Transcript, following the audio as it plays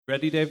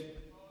Ready, Dave?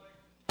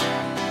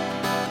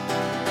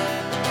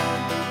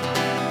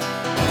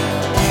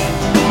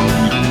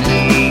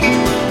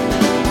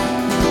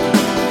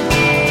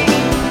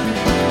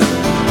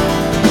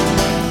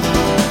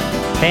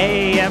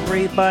 Hey,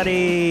 everybody.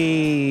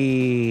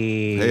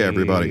 Hey,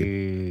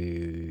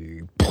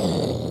 everybody.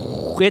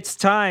 It's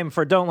time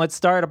for Don't Let's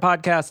Start, a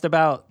podcast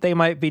about They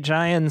Might Be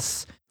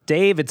Giants.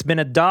 Dave, it's been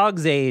a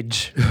dog's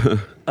age.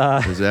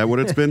 Is that what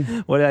it's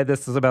been?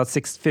 This is about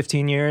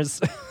 15 years.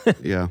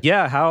 Yeah.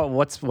 Yeah,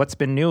 what's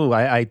been new?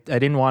 I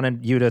didn't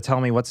want you to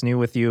tell me what's new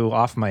with you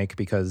off mic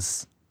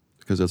because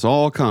it's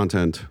all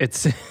content.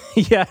 it's,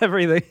 yeah,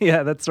 everything.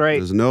 Yeah, that's right.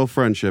 There's no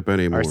friendship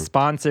anymore. Our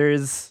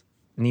sponsors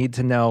need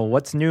to know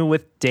what's new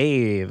with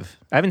Dave.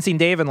 I haven't seen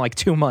Dave in like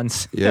 2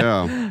 months.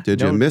 Yeah.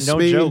 Did you miss me?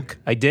 me? No joke.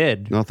 I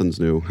did. Nothing's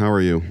new. How are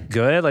you?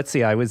 Good. Let's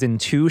see. I was in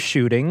 2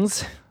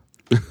 shootings.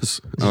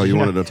 Oh, you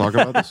wanted to talk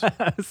about this?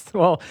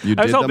 Well, You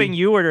I was did hoping them?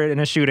 you were in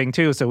a shooting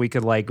too, so we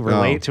could like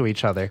relate to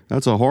each other.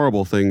 That's a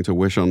horrible thing to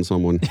wish on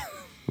someone.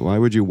 Why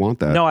would you want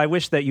that? No, I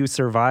wish that you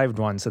survived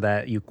one so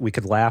that we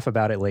could laugh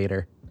about it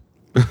later.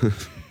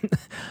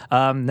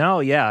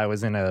 I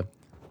was in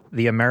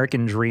the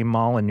American Dream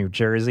Mall in New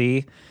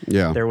Jersey.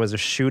 Yeah. There was a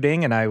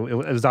shooting, and it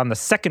was on the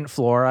 2nd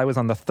floor. I was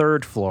on the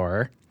 3rd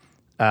floor.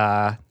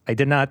 I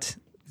did not.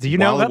 Do you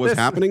know While about it was this?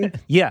 happening?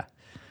 Yeah.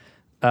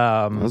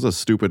 That was a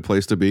stupid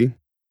place to be.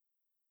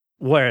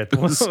 Where?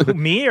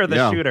 Me or the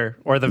Yeah. shooter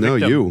or the No,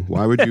 victim? you.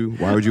 Why would you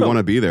want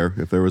to be there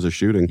if there was a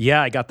shooting?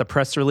 Yeah, I got the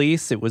press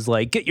release. It was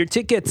like, get your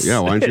tickets. Yeah,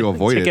 why didn't you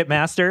avoid it?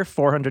 Ticketmaster,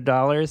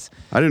 $400.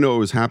 I didn't know it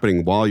was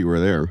happening while you were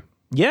there.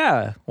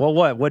 Yeah. Well,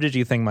 what did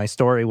you think my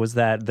story was?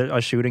 That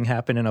a shooting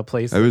happened in a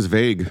place? It was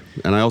vague,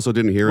 and I also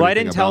didn't hear Well, I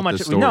anything didn't tell about much.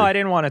 this story. No, I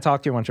didn't want to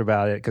talk too much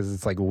about it because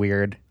it's like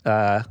weird.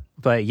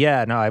 But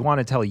yeah, no, I want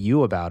to tell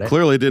you about it.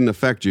 Clearly didn't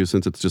affect you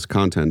since it's just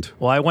content.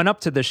 Well, I went up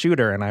to the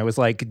shooter and I was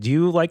like, "Do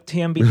you like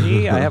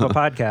TMBG? I have a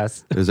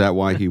podcast." Is that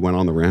why he went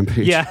on the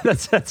rampage? Yeah,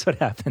 that's what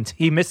happened.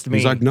 He missed me.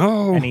 He's like,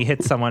 no. And he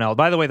hit someone else.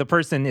 By the way, the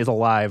person is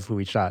alive who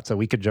we shot, so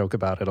we could joke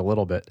about it a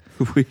little bit.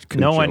 We can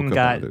No joke one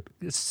got about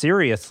it.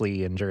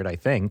 seriously injured, I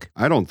think.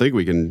 I don't think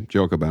we can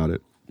joke about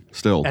it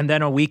still. And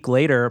then a week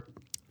later,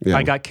 Yeah.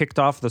 I got kicked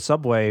off the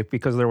subway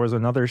because there was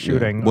another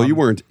shooting. Well, you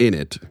weren't in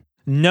it.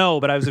 No,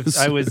 but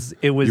it was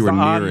You were near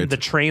on it. the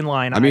train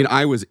line. I mean,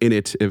 I was in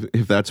it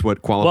if that's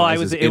what qualifies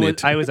well, as in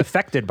it. I was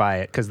affected by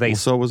it because they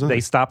so was I. they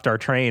stopped our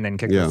train and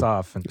kicked Yeah. us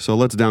off. And So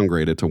let's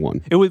downgrade it to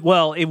 1. it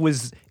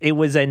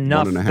was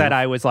enough 1.5. that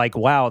I was like,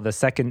 wow, the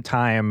second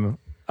time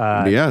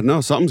Yeah, no,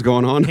 something's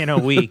going on. in a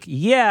week.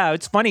 Yeah,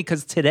 it's funny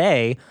because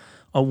today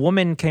a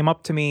woman came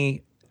up to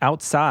me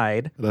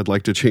outside I'd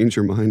like to change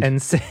your mind. and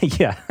say,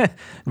 yeah.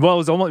 Well,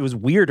 it was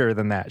weirder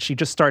than that. She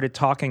just started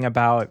talking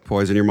about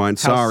Poison your mind.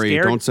 how Sorry,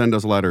 scared- don't send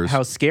us letters.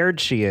 how scared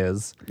she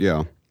is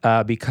Yeah.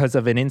 because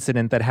of an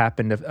incident that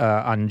happened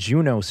on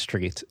Juneau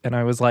Street. And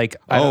I was like,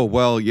 Oh,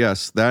 well,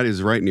 yes, that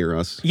is right near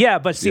us. yeah,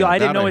 but see, Yeah, I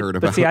didn't that know I it.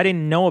 heard But see, about. I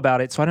didn't know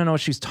about it, so I don't know what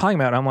she's talking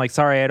about. I'm like,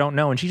 sorry, I don't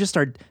know. And she just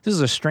started. This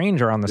is a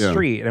stranger on the Yeah.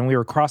 street, and we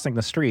were crossing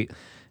the street,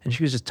 and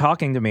she was just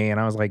talking to me, and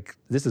I was like,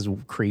 this is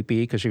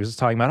creepy because she was just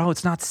talking about, oh,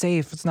 it's not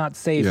safe, it's not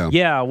safe.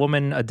 Yeah.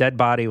 A dead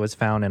body was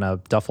found in a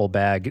duffel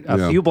bag a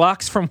Yeah. few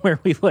blocks from where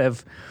we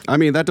live. I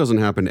mean, that doesn't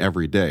happen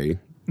every day.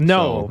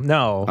 No, So,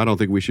 no, I don't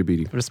think we should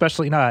be. but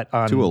especially not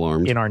Too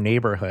alarmed. in our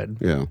neighborhood.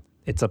 Yeah,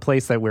 It's a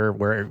place that we're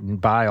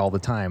by all the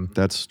time.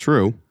 that's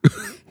true.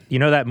 You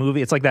know that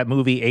movie? It's like that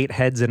movie 8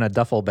 Heads in a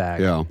Duffel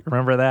Bag. Yeah.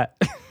 Remember that?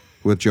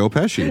 With Joe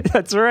Pesci.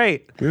 That's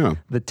right. Yeah.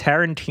 The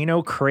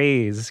Tarantino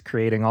craze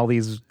creating all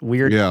these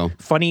weird, Yeah.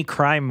 funny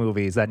crime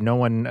movies that no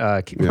one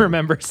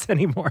remembers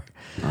anymore.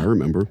 I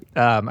remember.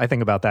 I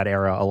think about that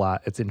era a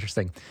lot. It's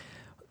interesting.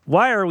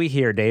 Why are we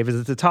here, Dave? Is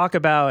it to talk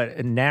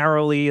about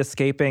narrowly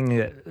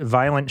escaping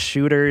violent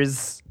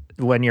shooters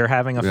when you're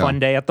having a fun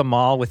day at the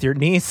mall with your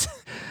niece?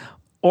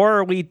 Or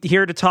are we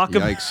here to talk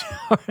Yikes.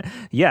 about...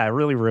 Yeah, it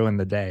really ruined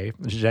the day.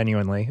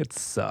 Genuinely. It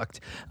sucked.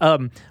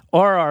 Or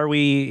are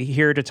we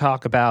here to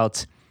talk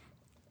about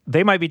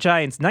They Might Be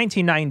Giants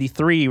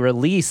 1993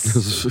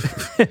 release?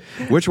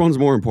 Which one's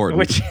more important?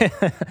 Which,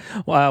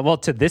 well,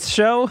 to this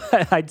show,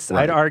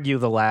 I'd argue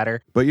the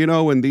latter. But you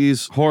know, when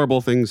these horrible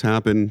things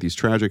happen, these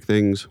tragic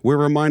things, we're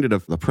reminded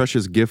of the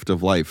precious gift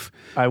of life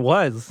I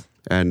was.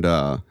 and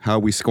how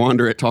we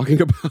squander it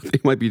talking about They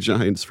Might Be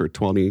Giants for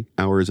 20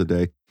 hours a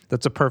day.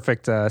 That's a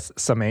perfect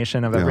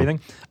summation of everything.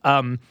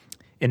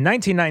 In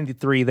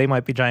 1993, They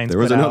Might Be Giants. There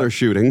was put another out,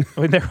 shooting.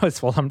 There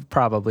was, well,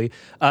 probably.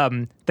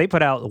 They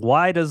put out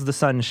 "Why Does the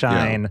Sun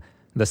Shine?" Yeah.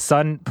 The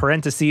sun,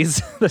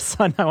 parentheses, the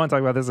sun. I want to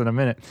talk about this in a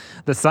minute.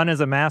 The sun is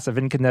a mass of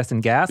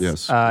incandescent gas.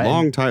 Yes,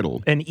 long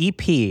title. An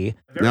EP.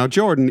 Now,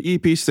 Jordan,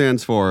 EP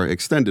stands for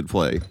extended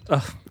play.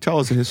 Tell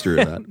us the history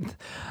of that.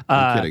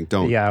 I'm kidding.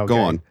 Don't. Yeah, okay. Go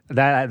on.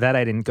 That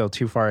I didn't go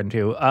too far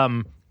into.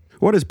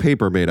 What is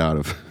paper made out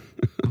of?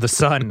 The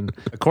sun,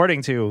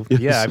 according to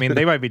I mean,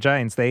 They Might Be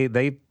Giants. They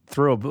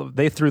threw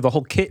the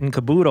whole kit and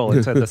caboodle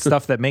into the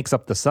stuff that makes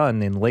up the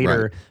sun in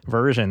later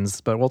versions.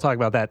 But we'll talk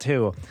about that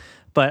too.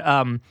 But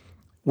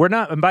we're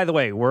not. And by the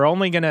way, we're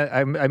only gonna.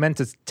 I meant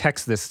to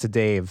text this to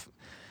Dave.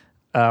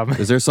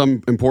 Is there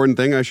some important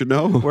thing I should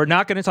know? We're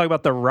not going to talk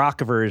about the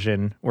rock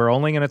version. We're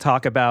only going to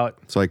talk about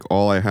It's like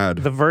all I had.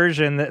 the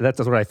version. That's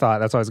what I thought.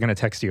 That's why I was going to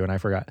text you and I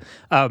forgot.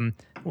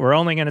 We're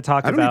only going to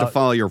talk I don't need to about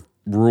follow your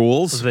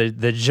rules.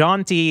 the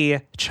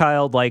jaunty,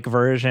 childlike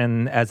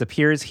version as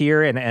appears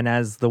here and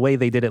as the way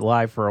they did it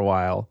live for a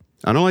while.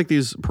 I don't like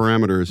these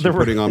parameters you're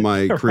putting on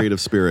my creative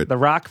spirit. The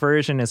rock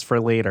version is for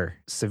later.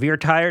 Severe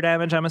Tire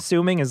Damage, I'm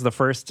assuming, is the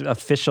first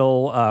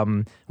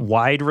official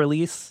wide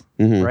release,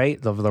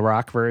 right, of the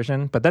rock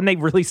version. But then they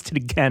released it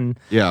again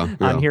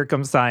on Here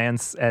Comes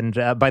Science. And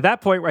by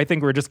that point, I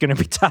think we're just going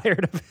to be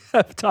tired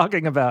of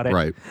talking about it.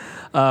 Right.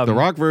 The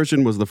rock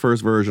version was the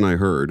first version I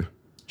heard.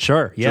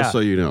 Sure, yeah. Just so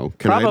you know.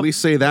 Can I at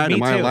least say that?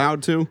 Am I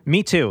allowed to?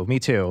 Me too.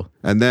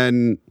 And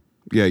then,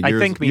 me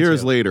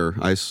years too. later,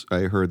 I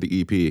heard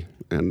the EP.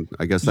 And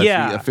I guess that's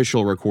the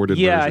official recorded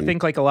version. Yeah, I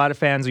think like a lot of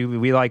fans,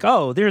 we like,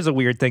 oh, there's a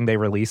weird thing they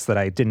released that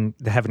I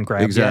haven't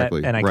grabbed yet.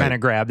 And I kind of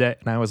grabbed it.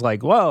 And I was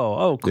like, whoa,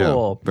 oh,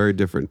 cool. Yeah, very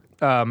different.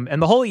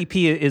 And the whole EP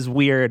is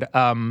weird.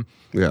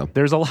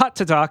 There's a lot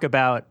to talk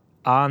about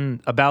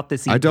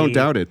this EP. I don't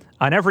doubt it.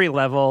 On every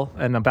level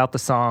and about the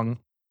song.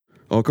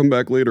 I'll come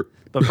back later.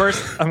 But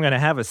first, I'm going to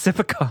have a sip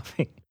of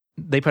coffee.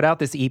 They put out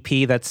this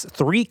EP that's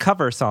 3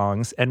 cover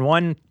songs and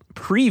 1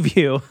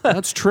 preview.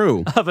 That's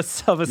true. of a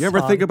song. You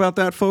ever think about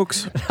that,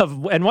 folks?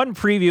 And 1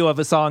 preview of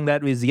a song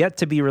that is yet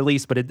to be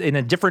released, but in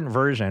a different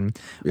version.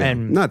 Yeah,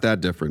 and not that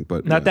different,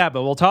 but but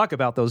we'll talk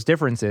about those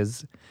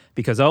differences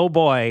because oh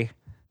boy,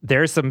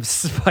 there's some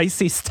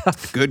spicy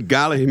stuff. Good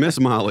golly,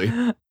 Miss Molly.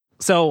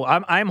 So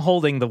I'm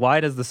holding the Why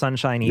Does the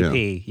Sunshine EP.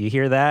 Yeah. You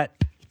hear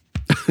that?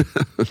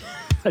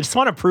 I just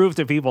want to prove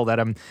to people that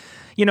I'm,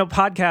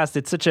 podcast.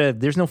 It's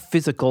there's no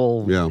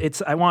physical. Yeah.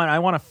 I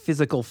want a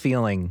physical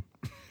feeling.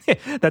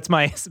 That's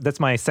my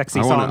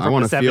sexy song from the 70s. I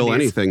want to feel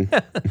anything.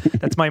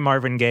 That's my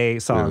Marvin Gaye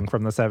song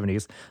from the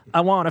 70s. I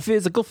want a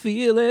physical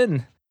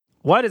feeling.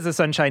 What is the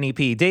Sunshine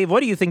EP? Dave, what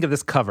do you think of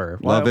this cover?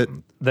 Love it.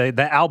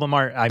 The album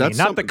art,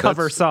 not the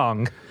cover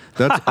song.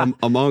 That's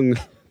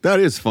that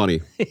is funny.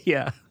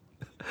 Yeah.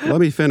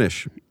 Let me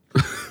finish.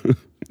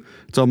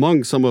 It's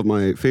among some of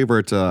my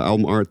favorite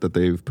album art that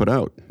they've put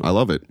out. I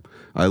love it.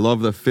 I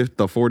love the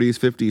 40s,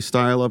 50s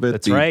style of it.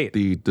 That's right.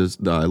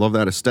 I love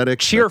that aesthetic.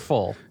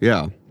 Cheerful.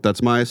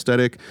 That's my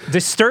aesthetic.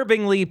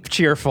 Disturbingly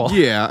cheerful.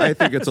 Yeah, I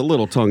think it's a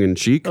little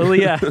tongue-in-cheek. Oh,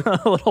 yeah,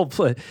 a little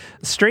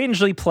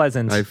strangely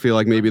pleasant. I feel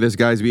like maybe this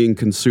guy's being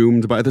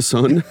consumed by the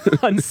sun.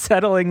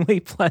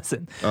 Unsettlingly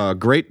pleasant.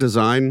 Great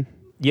design.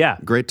 Yeah.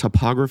 Great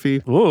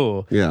topography.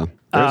 Ooh. Yeah.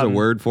 There's a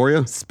word for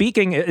you.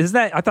 Speaking,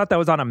 I thought that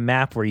was on a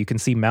map where you can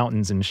see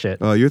mountains and shit.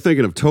 You're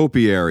thinking of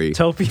topiary.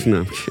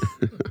 No.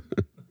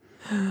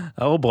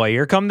 Oh boy,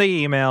 here come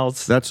the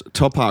emails. That's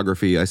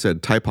topography. I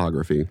said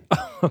typography.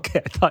 Okay,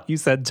 I thought you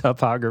said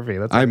topography.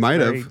 I might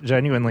have.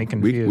 Genuinely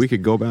confused. We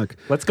could go back.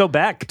 Let's go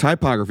back.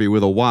 Typography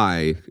with a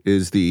Y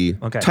is the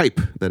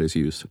type that is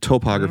used.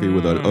 Topography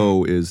with an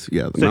O is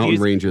the mountain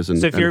ranges and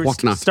So if you're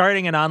whatnot.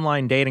 starting an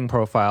online dating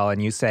profile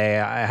and you say,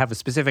 I have a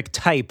specific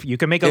type, you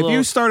can make If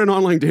you start an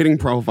online dating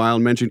profile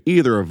and mention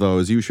either of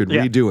those, you should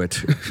redo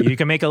it. You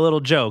can make a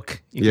little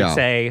joke. You can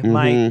say,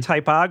 my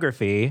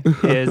typography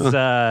is...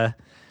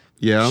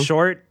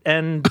 short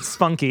and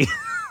spunky.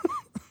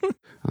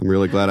 I'm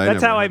really glad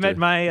That's how I met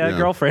my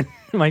girlfriend,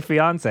 my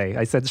fiance.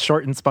 I said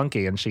short and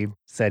spunky, and she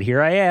said,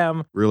 "Here I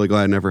am." Really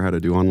glad I never had to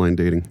do online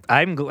dating.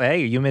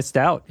 Hey, you missed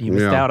out. You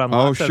missed out on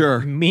lots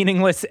of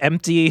meaningless,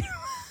 empty.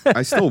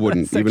 I still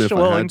wouldn't, even if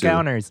I had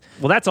encounters.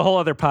 Well, that's a whole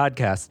other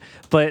podcast.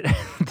 But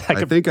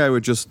I think I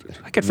would just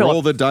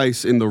roll the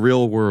dice in the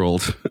real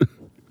world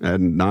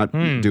and not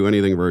do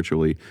anything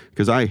virtually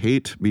because I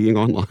hate being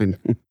online.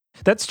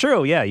 That's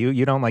true. Yeah,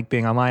 you don't like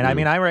being online. I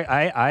mean,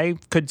 I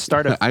could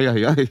start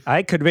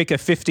I could make a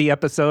 50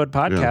 episode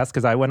podcast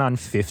because I went on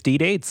 50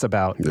 dates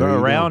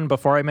around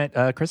before I met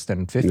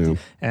Kristen. 50,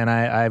 and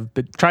I've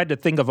tried to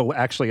think of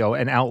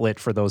an outlet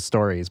for those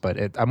stories, but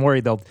I'm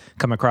worried they'll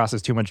come across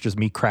as too much just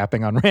me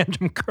crapping on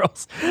random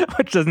girls,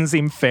 which doesn't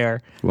seem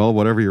fair. Well,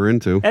 whatever you're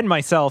into, and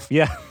myself,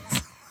 yeah.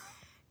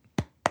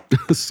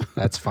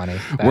 That's funny.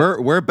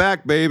 We're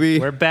back, baby.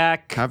 We're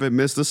back. Haven't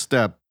missed a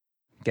step.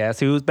 Guess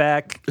who's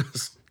back?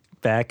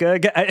 Back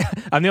again.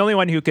 I'm the only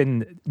one who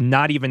can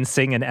not even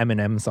sing an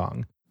Eminem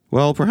song.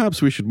 Well, perhaps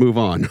we should move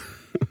on.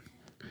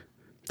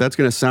 That's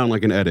going to sound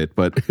like an edit,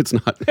 but it's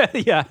not.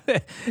 Yeah.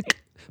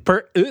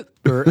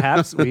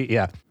 Perhaps we.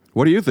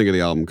 What do you think of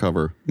the album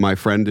cover, my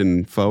friend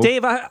and foe?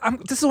 Dave,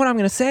 this is what I'm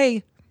going to say.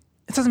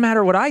 It doesn't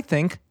matter what I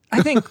think.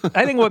 I think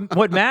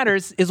what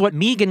matters is what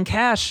Megan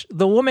Cash,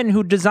 the woman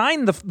who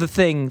designed the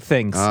thing,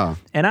 thinks.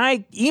 And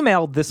I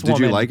emailed this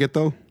woman. Did you like it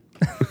though?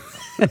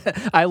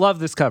 I love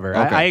this cover.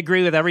 Okay. I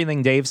agree with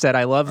everything Dave said.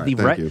 I love thank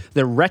you.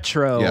 the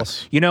retro.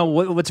 Yes. You know,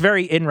 what's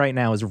very in right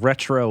now is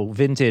retro,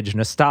 vintage,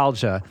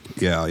 nostalgia.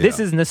 Yeah, This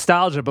is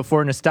nostalgia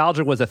before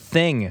nostalgia was a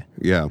thing.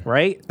 Yeah.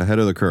 Right? Ahead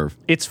of the curve.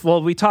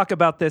 We talk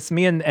about this,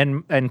 me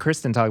and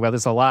Kristen talk about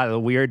this a lot, the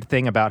weird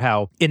thing about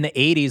how in the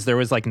 80s there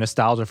was like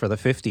nostalgia for the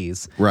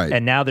 50s. Right.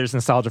 And now there's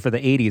nostalgia for the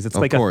 80s. It's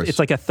course. it's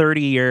like a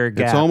 30-year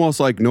gap. It's almost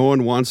like no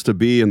one wants to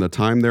be in the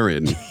time they're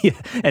in. Yeah.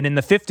 And in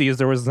the 50s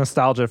there was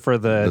nostalgia for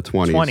the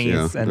 20s.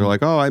 Yeah. And They're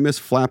like, oh, I miss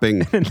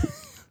flapping. in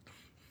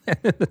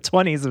the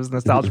 20s it was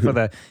nostalgia for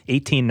the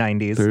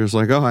 1890s. They're just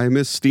like, oh, I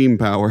miss steam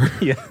power.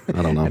 Yeah.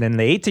 I don't know. And in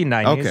the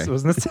 1890s Okay. it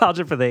was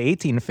nostalgia for the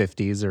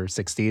 1850s or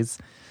 60s.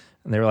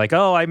 And they were like,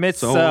 "Oh, I miss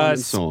So on and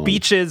so on.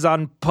 speeches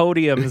on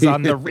podiums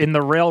on in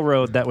the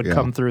railroad that would Yeah.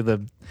 come through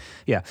the."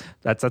 Yeah,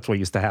 that's what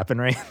used to happen,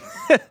 right?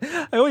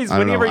 I always, I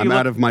don't know. whenever you I'm look,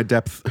 out of my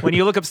depth. when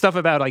you look up stuff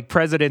about like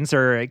presidents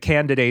or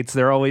candidates,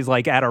 they're always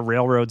like at a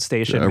railroad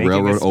station, A making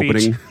railroad speech.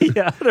 opening?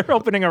 Yeah, they're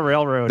opening a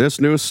railroad.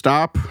 This new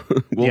stop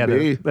will yeah,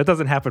 be that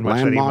doesn't happen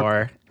much landmark.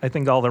 anymore. I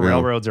think all the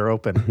railroads are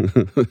open.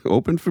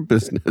 open for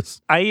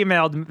business. I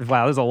emailed.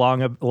 Wow, there's a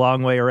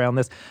long way around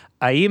this.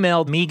 I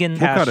emailed Megan. We'll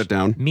cut it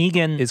down.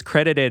 Megan is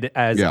credited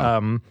as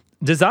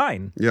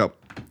design. Yep.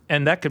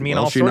 And that could mean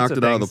Well, all she sorts knocked of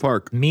it things. out of the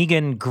park.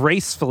 Megan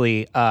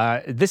gracefully.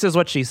 This is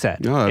what she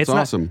said. Oh, that's It's not-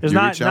 awesome. There's You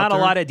not reach out a to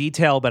her? lot of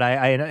detail, but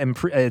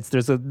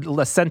there's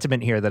a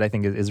sentiment here that I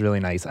think is really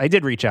nice. I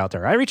did reach out to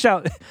her. I reached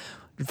out.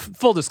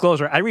 Full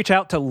disclosure, I reach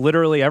out to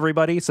literally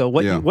everybody. So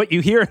what you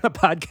hear in the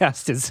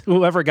podcast is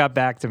whoever got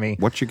back to me.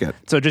 What you get.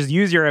 So just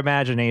use your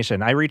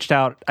imagination. I reached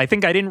out. I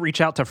think I didn't reach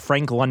out to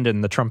Frank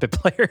London, the trumpet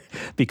player,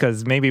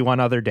 because maybe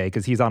one other day,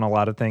 because he's on a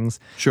lot of things.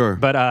 Sure.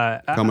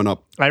 But Coming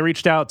up. I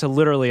reached out to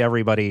literally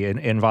everybody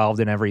involved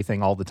in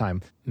everything all the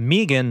time.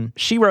 Megan,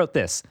 she wrote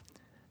this.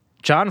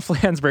 John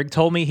Flansburgh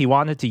told me he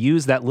wanted to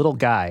use that little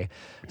guy.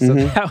 So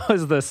that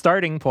was the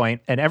starting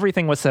point, and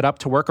everything was set up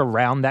to work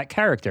around that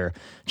character.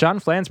 John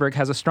Flansburgh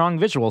has a strong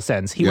visual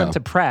sense. He went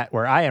to Pratt,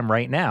 where I am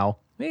right now,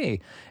 and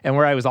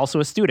where I was also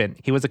a student.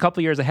 He was a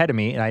couple years ahead of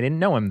me, and I didn't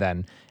know him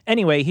then.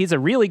 Anyway, he's a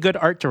really good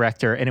art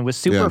director, and it was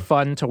super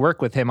fun to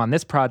work with him on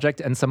this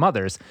project and some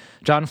others.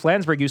 John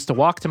Flansburgh used to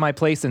walk to my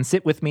place and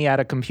sit with me at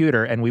a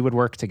computer, and we would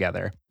work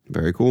together.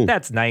 Very cool.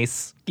 That's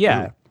nice.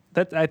 Yeah.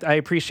 That I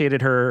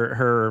appreciated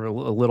her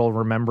little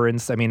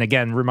remembrance. I mean,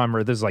 again,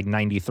 remember this is like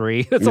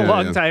 93. That's a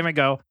long time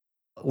ago.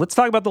 Let's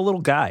talk about the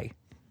little guy,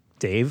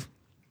 Dave.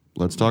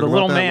 Let's talk The about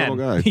little that man.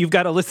 little guy. You've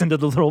got to listen to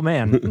the little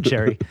man,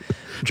 Jerry,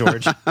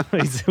 George.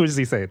 Who does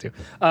he say it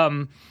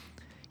to?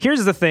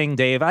 Here's the thing,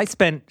 Dave. I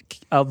spent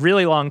a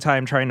really long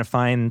time trying to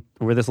find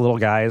where this little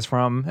guy is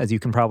from, as you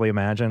can probably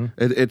imagine.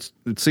 It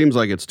seems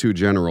like it's too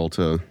general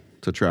to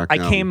track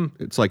down.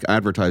 It's like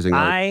advertising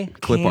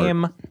art, clip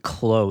came art.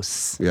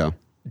 close. Yeah.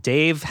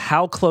 Dave,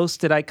 how close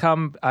did I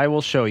come? I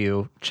will show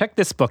you. Check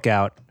this book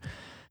out.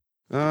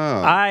 Oh.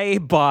 I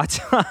bought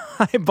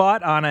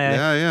on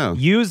a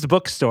used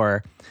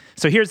bookstore.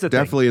 So here's the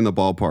Definitely in the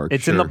ballpark. thing.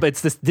 It's sure.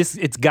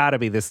 it's got to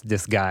be this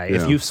guy.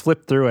 Yeah. If you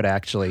flip through it,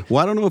 actually.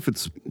 Well, I don't know if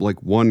it's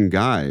like one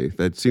guy.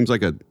 That seems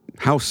like a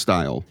house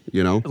style,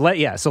 you know?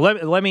 So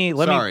let me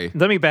Sorry.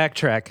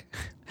 backtrack.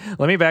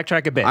 Let me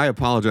backtrack a bit. I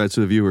apologize to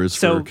the viewers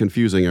for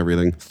confusing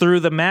everything. Through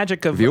the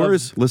magic of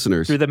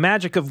Listeners. through the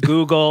magic of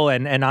Google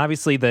and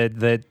obviously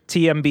the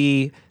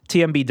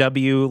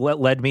TMBW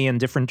led me in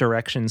different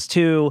directions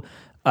too.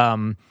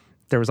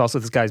 There was also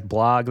this guy's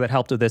blog that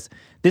helped with this.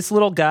 This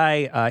little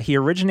guy, he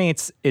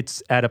originates.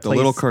 It's at a place. The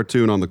little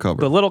cartoon on the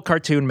cover. The little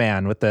cartoon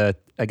man with I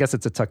guess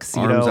it's a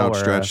tuxedo. Arms or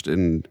outstretched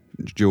and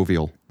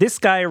jovial. This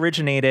guy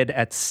originated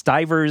at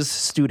Stivers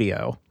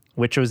Studio,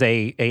 which was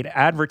a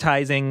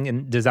advertising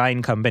and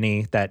design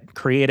company that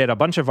created a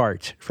bunch of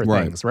art for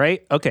things,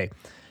 right? Okay.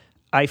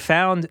 I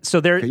found,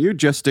 Can you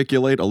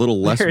gesticulate a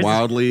little less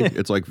wildly?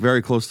 It's like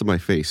very close to my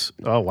face.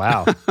 Oh,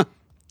 wow.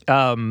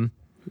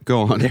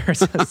 Go on.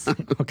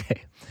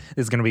 Okay.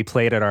 This is going to be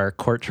played at our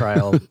court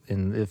trial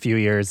in a few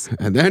years.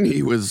 And then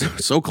he was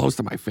so close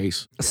to my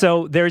face.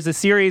 So there's a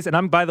series, and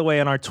I'm, by the way,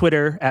 on our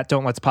Twitter,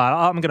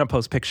 @Don'tLet'sPod, I'm going to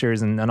post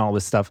pictures and all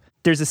this stuff.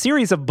 There's a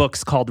series of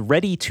books called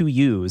Ready to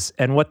Use,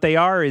 and what they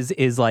are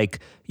is like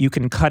you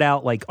can cut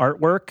out like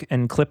artwork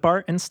and clip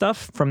art and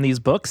stuff from these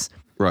books.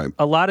 Right.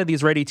 A lot of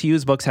these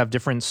ready-to-use books have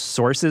different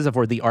sources of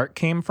where the art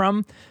came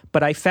from,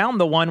 but I found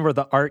the one where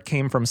the art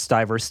came from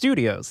Stiver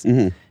Studios.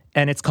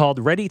 And it's called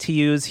Ready to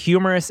Use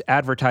Humorous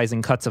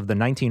Advertising Cuts of the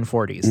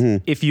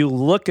 1940s. If you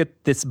look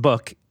at this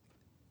book,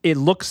 it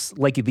looks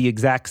like the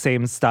exact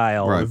same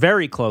style,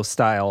 very close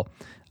style,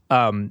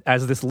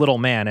 as this little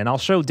man. And I'll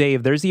show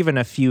Dave, there's even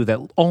a few that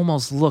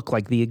almost look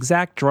like the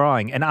exact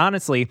drawing. And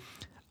honestly,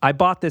 I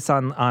bought this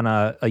on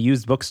a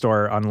used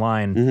bookstore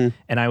online,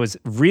 and I was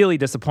really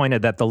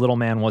disappointed that the little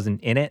man wasn't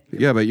in it.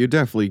 Yeah, but you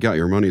definitely got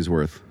your money's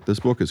worth.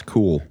 This book is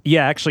cool.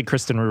 Yeah, actually,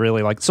 Kristen would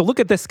really like. So look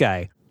at this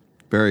guy.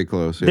 Very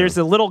close. Yeah. There's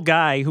a little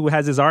guy who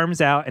has his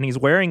arms out and he's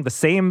wearing the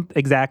same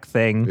exact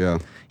thing. Yeah.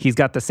 He's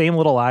got the same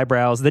little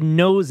eyebrows. The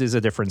nose is a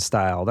different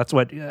style. That's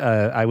what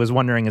I was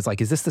wondering is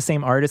like, is this the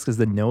same artist because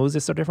the nose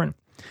is so different?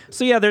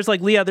 So yeah, there's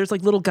like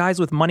little guys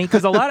with money.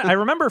 Because I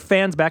remember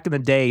fans back in the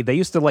day, they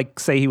used to like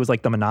say he was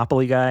like the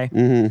Monopoly guy.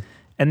 Mm-hmm.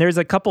 And there's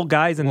a couple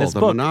guys in this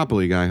book. The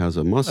Monopoly guy has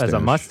a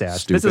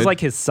mustache. This is like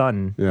his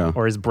son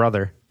or his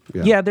brother.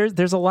 Yeah,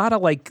 there's a lot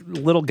of like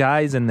little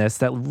guys in this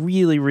that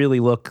really, really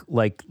look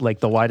like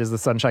the Why Does the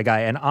Sunshine guy.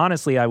 And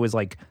honestly, I was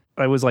like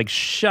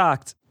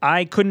shocked.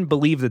 I couldn't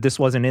believe that this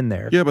wasn't in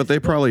there. Yeah, but they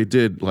probably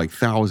did like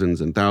thousands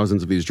and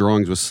thousands of these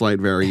drawings with slight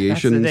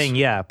variations. That's the thing,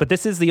 yeah. But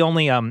this is the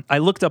only. I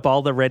looked up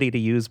all the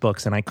ready-to-use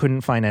books, and I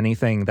couldn't find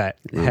anything that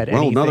had anything.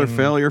 Well, another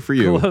failure for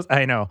you.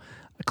 I know.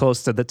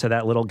 Close to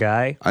that little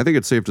guy. I think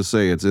it's safe to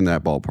say it's in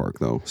that ballpark,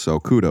 though. So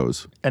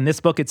kudos. And this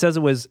book, it says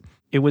it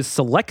was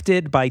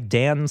selected by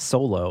Dan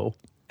Solo,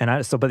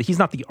 but he's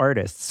not the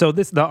artist. So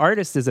the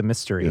artist is a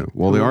mystery. Yeah.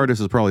 Well, the artist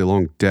is probably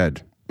long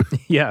dead.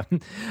 Yeah.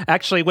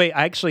 Actually, wait,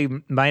 I actually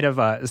might have,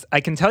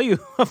 I can tell you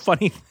a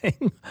funny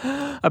thing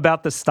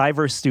about the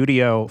Stiver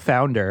Studio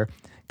founder,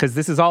 because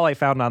this is all I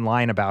found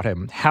online about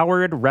him.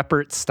 Howard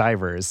Reppert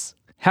Stivers.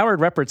 Howard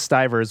Reppert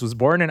Stivers was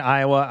born in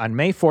Iowa on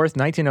May 4th,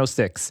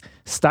 1906.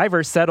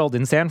 Stivers settled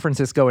in San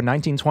Francisco in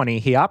 1920.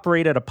 He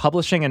operated a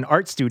publishing and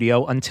art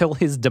studio until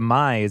his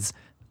demise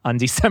on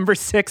December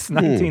 6th,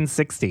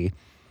 1960.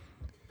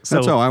 So,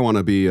 that's how I want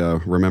to be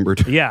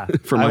remembered. Yeah,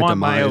 for my I want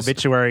demise. my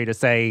obituary to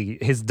say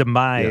his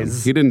demise.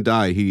 Yeah. He didn't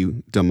die; he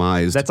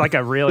demised. That's like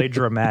a really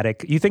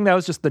dramatic. You think that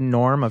was just the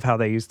norm of how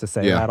they used to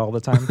say that all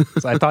the time?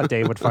 So I thought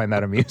Dave would find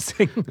that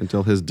amusing.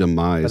 Until his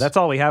demise. But that's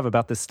all we have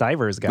about this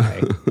Stivers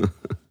guy.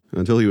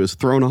 Until he was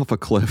thrown off a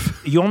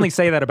cliff. You only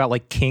say that about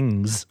like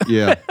kings.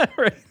 Yeah,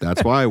 right.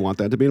 That's why I want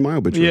that to be in my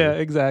obituary. Yeah,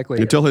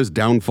 exactly. Until his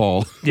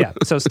downfall. Yeah.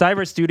 So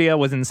Stiver Studio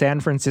was in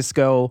San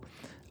Francisco.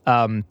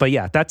 But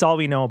yeah, that's all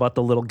we know about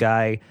the little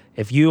guy.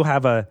 If you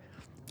have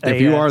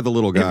if you are the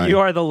little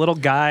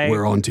guy,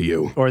 we're on to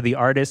you. Or the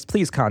artist,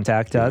 please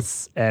contact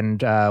us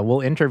and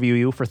we'll interview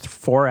you for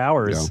 4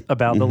 hours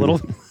about the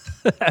little,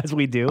 as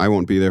we do. I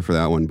won't be there for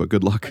that one, but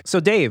good luck. So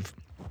Dave,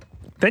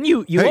 then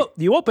you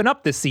open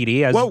up this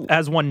CD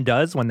as one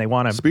does when they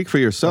want to speak for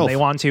yourself. When they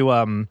want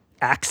to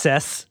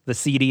access the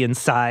CD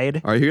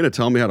inside. Are you going to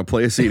tell me how to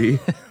play a CD?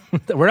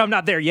 We're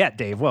not there yet,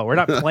 Dave. Well, we're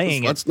not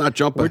playing Let's not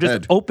jump ahead. We're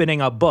just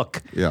opening a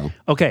book. Yeah.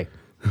 Okay.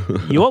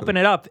 You open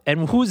it up,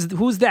 and who's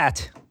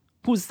that?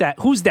 Who's that?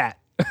 Who's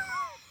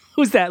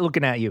that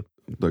looking at you?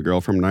 The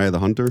girl from Night of the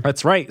Hunter?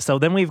 That's right. So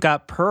then we've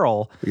got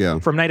Pearl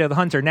from Night of the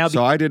Hunter. Now,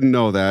 so I didn't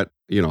know that.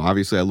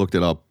 Obviously I looked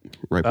it up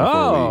right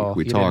before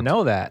we talked. You didn't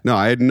know that? No,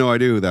 I had no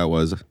idea who that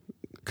was.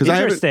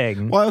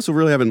 Interesting. I also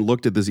really haven't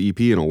looked at this EP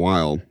in a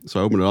while.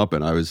 So I opened it up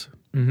and I was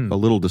a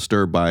little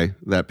disturbed by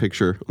that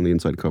picture on the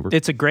inside cover.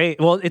 It's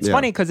it's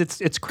funny because it's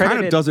credited.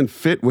 Kind of doesn't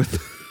fit with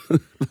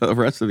the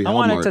rest of the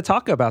album. I wanted to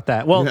talk about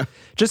that. Well,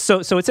 just so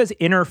it says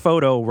inner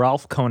photo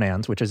Ralph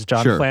Conant, which is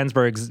John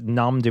Flansburgh's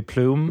nom de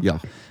plume. Yeah.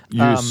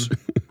 Yes.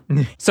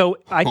 So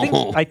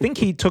I think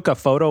he took a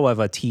photo of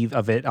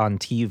it on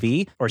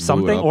TV or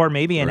something, or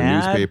maybe an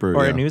ad newspaper,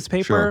 or a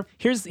newspaper. Sure.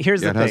 Here's the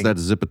thing. It has that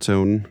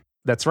zipatone.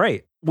 That's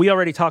right. We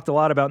already talked a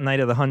lot about Night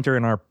of the Hunter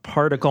in our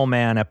Particle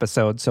Man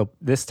episode, so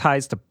this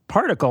ties to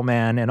Particle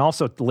Man and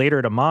also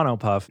later to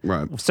Monopuff.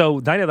 Right. So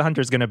Night of the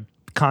Hunter is going to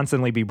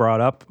constantly be brought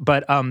up,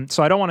 but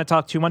so I don't want to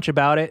talk too much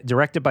about it.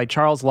 Directed by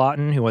Charles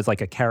Laughton, who was like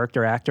a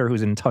character actor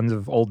who's in tons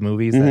of old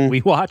movies that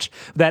we watch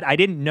that I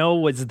didn't know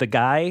was the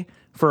guy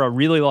for a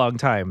really long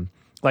time.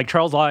 Like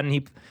Charles Laughton,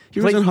 he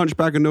was in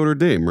Hunchback of Notre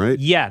Dame, right?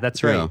 Yeah,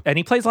 that's right. Yeah. And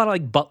he plays a lot of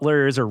like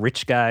butlers or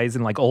rich guys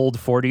in like old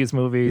 40s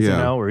movies,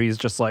 where he's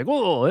just like,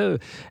 whoa.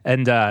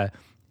 And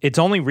it's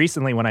only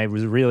recently when I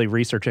was really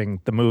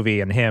researching the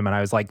movie and him, and I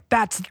was like,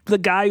 that's the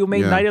guy who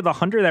made Night of the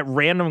Hunter, that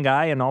random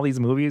guy in all these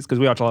movies, because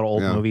we watch a lot of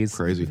old movies.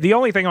 Crazy. The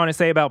only thing I want to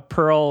say about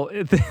Pearl,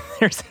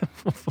 there's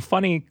a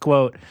funny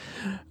quote,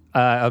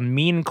 a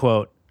mean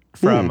quote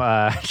from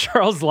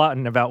Charles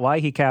Laughton about why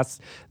he cast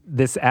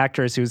this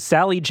actress who's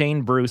Sally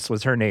Jane Bruce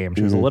was her name.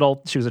 She was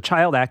she was a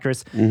child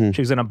actress.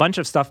 She was in a bunch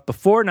of stuff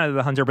before Night of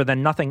the Hunter, but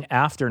then nothing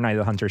after Night of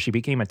the Hunter. She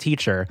became a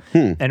teacher.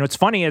 And what's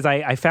funny is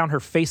I found her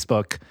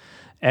Facebook,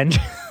 and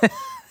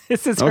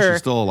this is her. She's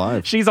still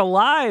alive. She's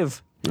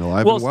alive.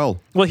 Alive and well.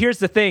 Well, here's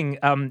the thing.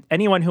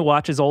 Anyone who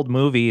watches old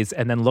movies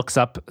and then looks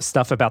up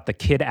stuff about the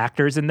kid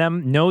actors in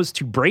them knows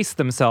to brace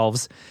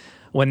themselves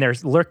when they're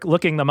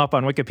looking them up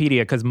on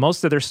Wikipedia, because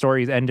most of their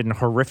stories end in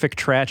horrific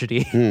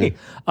tragedy.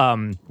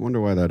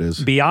 Wonder why that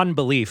is. Beyond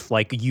belief.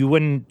 Like, you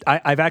wouldn't...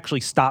 I've actually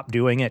stopped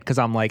doing it because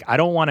I'm like, I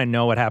don't want to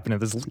know what happened to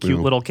this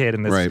cute little kid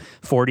in this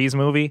 40s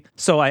movie.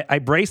 So I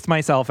braced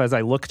myself as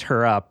I looked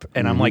her up,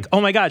 and I'm like, oh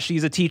my God,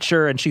 she's a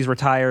teacher, and she's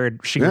retired,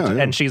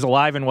 and she's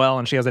alive and well,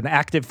 and she has an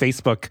active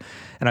Facebook.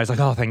 And I was like,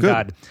 oh, thank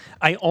God.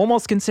 I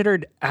almost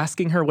considered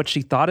asking her what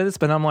she thought of this,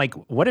 but I'm like,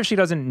 what if she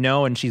doesn't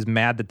know and she's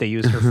mad that they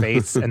used her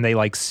face and they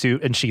like sue,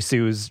 and she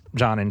sues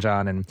John,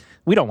 and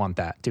we don't want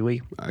that, do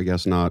we? I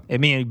guess not. I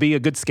mean, it'd be a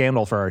good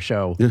scandal for our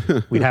show.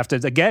 We'd have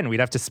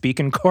to speak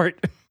in court.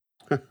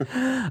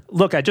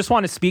 Look, I just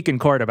want to speak in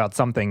court about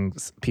something,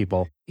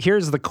 people.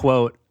 Here's the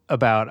quote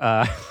about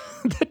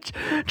that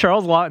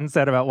Charles Laughton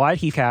said about why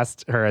he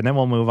cast her, and then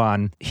we'll move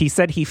on. He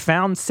said he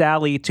found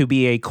Sally to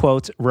be a,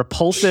 quote,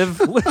 repulsive...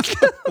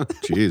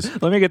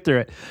 Jeez. Let me get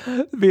through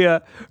it. Be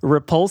a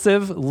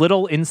repulsive,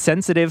 little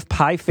insensitive,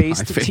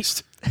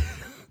 pie-faced...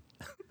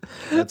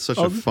 That's such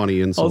a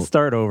funny insult. I'll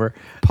start over.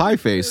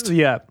 Pie-faced.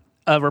 Yeah.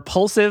 A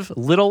repulsive,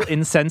 little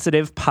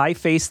insensitive,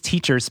 pie-faced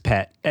teacher's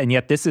pet, and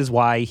yet this is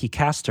why he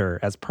cast her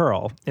as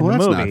Pearl in the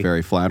movie. That's not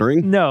very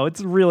flattering. No,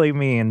 it's really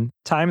mean.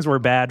 Times were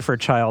bad for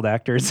child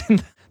actors.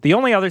 The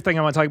only other thing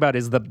I want to talk about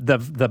is the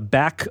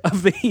back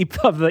of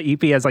the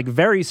EP has like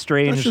very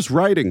strange. That's just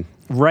writing.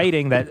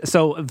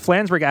 So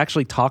Flansburgh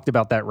actually talked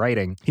about that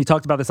writing. He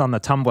talked about this on the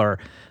Tumblr.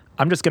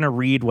 I'm just going to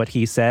read what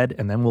he said,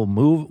 and then we'll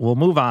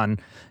move on.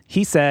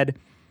 He said,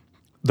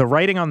 the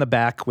writing on the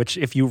back, which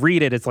if you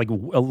read it, it's like a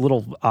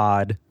little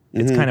odd.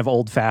 It's kind of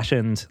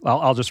old-fashioned.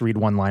 I'll just read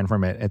one line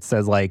from it. It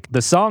says, like,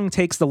 the song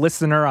takes the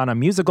listener on a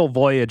musical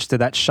voyage to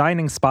that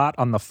shining spot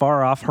on the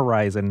far-off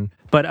horizon.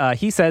 But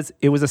he says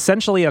it was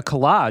essentially a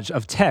collage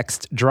of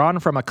text drawn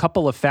from a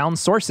couple of found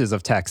sources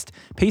of text,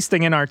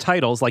 pasting in our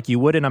titles like you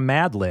would in a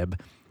Mad Lib.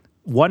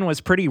 One was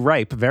pretty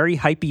ripe, very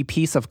hypey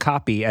piece of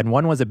copy, and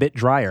one was a bit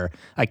drier.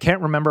 I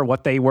can't remember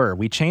what they were.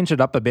 We changed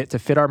it up a bit to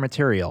fit our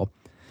material.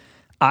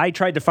 I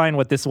tried to find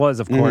what this was,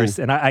 of course,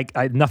 and I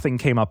nothing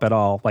came up at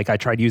all. Like, I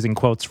tried using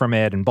quotes from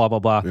it and blah, blah,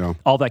 blah. Yeah.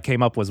 All that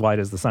came up was Wide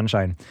as the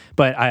Sunshine.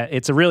 But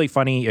it's a really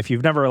funny, if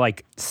you've never,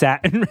 like,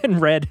 sat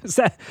and read,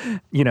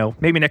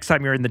 maybe next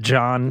time you're in the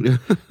John,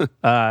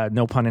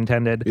 no pun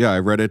intended. Yeah, I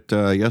read it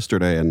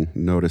yesterday and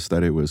noticed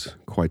that it was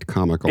quite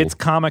comical. It's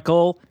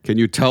comical. Can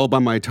you tell by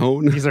my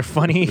tone? These are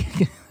funny.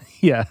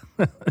 Yeah.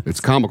 It's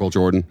comical,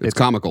 Jordan. It's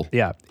comical.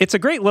 Yeah. It's a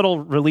great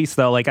little release,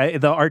 though. Like,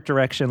 the art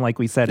direction, like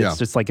we said, it's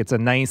just like, it's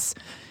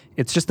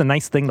just a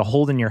nice thing to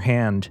hold in your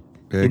hand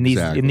in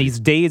these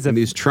days of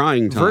these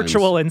trying times.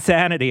 Virtual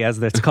insanity, as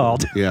it's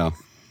called. Yeah.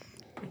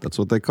 That's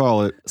what they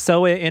call it.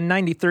 So in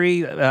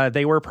 93,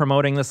 they were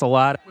promoting this a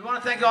lot. We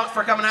want to thank you all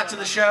for coming out to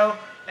the show.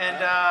 And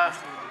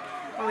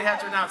what do we have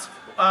to announce?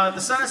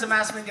 The Sun is a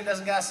Mass of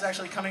Incandescent Gas is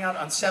actually coming out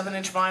on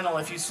 7-inch vinyl.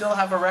 If you still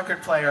have a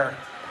record player,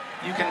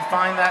 you can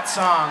find that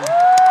song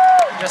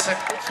in just a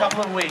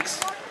couple of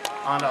weeks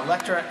on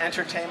Elektra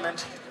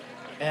Entertainment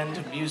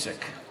and Music.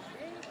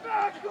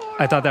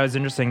 I thought that was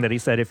interesting that he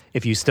said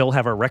if you still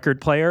have a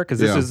record player, because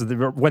this is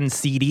when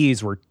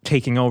CDs were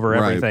taking over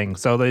everything. Right.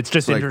 So it's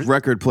just like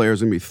record players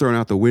going to be thrown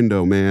out the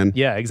window, man.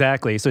 Yeah,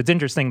 exactly. So it's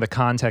interesting the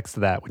context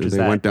of that, which is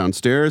they went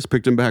downstairs,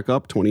 picked them back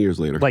up 20 years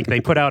later. Like they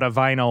put out a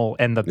vinyl,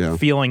 and the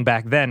feeling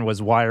back then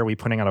was, why are we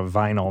putting out a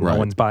vinyl? No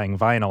one's buying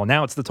vinyl.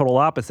 Now it's the total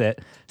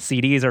opposite.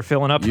 CDs are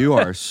filling up. You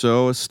are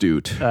so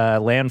astute.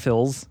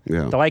 Landfills.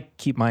 Yeah. Though I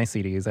keep my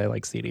CDs. I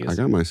like CDs. I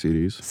got my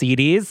CDs.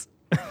 CDs?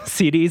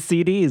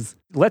 CDs.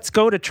 Let's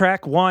go to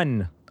track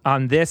 1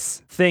 on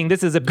this thing.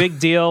 This is a big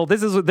deal.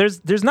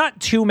 There's not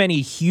too many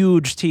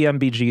huge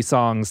TMBG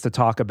songs to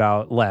talk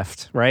about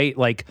left, right?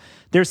 Like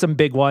there's some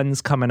big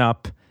ones coming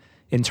up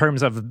in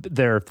terms of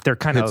their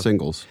kind of hit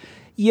singles.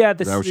 Yeah,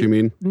 is that what you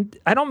mean?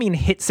 I don't mean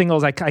hit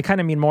singles. I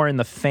kind of mean more in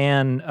the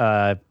fan,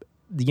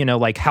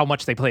 like how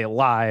much they play it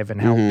live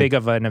and how big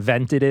of an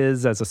event it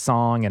is as a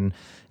song,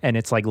 and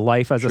it's like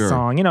life as a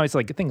song. It's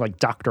like, I think like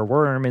Dr.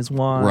 Worm is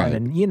one. Right.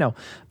 And,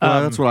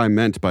 that's what I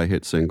meant by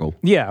hit single.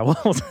 Yeah.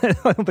 Well,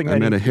 I don't think I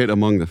meant a hit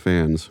among the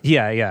fans.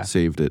 Yeah.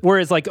 Saved it.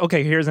 Whereas like,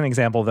 okay, here's an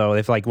example though.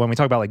 If like, when we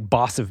talk about like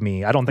Boss of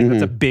Me, I don't think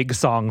that's a big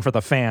song for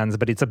the fans,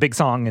 but it's a big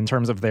song in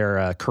terms of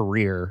their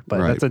career.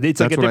 But that's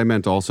what I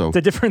meant also. It's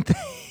a different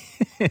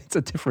thing. It's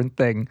a different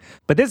thing.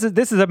 But this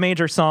is a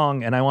major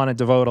song, and I want to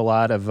devote a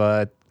lot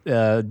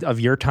of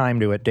your time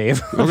to it,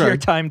 Dave. Of your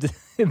time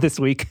this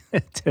week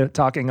to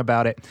talking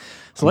about it.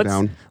 So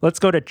let's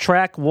go to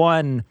track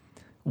 1.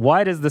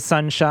 Why does the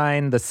sun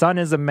shine? The sun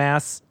is a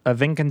mass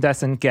of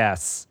incandescent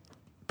gas.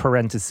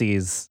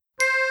 Parentheses.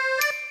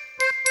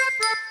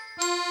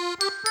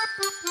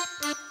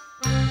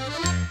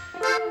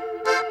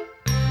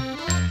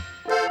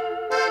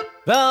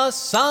 The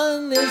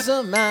sun is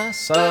a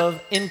mass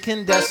of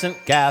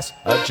incandescent gas,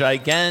 a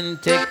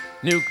gigantic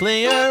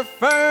nuclear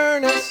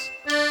furnace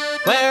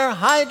where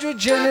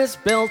hydrogen is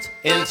built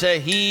into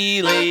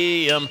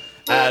helium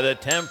at a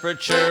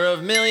temperature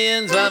of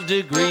millions of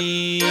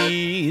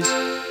degrees.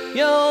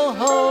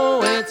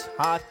 Yo-ho, it's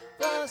hot.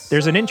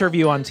 There's an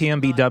interview on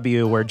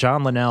TMBW where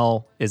John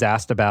Linnell is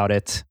asked about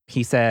it.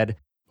 He said,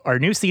 our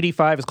new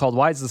CD5 is called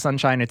Why is the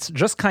Sunshine? It's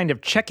just kind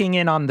of checking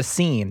in on the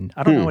scene.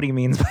 I don't know what he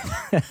means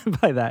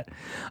by that.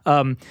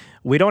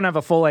 We don't have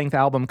a full-length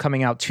album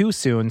coming out too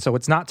soon, so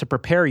it's not to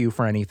prepare you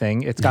for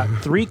anything. It's got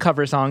 3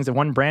 cover songs and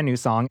 1 brand new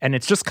song, and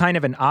it's just kind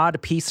of an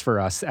odd piece for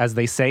us, as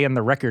they say in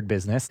the record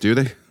business. Do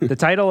they? The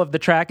title of the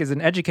track is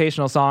an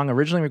educational song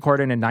originally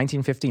recorded in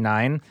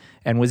 1959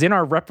 and was in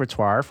our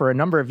repertoire for a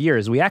number of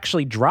years. We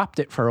actually dropped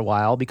it for a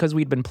while because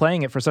we'd been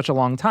playing it for such a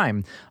long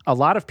time. A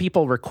lot of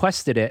people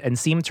requested it and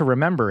seemed to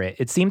remember it.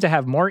 It seemed to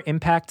have more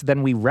impact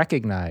than we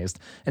recognized,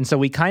 and so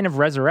we kind of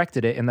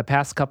resurrected it in the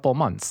past couple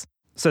months.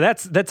 So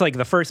that's like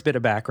the first bit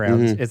of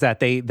background is that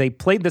they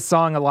played the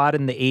song a lot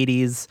in the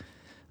 80s,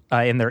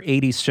 in their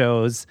 80s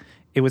shows.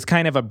 It was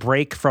kind of a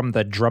break from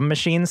the drum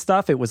machine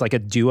stuff. It was like a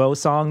duo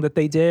song that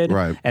they did.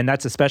 Right. And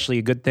that's especially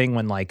a good thing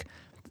when like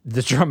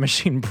the drum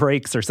machine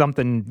breaks or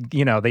something,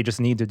 they just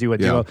need to do a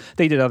duo. Yeah.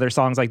 They did other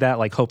songs like that,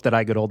 like Hope That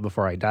I Get Old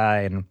Before I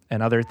Die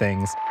and other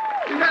things.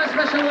 We've got a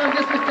special long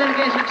distance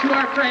dedication to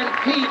our friend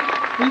Pete.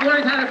 We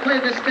learned how to play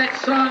this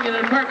next song in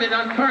an apartment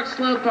on Park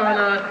Slope on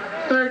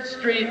 3rd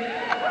Street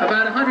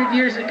about 100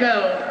 years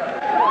ago.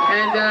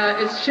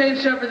 And it's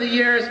changed over the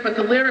years, but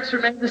the lyrics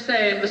remain the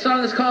same. The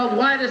song is called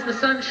Why Does the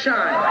Sun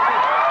Shine?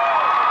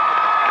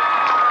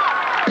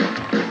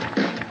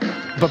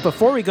 But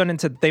before we go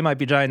into They Might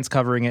Be Giants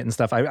covering it and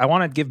stuff, I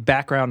want to give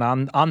background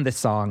on this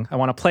song. I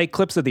want to play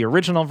clips of the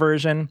original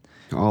version.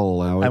 I'll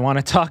allow it. I want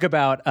to talk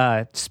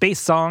about Space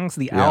Songs,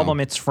 the album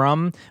it's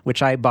from,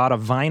 which I bought a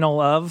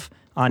vinyl of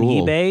on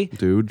Cool, eBay.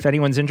 dude. If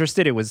anyone's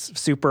interested, it was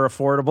super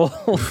affordable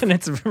and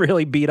it's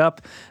really beat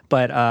up,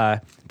 but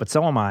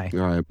so am I. All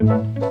right.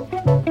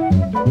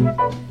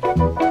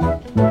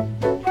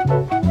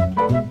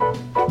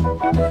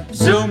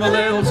 Zoom a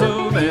little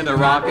zoom in a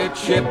rocket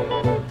ship.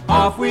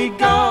 Off we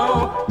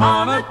go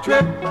on a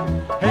trip,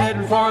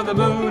 heading for the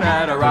moon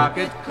at a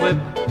rocket clip.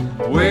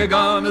 We're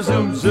gonna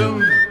zoom,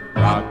 zoom,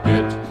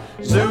 rocket.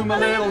 Zoom a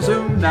little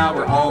zoom, now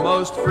we're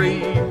almost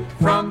free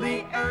from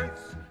the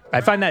Earth. I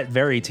find that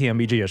very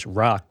TMBG-ish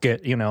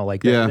rocket,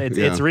 like Yeah,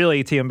 it's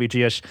really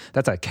TMBG-ish.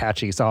 That's a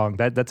catchy song.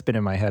 That's been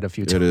in my head a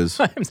few It is.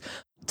 times.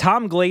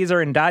 Tom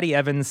Glazer and Dottie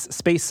Evans,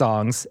 Space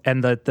Songs,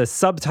 and the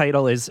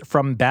subtitle is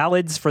From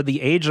Ballads for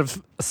the Age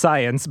of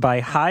Science by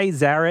Hy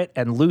Zarrett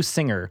and Lou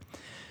Singer.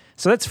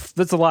 So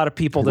that's a lot of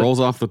people. Rolls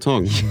off the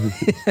tongue.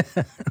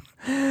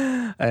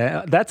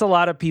 That's a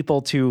lot of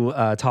people to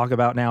talk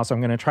about now. So I'm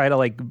going to try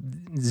to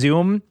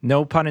zoom,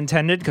 no pun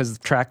intended, because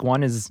track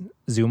 1 is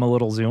Zoom a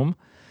Little Zoom.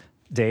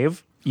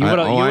 Dave, you would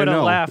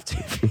have laughed.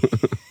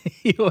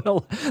 That's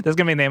going to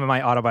be the name of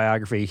my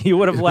autobiography. You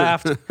would have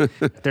laughed.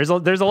 There's a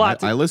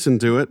lot. I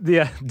listened to it.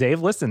 Yeah,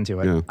 Dave listened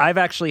to it. Yeah. I've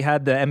actually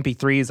had the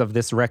MP3s of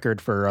this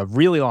record for a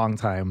really long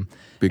time.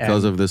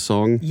 Because of this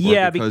song?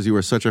 Yeah. Or because you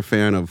were such a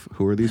fan of,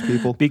 who are these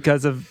people?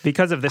 Because of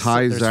this.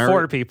 Hy There's Zarrett?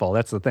 4 people.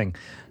 That's the thing.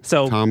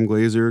 So Tom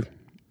Glazer,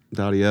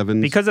 Dottie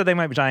Evans. because of They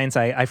Might Be Giants,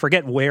 I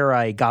forget where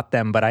I got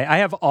them, but I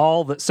have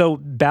all the... So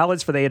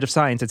Ballads for the Age of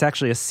Science, it's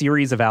actually a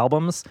series of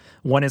albums.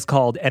 One is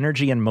called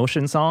Energy and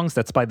Motion Songs.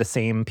 That's by the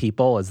same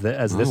people as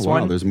this wow,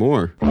 one. There's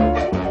more.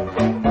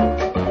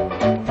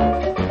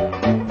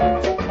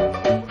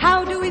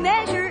 How do we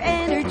measure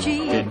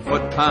energy? In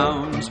foot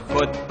pounds,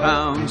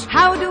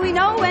 How do we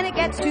know when it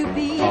gets to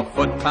be? a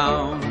foot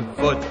pound,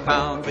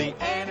 the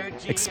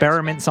energy.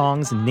 Experiment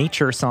songs,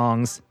 nature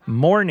songs,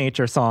 more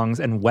nature songs,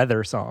 and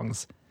weather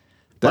songs.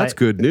 That's But-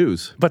 good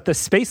news. But the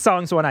Space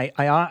Songs one,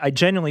 I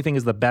genuinely think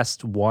is the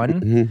best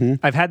one.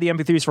 I've had the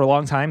MP3s for a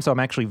long time, so I'm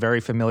actually very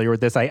familiar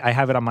with this. I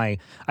have it on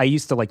I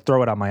used to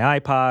throw it on my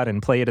iPod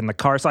and play it in the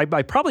car. So I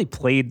probably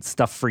played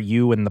stuff for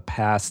you in the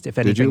past, if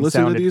anything Did you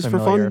listen to sounded these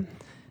familiar. for fun?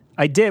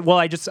 I did. Well,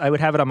 I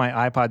would have it on my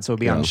iPod, so it would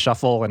be on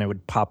shuffle, and it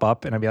would pop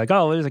up, and I'd be like,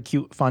 oh, there's a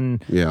cute, fun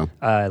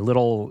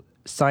little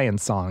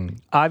science song.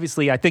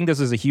 Obviously, I think this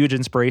is a huge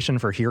inspiration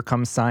for Here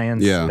Comes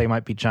Science, Yeah. They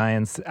Might Be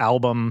Giants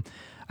album.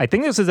 I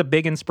think this is a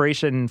big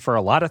inspiration for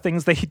a lot of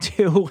things they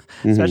do,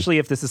 especially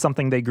if this is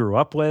something they grew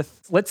up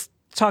with. Let's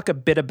talk a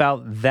bit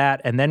about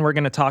that, and then we're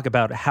going to talk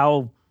about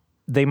how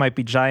They Might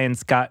Be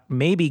Giants got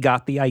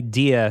the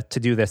idea to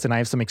do this, and I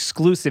have some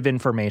exclusive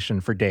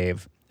information for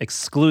Dave.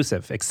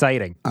 Exclusive,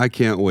 exciting. I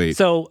can't wait.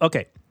 So,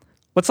 okay,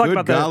 let's talk Good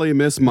about golly,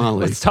 Miss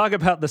Molly. Let's talk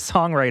about the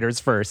songwriters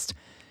first.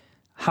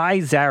 Hy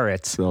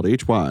Zarrett. Spelled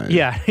H-Y.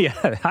 Yeah.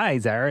 Hy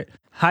Zarrett.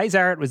 Hy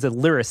Zarrett was a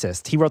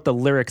lyricist. He wrote the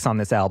lyrics on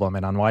this album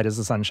and on Why Does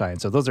the Sun Shine.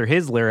 So those are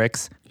his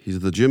lyrics. He's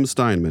the Jim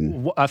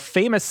Steinman. A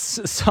famous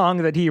song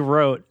that he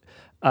wrote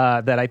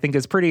that I think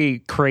is pretty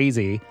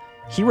crazy.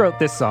 He wrote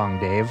this song,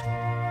 Dave.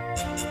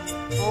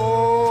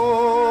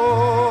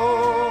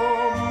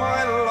 Oh,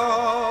 my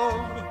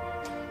love,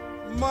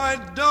 my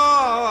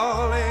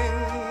darling,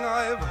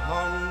 I've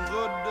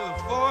hungered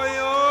for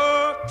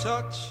your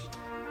touch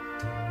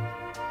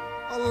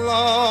a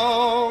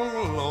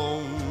long,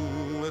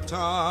 long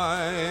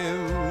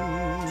time.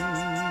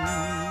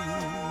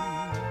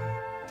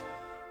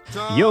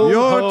 Yo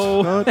Your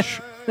ho.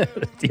 touch.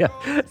 Yeah,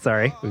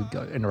 sorry, we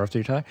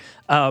interrupted each other.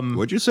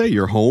 What'd you say?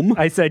 You're home?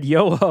 I said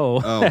yo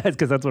ho Oh.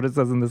 because that's what it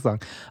says in the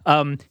song.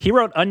 He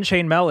wrote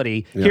Unchained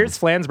Melody. Yeah. Here's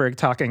Flansburgh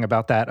talking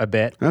about that a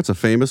bit. That's a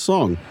famous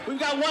song. We've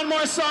got one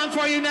more song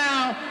for you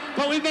now,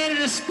 but we made it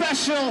a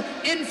special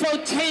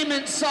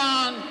infotainment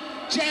song,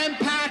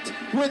 jam-packed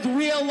with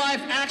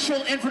real-life,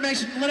 actual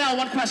information. Linnell,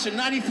 one question,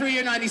 93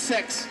 or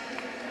 96?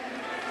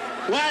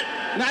 What?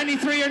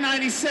 93 or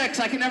 96?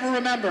 I can never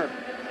remember.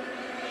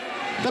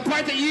 The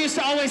part that you used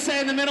to always say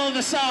in the middle of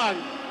the song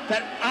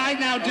that I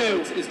now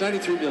do. It's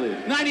 93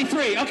 million.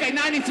 93. Okay,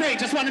 93.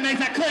 Just wanted to make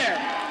that clear.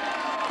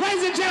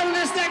 Ladies and gentlemen,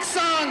 this next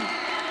song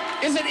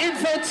is an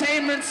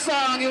infotainment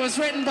song. It was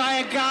written by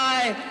a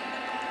guy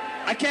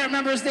I can't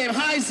remember his name.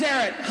 Hi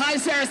Zaret. Hi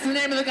Zaret's the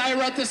name of the guy who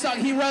wrote this song.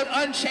 He wrote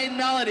Unchained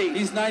Melody.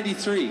 He's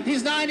 93.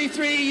 He's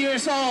 93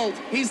 years old.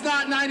 He's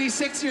not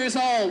 96 years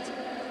old.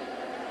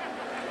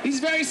 He's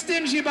very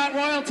stingy about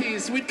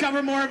royalties. We'd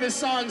cover more of his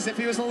songs if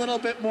he was a little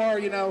bit more,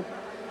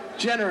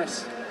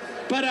 generous.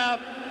 But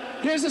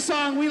here's a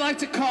song we like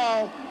to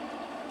call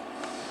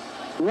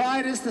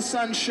Why Does the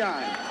Sun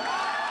Shine?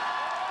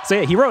 So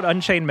yeah, he wrote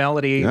Unchained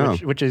Melody,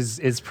 which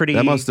is pretty...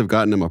 That must have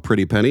gotten him a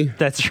pretty penny.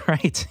 That's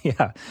right,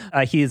 yeah.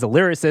 He's a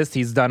lyricist.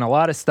 He's done a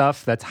lot of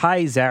stuff. That's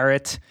Hi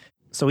Zaret.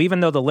 So even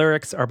though the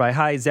lyrics are by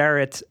Hi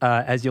Zaret,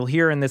 as you'll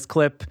hear in this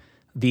clip,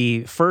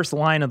 the first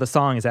line of the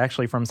song is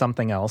actually from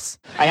something else.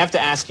 I have to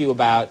ask you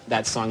about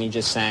that song you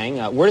just sang.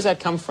 Where does that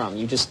come from?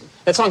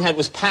 That song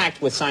was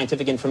packed with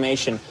scientific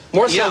information,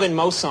 more so than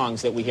most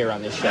songs that we hear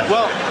on this show.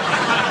 Well,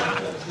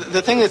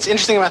 the thing that's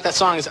interesting about that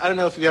song is, I don't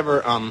know if you've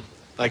ever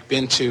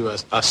been to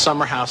a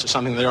summer house or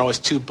something. There are always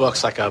two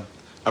books, like a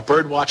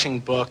bird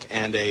watching book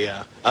and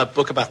a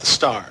book about the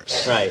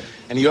stars. Right.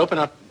 And you open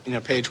up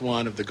page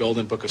 1 of the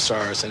Golden Book of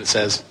Stars, and it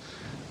says,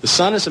 "The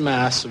sun is a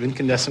mass of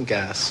incandescent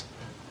gas,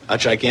 a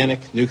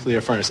gigantic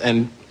nuclear furnace."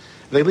 And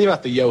they leave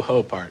out the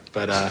yo-ho part,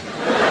 but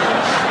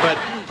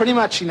pretty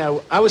much,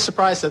 I was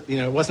surprised that,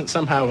 it wasn't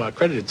somehow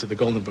credited to the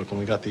Golden Book when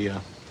we got the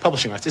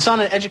publishing rights. It's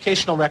on an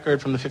educational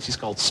record from the 50s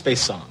called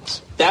Space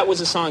Songs. That was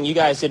a song. You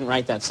guys didn't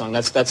write that song.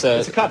 It's a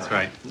cover. That's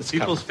right.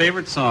 People's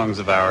favorite songs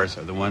of ours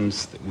are the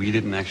ones that we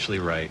didn't actually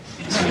write.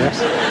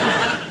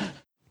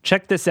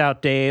 Check this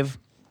out, Dave.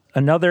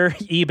 Another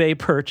eBay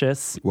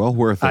purchase. Well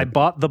worth it. I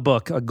bought the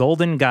book, A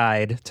Golden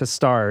Guide to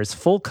Stars.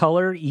 Full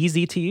color,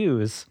 easy to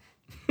use.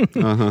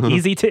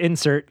 Easy to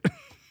insert.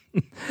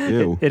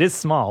 It is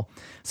small.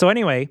 So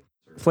anyway,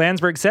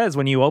 Flansburgh says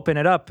when you open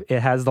it up, it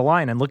has the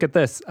line. And look at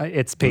this.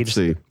 It's page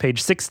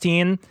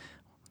 16,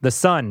 the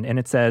sun. And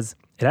it says,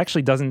 it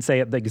actually doesn't say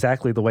it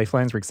exactly the way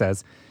Flansburgh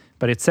says,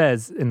 but it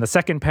says in the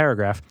second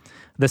paragraph,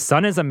 the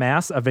sun is a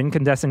mass of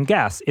incandescent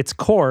gas. Its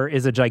core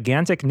is a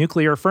gigantic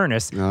nuclear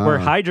furnace where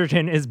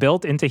hydrogen is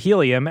built into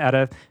helium at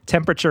a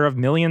temperature of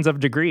millions of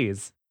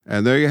degrees.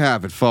 And there you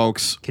have it,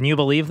 folks. Can you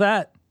believe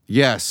that?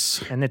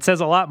 Yes. And it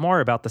says a lot more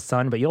about the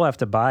sun, but you'll have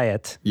to buy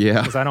it.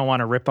 Yeah. Because I don't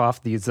want to rip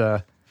off these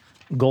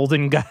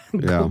golden guys.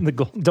 Yeah.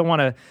 Don't want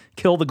to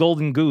kill the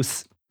golden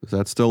goose. Is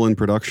that still in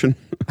production?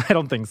 I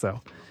don't think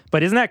so.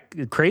 But isn't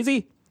that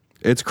crazy?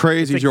 It's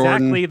crazy, it's Jordan.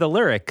 Exactly the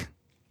lyric.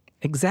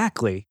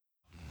 Exactly.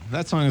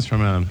 That song is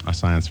from a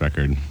science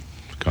record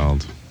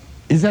called...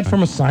 Is that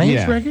from a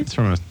science record? It's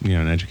from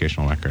an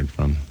educational record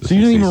from the 60s. So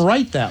you didn't even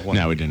write that one?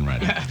 No, we didn't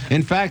write it.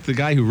 In fact, the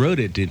guy who wrote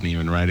it didn't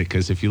even write it,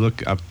 because if you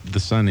look up the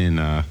sun in,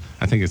 I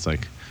think it's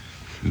like...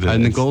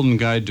 In the Golden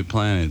Guide to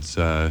Planets,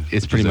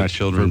 it's pretty much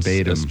children's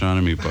verbatim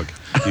astronomy book.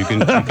 You can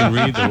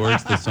read the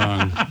words of the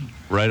song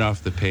right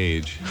off the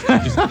page.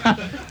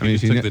 We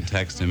took the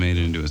text and made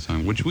it into a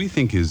song, which we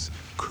think is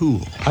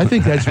cool. I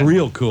think that's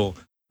real cool.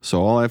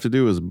 So all I have to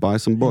do is buy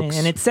some books.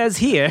 And it says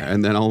here...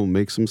 And then I'll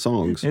make some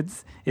songs.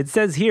 It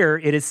says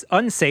here, it is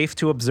unsafe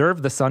to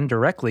observe the sun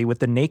directly with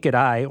the naked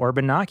eye or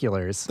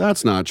binoculars.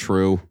 That's not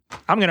true.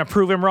 I'm going to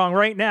prove him wrong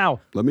right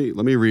now. Let me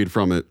read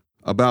from it.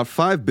 About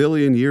 5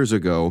 billion years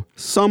ago,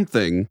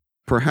 something,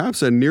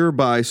 perhaps a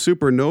nearby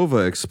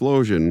supernova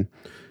explosion,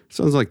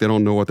 sounds like they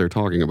don't know what they're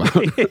talking about.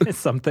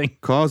 Something.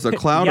 Caused a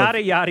cloud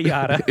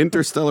of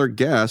interstellar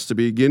gas to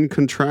begin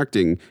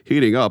contracting,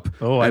 heating up,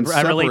 and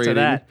I relate to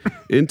that.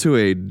 into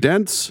a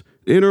dense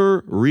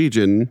inner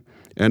region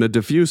and a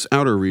diffuse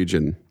outer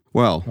region.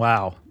 Well,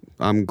 wow.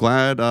 I'm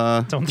glad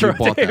don't throw you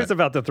bought it. He was that.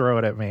 about to throw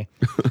it at me.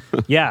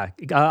 Yeah,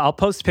 I'll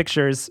post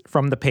pictures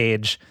from the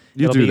page.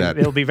 That.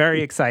 It'll be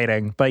very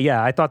exciting. But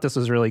yeah, I thought this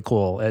was really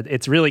cool.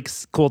 It's really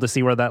cool to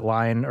see where that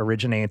line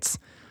originates.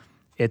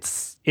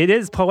 It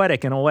is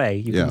poetic in a way.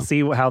 You can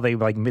see how they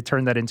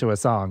turn that into a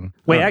song.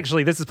 Wait,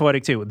 actually, this is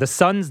poetic too. The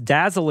sun's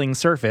dazzling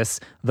surface,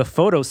 the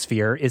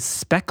photosphere, is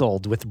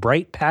speckled with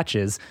bright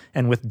patches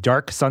and with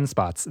dark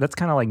sunspots. That's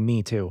kind of like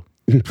me too.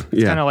 It's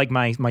kind of like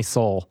my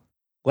soul.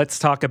 Let's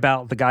talk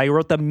about the guy who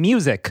wrote the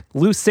music,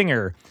 Lou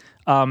Singer.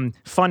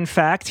 Fun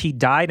fact, he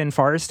died in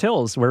Forest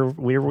Hills, where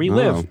we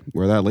live.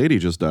 Where that lady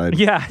just died.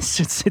 Yeah,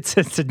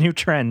 it's a new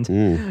trend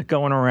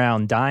going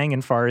around, dying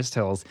in Forest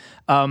Hills.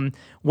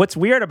 What's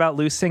weird about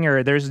Lou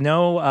Singer, there's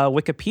no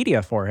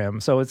Wikipedia for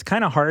him, so it's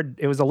kind of hard.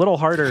 It was a little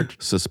harder.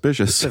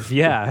 Suspicious.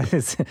 Yeah,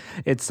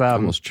 it's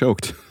almost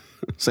choked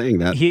saying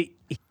that.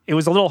 It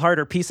was a little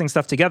harder piecing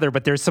stuff together,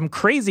 but there's some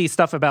crazy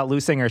stuff about Lou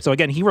Singer. So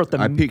again, he wrote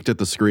I peeked at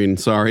the screen,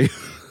 sorry.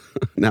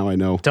 Now I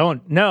know.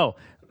 No.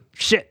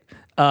 Shit.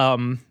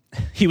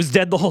 He was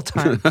dead the whole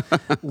time.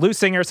 Lou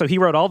Singer, so he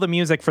wrote all the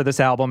music for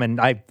this album,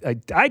 and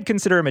I'd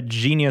consider him a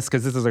genius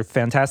because this is a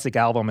fantastic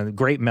album and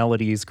great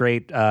melodies,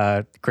 great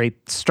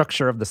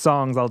structure of the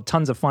songs,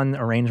 tons of fun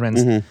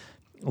arrangements.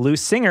 Lou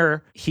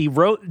Singer, he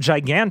wrote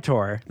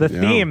Gigantor, the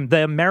theme,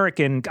 the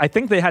American, I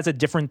think that has a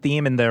different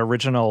theme in the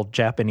original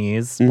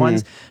Japanese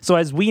ones. So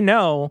as we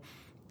know,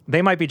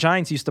 They Might Be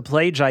Giants used to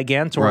play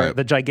Gigantor,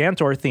 the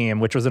Gigantor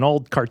theme, which was an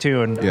old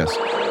cartoon. Yes.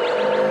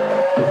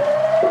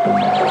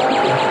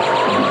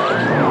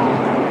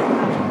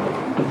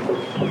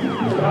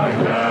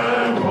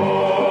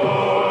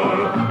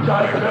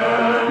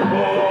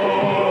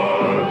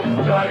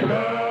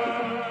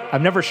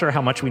 I'm never sure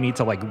how much we need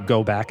to like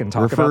go back and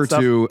talk Refer about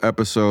stuff. to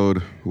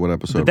episode, what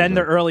episode? But then was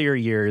the that? earlier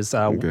years,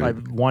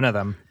 one of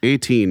them.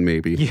 18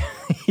 maybe.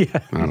 Yeah,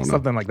 I don't know.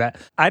 something like that.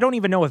 I don't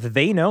even know if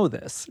they know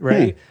this,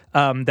 right?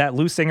 That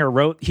Lou Singer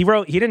he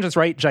didn't just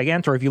write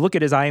Gigantor. If you look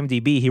at his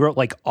IMDb, he wrote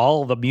like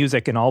all the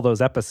music in all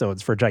those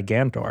episodes for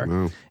Gigantor.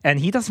 Wow. And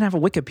he doesn't have a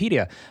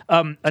Wikipedia.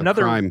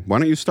 Another crime. Why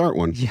don't you start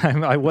one?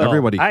 Yeah, I will.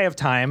 Everybody. I have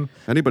time.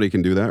 Anybody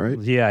can do that, right?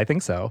 Yeah, I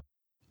think so.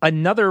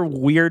 Another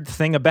weird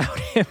thing about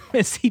him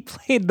is he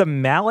played the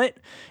mallet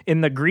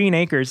in the Green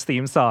Acres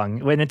theme song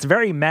when it's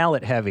very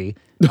mallet heavy.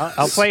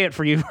 I'll play it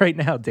for you right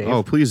now, Dave.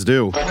 Oh, please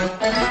do.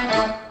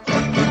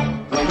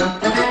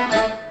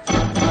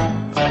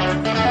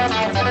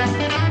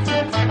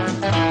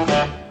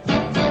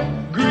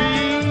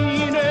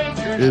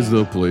 Is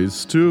the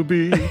place to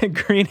be.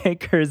 Green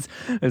Acres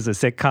is a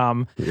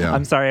sitcom. Yeah.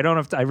 I'm sorry, I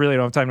really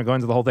don't have time to go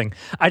into the whole thing.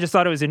 I just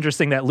thought it was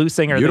interesting that Lou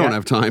Singer... You don't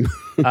have time.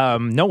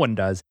 No one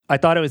does. I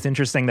thought it was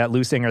interesting that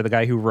Lou Singer, the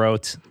guy who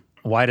wrote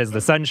Why Does the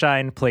Sun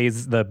Shine,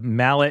 plays the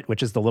mallet,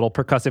 which is the little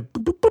percussive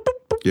boop, boop, boop,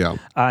 boop, yeah.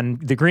 on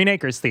the Green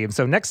Acres theme.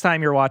 So next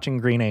time you're watching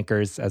Green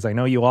Acres, as I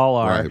know you all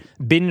are, Right.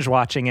 binge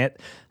watching it,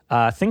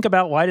 think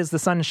about Why Does the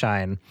Sun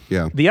Shine?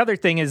 Yeah. The other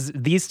thing is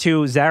these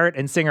two, Zaret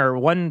and Singer,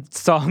 one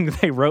song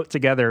they wrote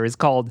together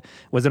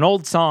was an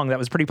old song that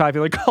was pretty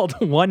popular called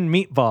One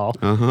Meatball.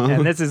 Uh-huh.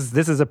 And this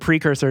is a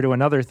precursor to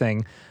another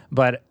thing.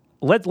 But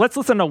let's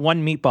listen to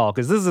One Meatball,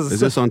 because this is... Is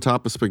this on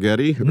top of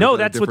spaghetti? Or No, is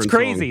that a that's what's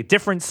different crazy. song?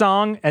 Different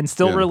song and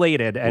still Yeah.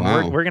 related. And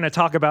Wow. we're going to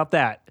talk about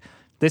that.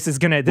 This is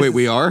going to... Wait,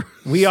 we are?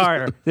 We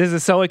are. This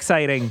is so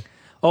exciting.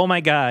 Oh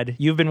my God.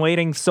 You've been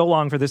waiting so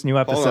long for this new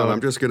episode. Hold on,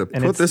 I'm just going to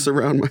And put this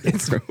around my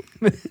throat.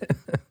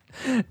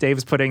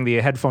 Dave's putting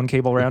the headphone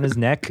cable around his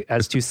neck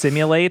as to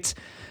simulate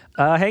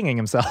hanging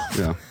himself.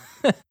 Yeah.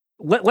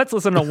 Let's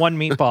listen to One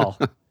Meatball.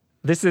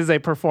 This is a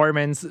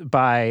performance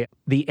by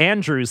the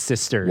Andrews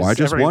Sisters. Why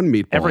just one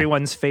meatball?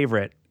 Everyone's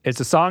favorite. It's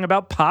a song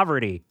about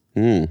poverty.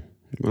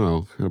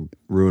 Well, it'll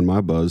ruin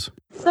my buzz.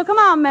 So come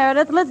on,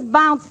 Meredith, let's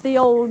bounce the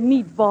old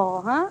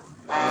meatball, huh?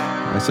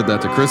 I said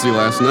that to Chrissy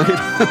last night.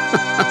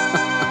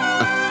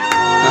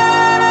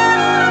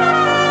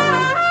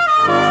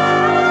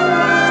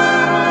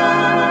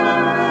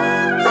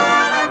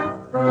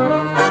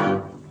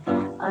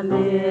 A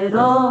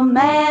little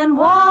man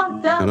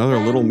walked up Another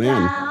little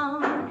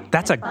man.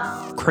 That's a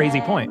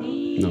crazy point.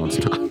 No, it's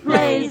not.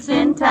 place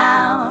in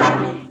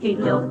town. He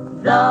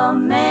looked the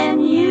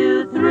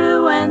menu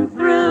through and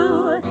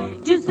through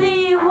to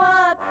see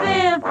what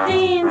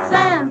 15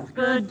 cents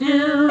could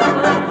do.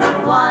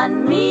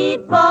 One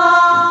meatball.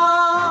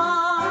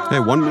 Hey,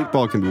 one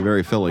meatball can be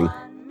very filling.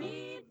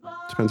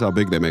 Depends how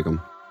big they make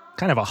them.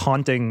 Kind of a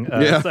haunting.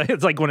 Yeah.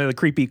 It's like one of the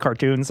creepy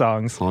cartoon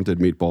songs. Haunted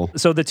meatball.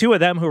 So the two of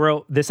them who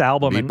wrote this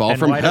album Meatball and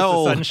from Why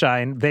Hell. Does the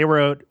Sunshine, they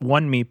wrote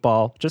One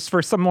Meatball. Just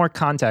for some more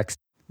context.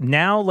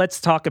 Now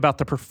let's talk about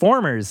the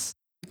performers.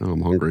 Oh,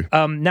 I'm hungry.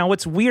 Now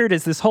what's weird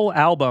is this whole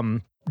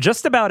album,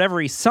 just about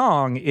every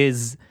song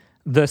is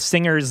the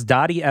singers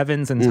Dottie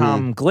Evans and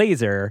Tom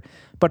Glazer.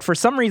 But for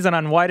some reason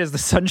on Why Does the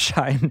Sun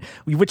Shine,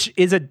 which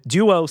is a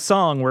duo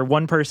song where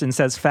one person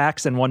says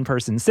facts and one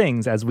person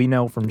sings, as we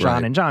know from John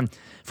Right. and John.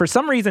 For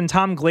some reason,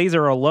 Tom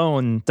Glazer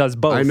alone does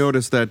both. I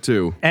noticed that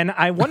too. And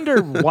I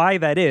wonder why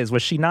that is.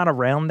 Was she not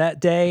around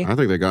that day? I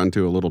think they got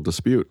into a little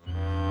dispute.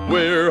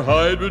 Where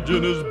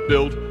hydrogen is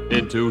built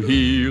into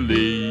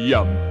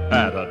helium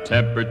at a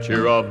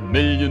temperature of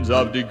millions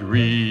of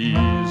degrees.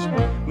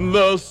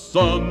 The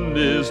sun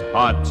is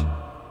hot.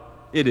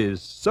 It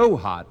is so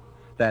hot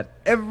that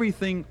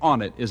everything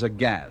on it is a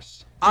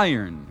gas.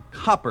 Iron,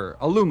 copper,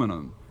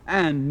 aluminum,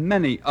 and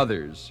many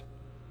others.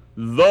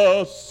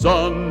 The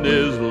sun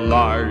is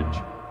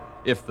large.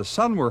 If the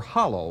sun were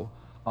hollow,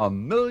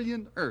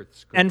 1,000,000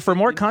 Earths could And for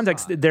more fit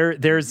context,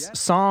 inside. there's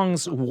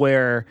songs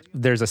where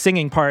there's a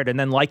singing part, and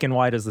then like in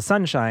Why Does the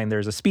Sun Shine,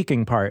 there's a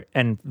speaking part,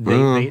 and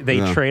they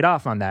yeah. trade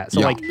off on that.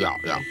 So yeah.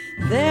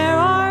 There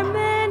are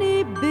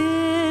many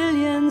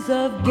billions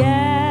of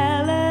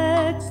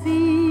galaxies,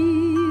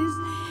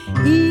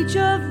 each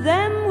of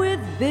them with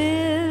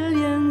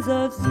billions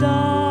of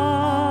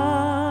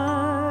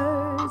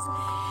stars.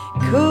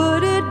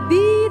 Could it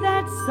be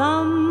that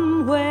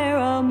somewhere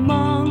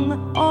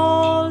among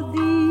all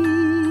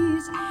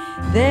these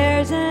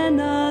there's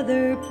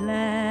another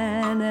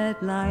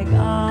planet like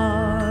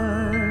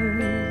ours?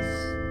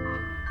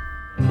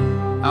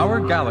 Our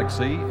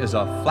galaxy is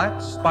a flat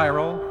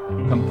spiral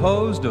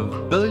composed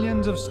of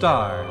billions of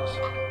stars.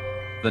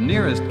 The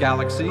nearest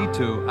galaxy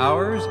to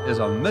ours is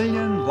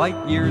 1,000,000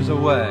 light years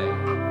away.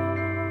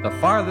 The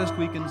farthest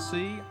we can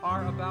see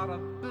are about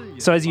 1,000,000,000.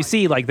 So as you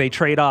see, like they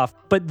trade off.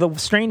 But the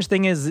strange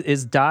thing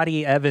is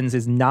Dottie Evans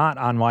is not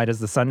on Why Does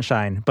the Sun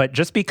Shine. But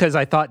just because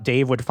I thought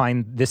Dave would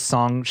find this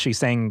song she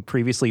sang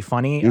previously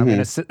funny, I'm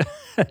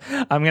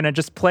gonna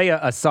just play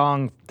a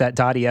song that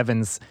Dottie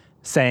Evans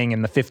sang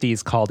in the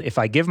 50s called "If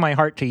I Give My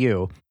Heart to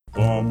You."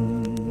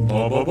 Bum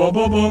ba ba ba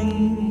ba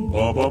bum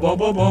ba ba ba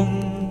ba bum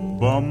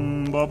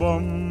bum ba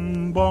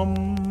bum bum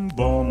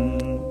bum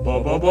ba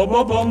ba ba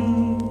ba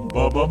bum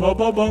ba ba ba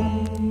ba bum.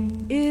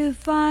 If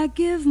if I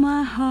give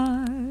my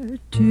heart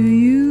to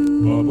you?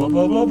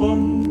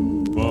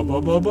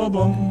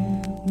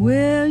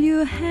 Will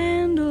you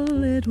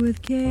handle it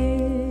with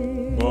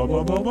care?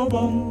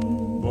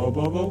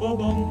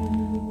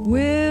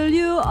 Will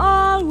you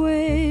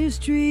always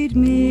treat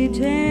me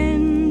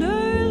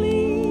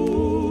tenderly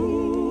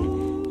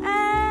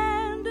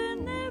and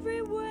in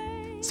every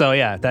way? So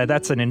yeah,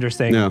 that's an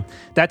interesting. Yeah.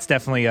 That's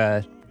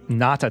definitely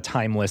not a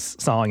timeless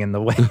song in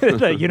the way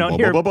that you don't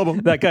hear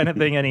that kind of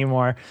thing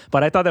anymore.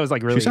 But I thought that was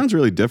like really. She sounds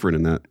really different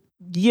in that.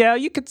 Yeah,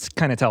 you could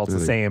kind of tell it's the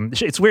same.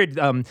 It's weird.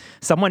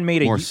 Someone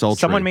made a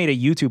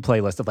YouTube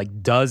playlist of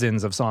like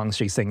dozens of songs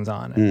she sings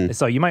on.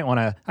 So you might want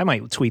to. I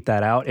might tweet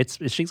that out.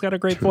 She's got a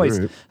great voice.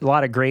 Right. A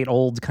lot of great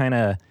old kind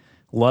of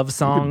love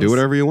songs. You can do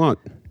whatever you want.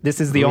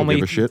 This is the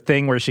only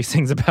thing where she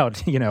sings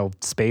about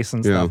space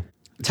and stuff.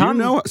 Do you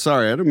know?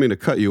 Sorry, I didn't mean to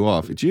cut you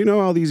off. Do you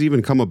know how these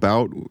even come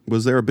about?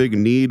 Was there a big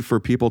need for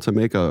people to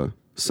make a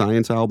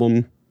science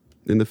album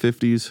in the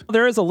 50s?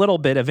 There is a little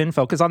bit of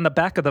info because on the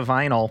back of the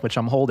vinyl, which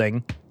I'm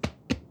holding.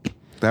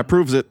 That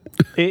proves it.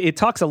 It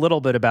talks a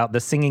little bit about the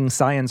Singing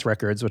Science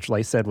Records, which, like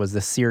I said, was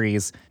this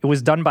series. It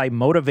was done by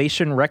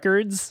Motivation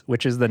Records,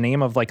 which is the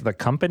name of like the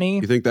company.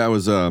 You think that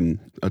was a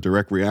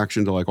direct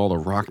reaction to like all the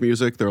rock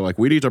music? They're like,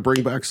 we need to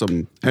bring back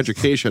some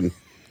education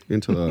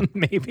into the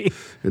maybe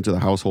into the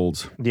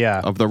households.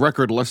 Yeah. Of the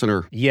record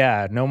listener.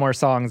 Yeah, no more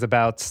songs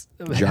about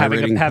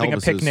having a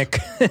picnic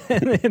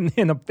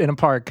in a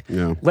park.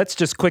 Yeah. Let's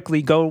just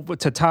quickly go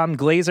to Tom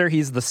Glazer.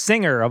 He's the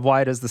singer of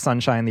Why Does the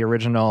Sun Shine, the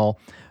original.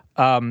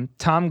 Tom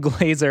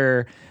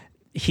Glazer,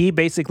 he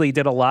basically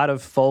did a lot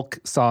of folk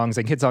songs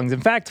and kid songs.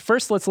 In fact,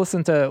 first let's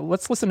listen to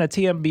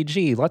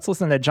TMBG. Let's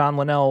listen to John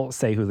Linnell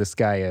say who this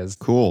guy is.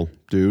 Cool,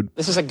 dude.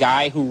 This is a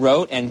guy who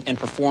wrote and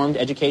performed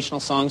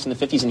educational songs in the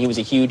 50s, and he was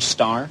a huge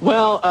star.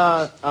 Well,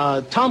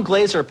 Tom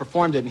Glazer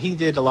performed it, and he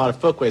did a lot of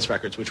Folkways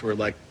records, which were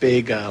like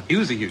big. He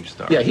was a huge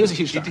star. Yeah, he was a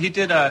huge star. He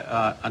did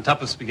On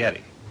Top of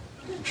Spaghetti.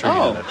 I'm sure you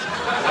know that.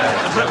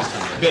 That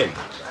was big.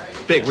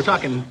 Big. We're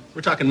talking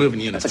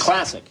moving units. It's a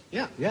classic.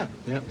 Yeah.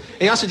 And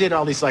he also did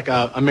all these like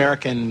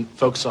American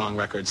folk song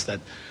records that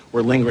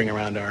were lingering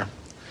around our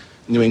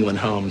New England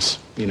homes.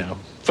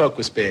 Folk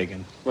was big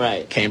in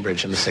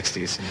Cambridge in the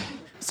 60s.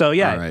 So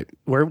yeah, all right.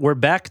 we're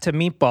back to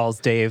meatballs,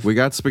 Dave. We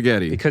got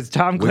spaghetti. Because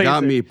Tom Glazer, we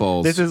got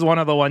meatballs. This is one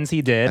of the ones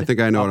he did. I think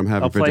I know what I'm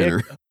having for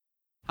dinner.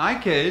 Hi,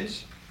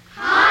 kids.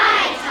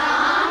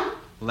 Hi, Tom.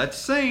 Let's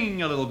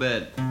sing a little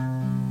bit.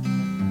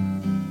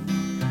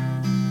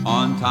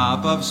 On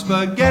top of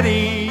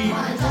spaghetti,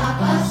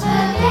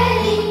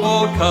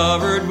 all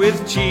covered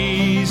with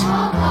cheese,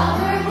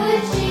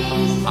 I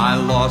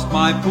lost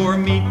my poor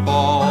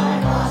meatball,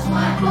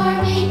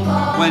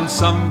 when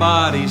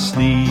somebody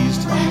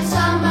sneezed,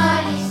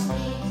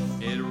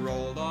 it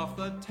rolled off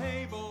the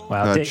table.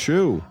 Wow,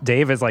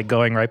 Dave is like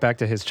going right back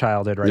to his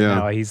childhood right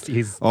now.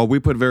 He's. Oh, we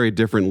put very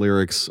different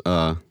lyrics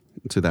to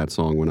that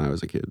song when I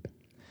was a kid.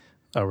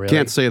 Oh, really?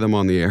 Can't say them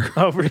on the air.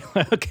 Oh, really?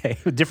 Okay,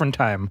 different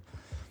time.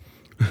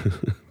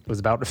 It was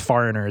about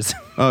foreigners.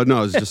 Oh, no,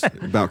 it was just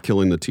about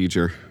killing the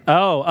teacher.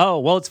 Oh,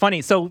 well, it's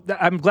funny. So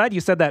I'm glad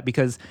you said that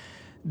because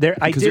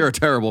you're a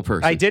terrible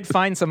person. I did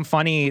find some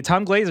funny.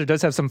 Tom Glazer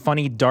does have some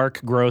funny,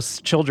 dark,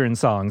 gross children's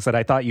songs that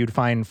I thought you'd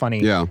find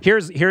funny. Yeah.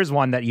 Here's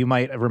one that you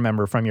might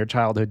remember from your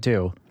childhood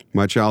too.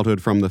 My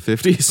childhood from the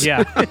 50s?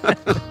 Yeah.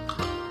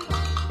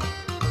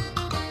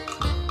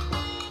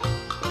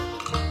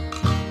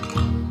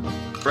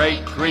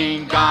 Great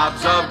green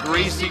gobs of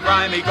greasy,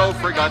 grimy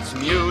gopher guts,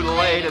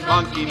 mutilated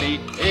monkey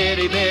meat,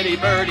 itty bitty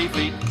birdie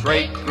feet.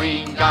 Great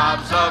green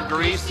gobs of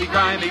greasy,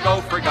 grimy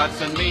gopher guts,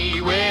 and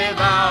me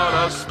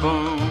without a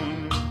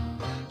spoon.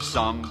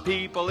 Some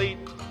people eat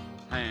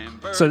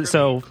hamburger.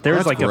 So there's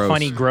That's like gross. a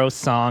funny, gross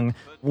song.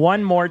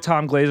 One more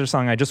Tom Glazer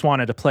song I just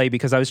wanted to play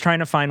because I was trying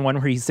to find one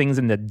where he sings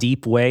in the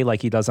deep way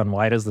like he does on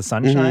Why Does the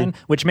Sun Shine,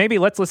 which maybe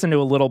let's listen to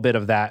a little bit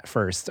of that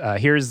first.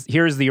 Here's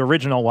the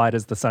original Why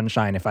Does the Sun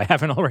Shine if I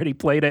haven't already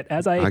played it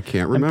as I can't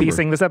am remember.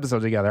 piecing this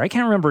episode together. I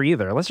can't remember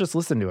either. Let's just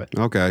listen to it.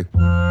 Okay.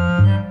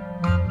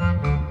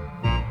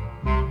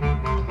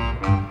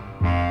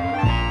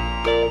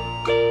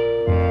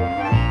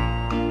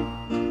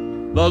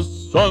 The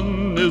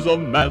sun is a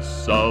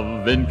mass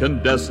of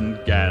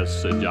incandescent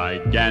gas, a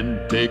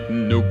gigantic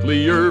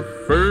nuclear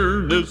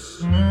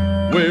furnace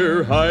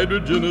where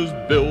hydrogen is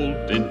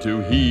built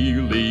into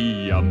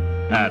helium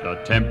at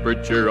a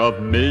temperature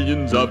of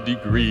millions of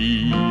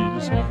degrees.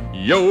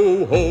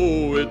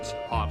 Yo-ho, it's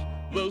hot,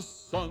 the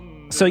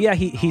sun... So yeah,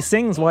 he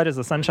sings Why Does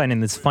the Sun Shine in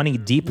this funny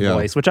deep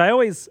voice, which I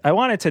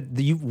wanted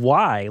to,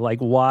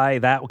 why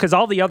that? Because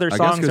all the other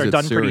songs are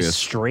done pretty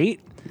straight.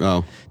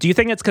 Oh. Do you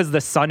think it's because the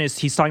sun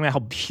he's talking about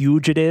how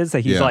huge it is, that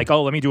he's like,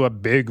 oh, let me do a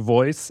big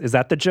voice? Is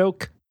that the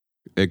joke?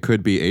 It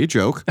could be a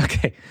joke.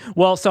 Okay.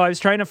 Well, so I was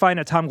trying to find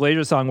a Tom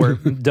Glazer song where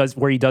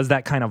he does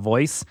that kind of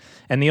voice.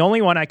 And the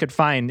only one I could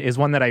find is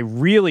one that I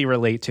really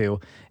relate to.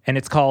 And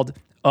it's called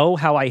Oh,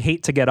 How I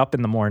Hate to Get Up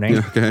in the Morning.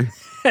 Okay.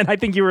 And I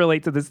think you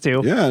relate to this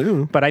too. Yeah, I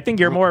do. But I think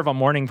you're more of a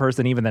morning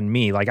person even than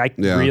me. Like, I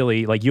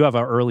really, like, you have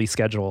an early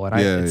schedule, and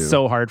it's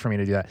so hard for me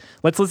to do that.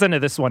 Let's listen to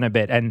this one a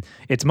bit. And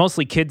it's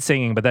mostly kids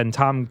singing, but then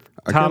Tom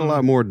I get a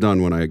lot more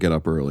done when I get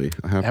up early.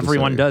 I have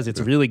everyone to say. does.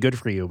 It's really good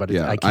for you, but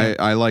I can't.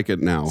 I like it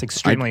now. It's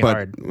extremely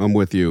hard. But I'm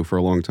with you for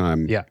a long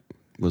time. Yeah.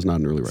 Was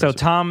not an early riser. So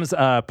Tom's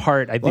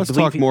part, Let's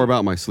talk more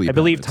about my sleep I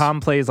believe habits. Tom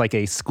plays like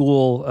a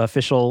school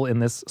official in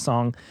this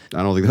song.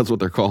 I don't think that's what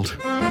they're called.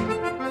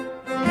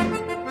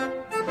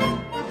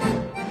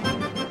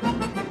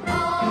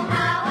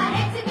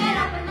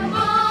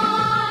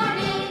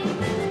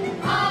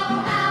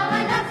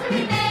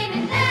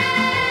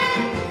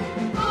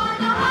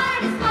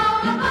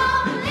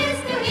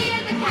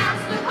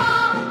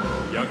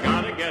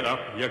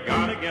 You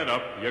gotta get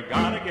up, you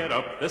gotta get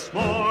up this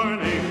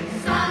morning.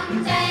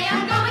 Someday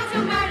I'm going to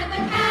murder the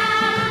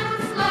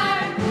counselor.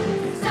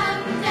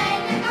 Someday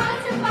they're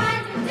going to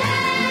find you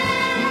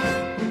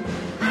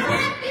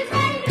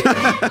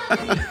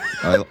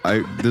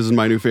dead. This is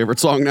my new favorite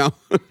song now.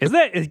 Is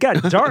it? It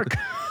got dark.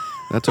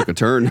 That took a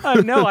turn.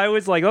 I know. I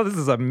was like, oh, this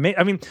is amazing.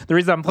 I mean, the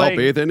reason I'm playing... I'll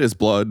bathe in his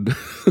blood.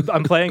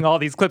 I'm playing all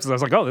these clips, and I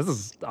was like, oh, this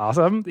is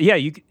awesome. Yeah,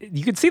 you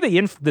could see the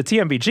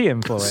TMBG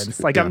influence.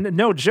 Like, I'm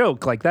no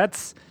joke. Like,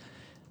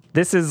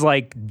 this is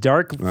like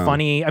dark,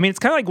 funny. I mean, it's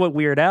kind of like what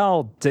Weird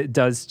Al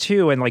does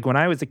too. And like when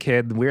I was a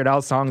kid, Weird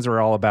Al songs were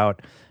all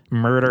about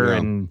murder.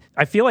 And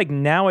I feel like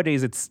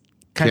nowadays it's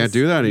kind of... Can't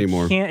do that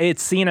anymore.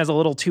 It's seen as a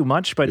little too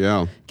much, but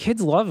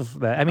kids love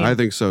that. I mean, I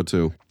think so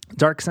too.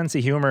 Dark sense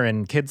of humor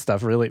and kid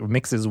stuff really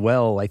mixes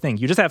well, I think.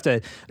 You just have to...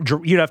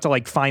 You'd have to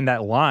like find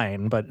that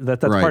line, but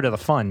that's part of the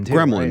fun too.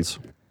 Gremlins.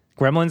 Right?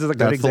 Gremlins is a good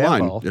That's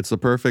example. the line. It's the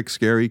perfect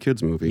scary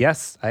kids movie.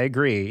 Yes, I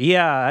agree.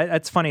 Yeah,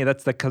 that's funny.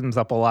 That comes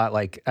up a lot.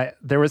 Like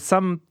there was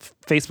some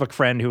Facebook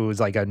friend who was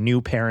like a new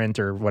parent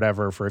or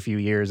whatever for a few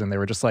years, and they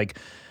were just like,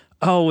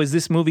 "Oh, is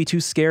this movie too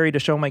scary to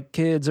show my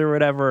kids or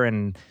whatever?"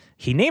 And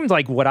he named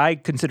like what I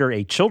consider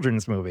a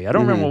children's movie. I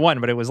don't remember one,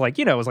 but it was like,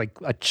 it was like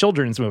a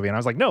children's movie. And I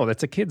was like, no,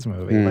 that's a kid's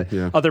movie. But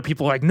other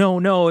people were like,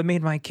 no, it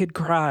made my kid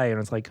cry. And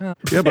it's like,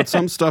 Yeah, but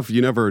some stuff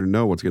you never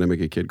know what's going to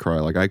make a kid cry.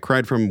 Like I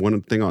cried from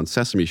one thing on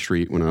Sesame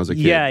Street when I was a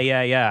kid.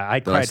 Yeah.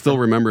 I still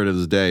remember it to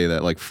this day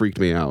that like freaked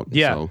me out.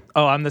 Yeah. So,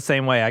 oh, I'm the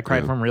same way. I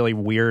cried from really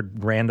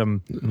weird,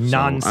 random,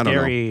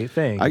 non-scary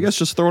things. I guess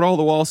just throw it all at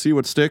the wall, see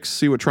what sticks,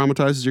 see what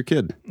traumatizes your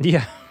kid.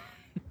 Yeah.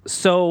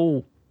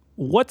 So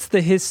what's the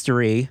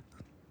history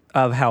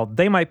of how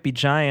They Might Be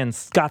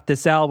Giants got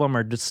this album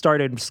or just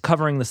started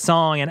covering the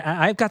song? And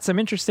I've got some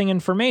interesting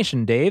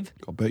information, Dave.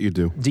 I'll bet you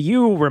do. Do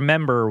you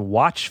remember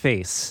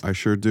Watchface? I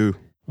sure do.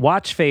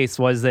 Watchface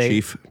was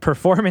a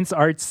performance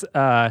arts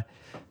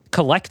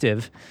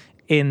collective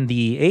in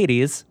the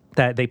 80s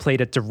that they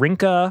played at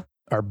Dorinka.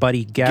 Our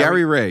buddy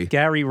Gary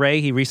Ray.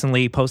 He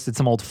recently posted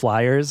some old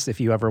flyers. If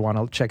you ever want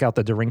to check out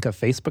the Dorinka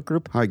Facebook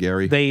group. Hi,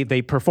 Gary.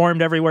 They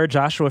performed everywhere.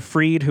 Joshua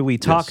Freed, who we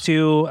talked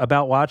to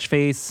about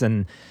Watchface,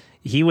 and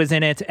he was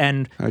in it.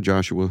 And hi,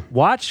 Joshua.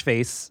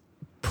 Watchface,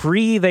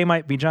 They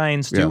Might Be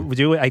Giants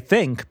do it. I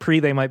think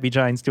They Might Be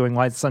Giants doing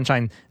Light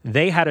Sunshine.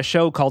 They had a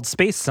show called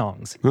Space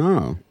Songs.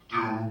 Oh.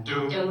 It's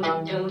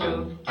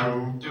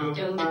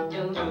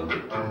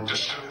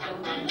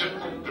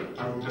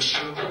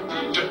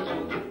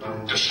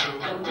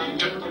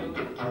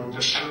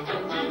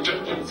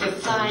a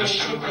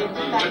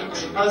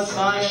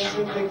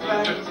scientific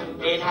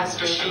fact. It has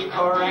to be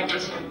correct.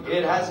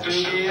 It has to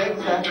be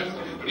exact.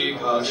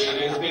 Because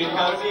it is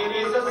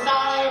a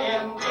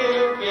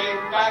scientific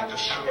fact.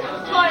 It's a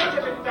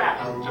scientific fact.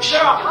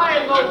 There are high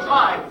and low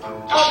tides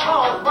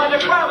caused by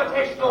the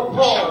gravitational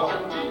pull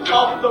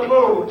of the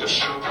moon.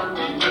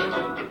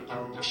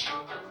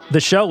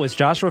 The show was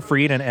Joshua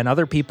Freed and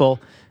other people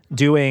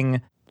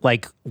doing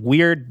like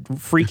weird,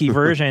 freaky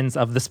versions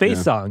of the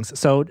space songs.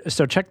 So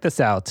check this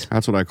out.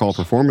 That's what I call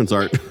performance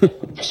art.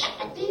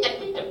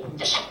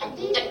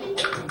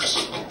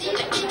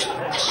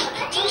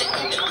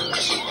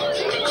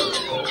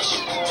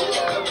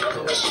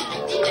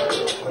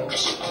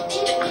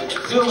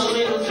 Zoom a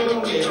little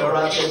zoom in a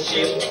rocket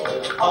ship.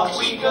 Off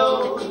we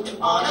go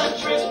on a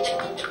trip.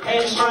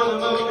 Heading for the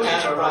moon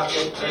at a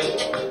rocket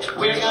clip.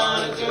 We're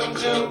gonna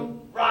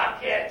zoom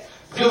rocket.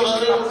 Zoom a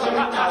little zoom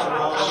out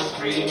on the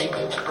street.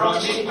 From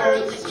the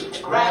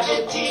Earth's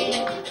gravity.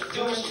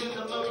 Zoom to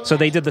the moon. So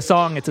they did the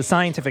song It's a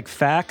Scientific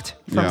Fact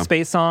from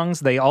Space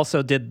Songs. They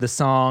also did the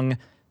song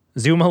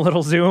Zoom a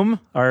Little Zoom,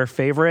 our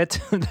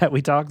favorite that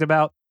we talked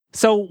about.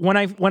 So when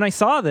I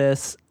saw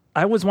this,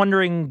 I was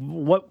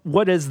wondering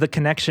what is the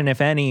connection, if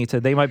any,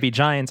 to They Might Be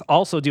Giants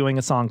also doing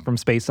a song from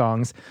Space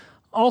Songs,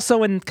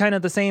 also in kind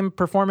of the same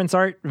performance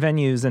art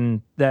venues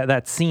and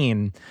that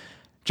scene.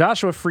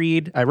 Joshua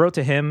Freed, I wrote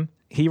to him.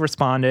 he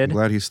responded. I'm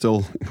glad he's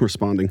still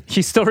responding.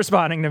 He's still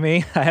responding to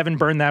me. I haven't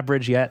burned that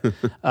bridge yet,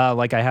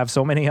 like I have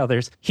so many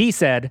others. He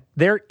said,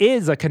 there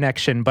is a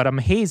connection, but I'm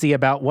hazy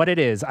about what it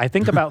is. I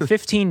think about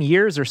 15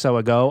 years or so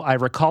ago, I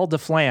recalled to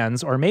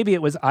Flans, or maybe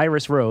it was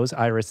Iris Rose.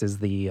 Iris is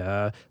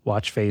the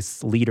Watch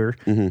Face leader.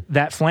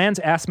 That Flans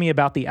asked me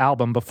about the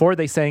album before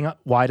they sang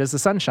Why Does the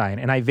Sun Shine?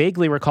 And I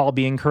vaguely recall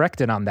being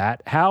corrected on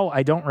that. How?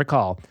 I don't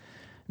recall.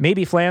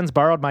 Maybe Flans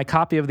borrowed my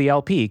copy of the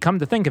LP. Come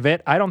to think of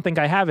it, I don't think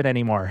I have it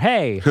anymore.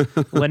 Hey,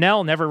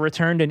 Linnell never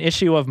returned an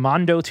issue of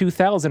Mondo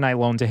 2000 I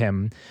loaned to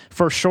him.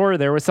 For sure,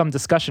 there was some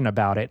discussion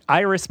about it.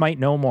 Iris might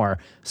know more.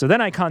 So then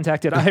I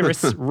contacted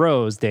Iris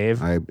Rose,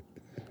 Dave. I'm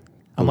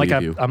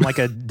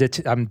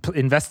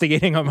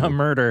investigating a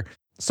murder.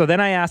 So then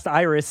I asked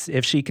Iris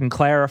if she can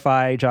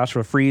clarify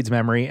Joshua Freed's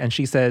memory, and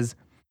she says,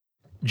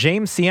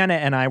 James Sienna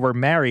and I were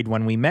married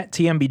when we met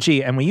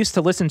TMBG, and we used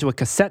to listen to a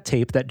cassette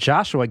tape that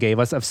Joshua gave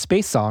us of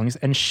space songs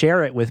and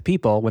share it with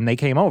people when they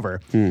came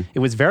over. It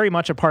was very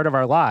much a part of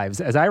our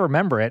lives. As I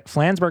remember it,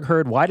 Flansburgh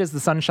heard Why Does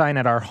the Sun Shine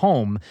at our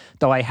home,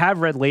 though I have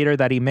read later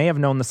that he may have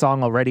known the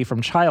song already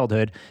from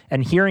childhood,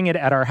 and hearing it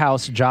at our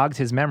house jogged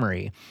his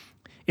memory.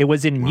 It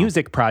was in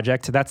Music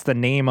Project. That's the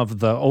name of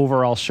the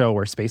overall show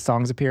where Space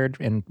Songs appeared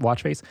in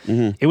Watchface.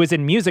 It was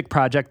in Music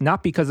Project,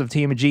 not because of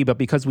TMG, but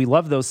because we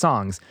love those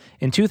songs.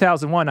 In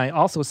 2001, I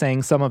also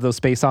sang some of those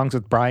Space Songs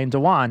with Brian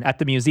Dewan at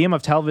the Museum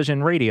of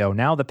Television Radio,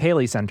 now the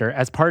Paley Center,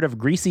 as part of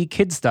Greasy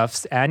Kid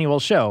Stuff's annual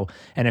show.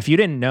 And if you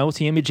didn't know,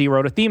 TMG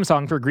wrote a theme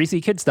song for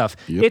Greasy Kid Stuff.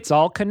 Yep. It's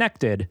all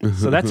connected.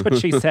 So that's what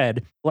she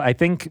said. Well, I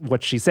think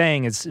what she's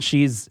saying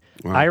is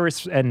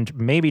Iris and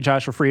maybe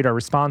Joshua Freed are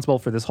responsible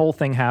for this whole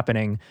thing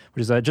happening,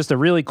 which is just a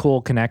really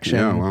cool connection.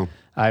 Yeah, wow.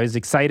 I was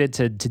excited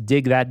to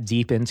dig that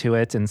deep into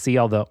it and see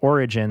all the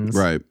origins.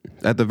 Right.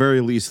 At the very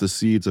least, the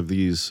seeds of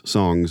these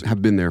songs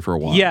have been there for a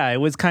while. Yeah,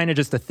 it was kind of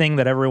just a thing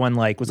that everyone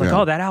was like,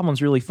 oh, that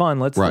album's really fun.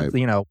 Let's,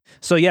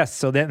 So yes,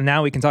 so then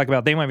now we can talk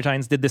about They Might Be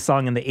Giants did this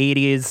song in the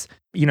 80s.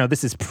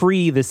 This is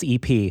pre this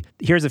EP.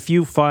 Here's a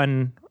few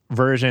fun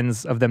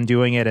versions of them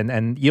doing it,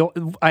 and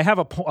I have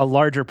a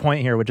larger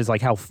point here, which is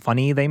like how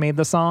funny they made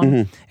the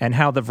song and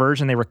how the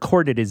version they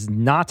recorded is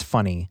not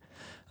funny.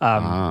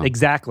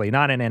 Exactly,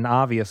 not in an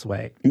obvious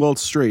way. Well,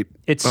 it's straight.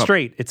 It's up.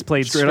 Straight. It's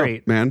played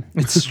straight. Up, man.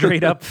 It's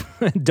straight up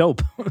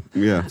dope.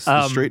 Yeah,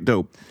 it's straight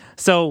dope.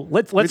 So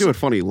let's. They do it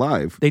funny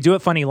live. They do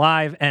it funny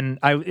live, and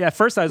at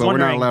first I was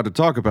wondering. We're not allowed to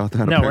talk about that.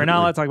 No, apparently. We're not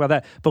allowed to talk about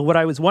that. But what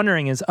I was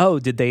wondering is,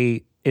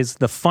 is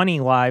the funny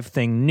live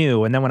thing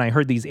new? And then when I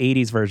heard these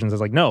 80s versions, I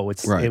was like, no,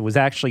 it was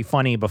actually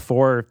funny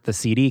before the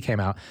CD came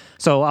out.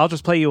 So I'll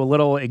just play you a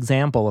little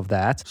example of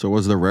that. So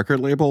was the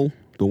record label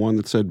the one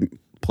that said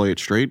play it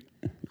straight,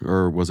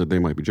 or was it They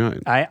Might Be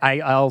Giant?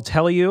 I'll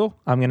tell you.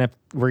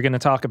 We're gonna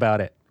talk about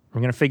it.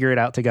 We're gonna figure it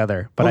out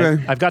together. But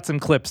okay. I've got some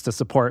clips to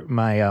support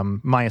my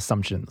my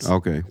assumptions.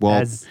 Okay. Well,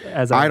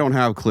 as I don't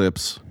have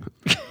clips.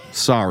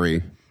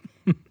 Sorry.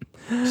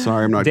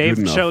 Sorry, I'm not Dave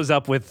good enough. shows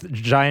up with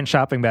giant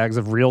shopping bags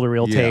of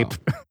reel-to-reel tape.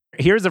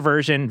 Here's a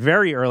version,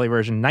 very early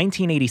version,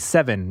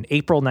 1987,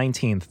 April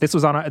 19th. This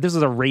was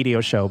a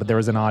radio show, but there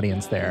was an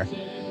audience there.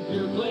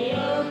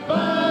 Nuclear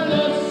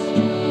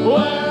furnace,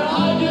 where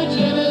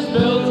hydrogen is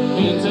built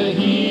into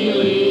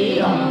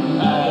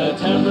helium at a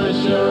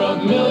temperature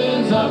of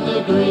millions of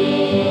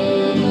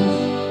degrees.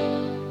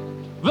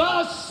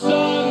 The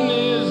sun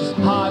is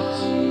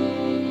hot.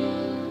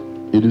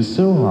 It is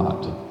so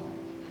hot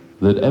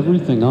that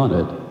everything on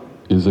it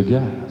is a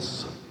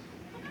gas.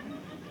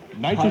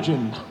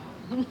 Nitrogen.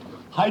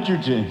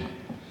 Hydrogen.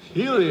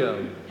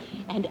 Helium.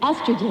 And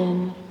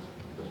estrogen.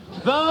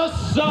 The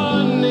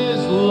sun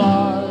is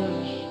large.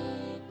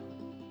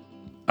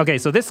 Okay,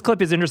 so this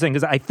clip is interesting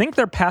because I think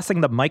they're passing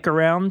the mic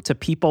around to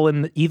people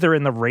either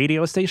in the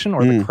radio station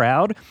or the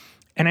crowd.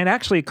 And it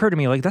actually occurred to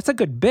me, that's a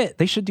good bit.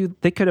 They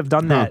could have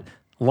done that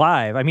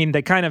live. I mean,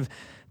 they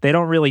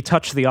don't really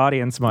touch the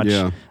audience much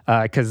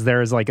because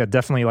there's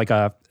definitely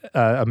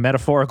a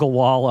metaphorical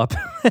wall up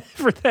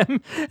for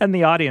them and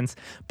the audience.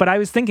 But I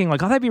was thinking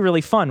that'd be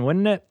really fun,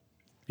 wouldn't it?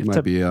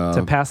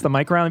 To pass the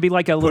mic around. It'd be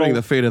like putting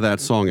the fate of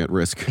that song at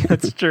risk.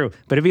 That's true.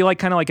 But it'd be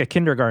kind of like a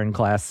kindergarten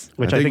class,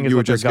 which I think is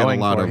what they're going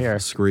for here. You would just get a lot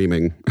of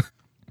screaming.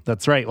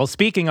 That's right. Well,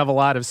 speaking of a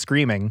lot of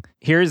screaming,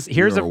 here's a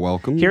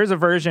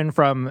version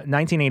from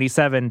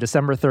 1987,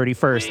 December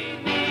 31st. We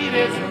need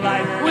its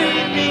light, we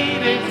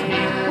need its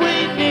heat,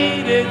 we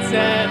need its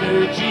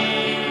energy.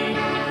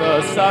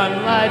 The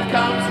sunlight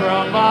comes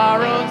from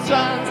our own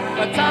sun's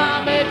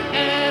atomic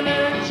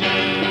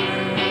energy.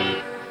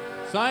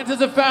 Scientists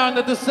have found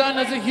that the sun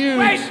has a huge...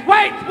 Wait!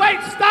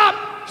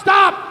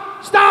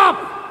 Stop!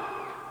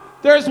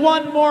 There's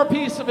one more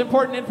piece of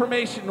important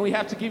information we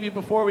have to give you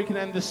before we can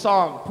end this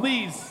song.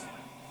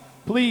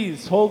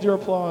 Please hold your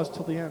applause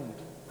till the end.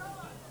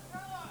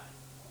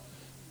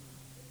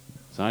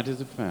 Scientists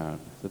have found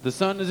that the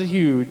sun is a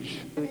huge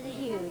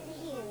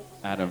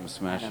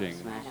atom-smashing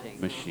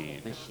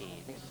machine.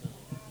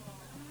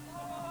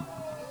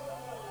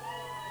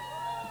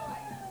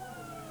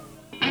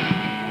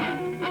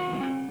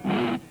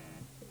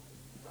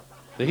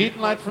 The heat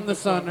and light from the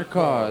sun are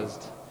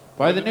caused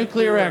by the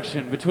nuclear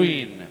action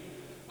between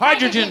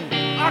hydrogen,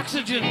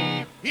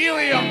 oxygen,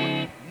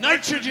 helium,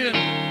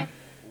 nitrogen,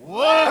 wood,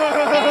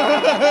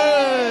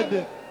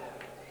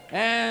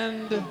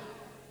 and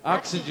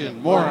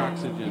oxygen, more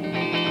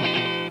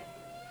oxygen.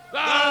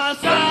 The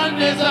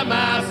sun is a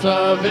mass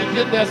of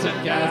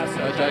incandescent gas,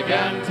 a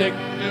gigantic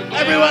nuclear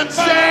everyone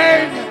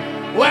sings,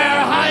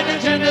 where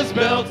hydrogen is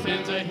built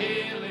into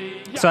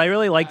helium. So I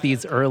really like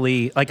these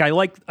early, like I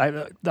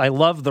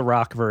love the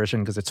rock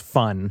version because it's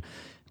fun,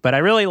 but I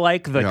really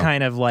like the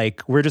kind of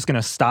like, we're just going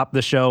to stop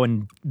the show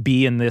and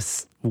be in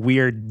this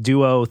weird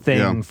duo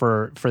thing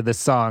for this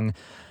song.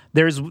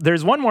 There's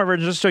one more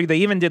version, just to show you, they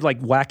even did like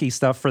wacky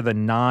stuff for the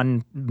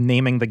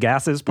non-naming the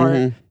gases part.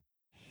 Mm-hmm.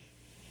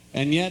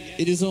 And yet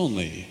it is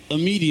only a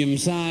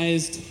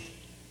medium-sized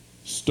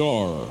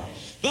star.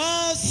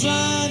 The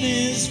sun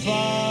is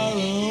far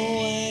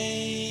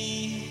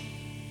away.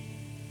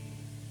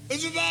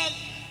 It's about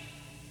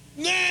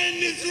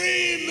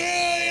 93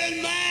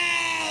 million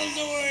miles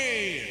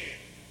away.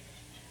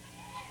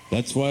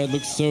 That's why it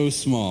looks so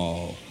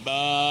small.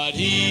 But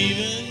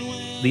even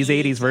when These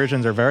 80s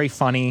versions are very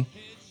funny.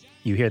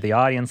 You hear the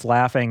audience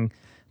laughing.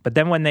 But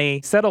then when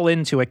they settle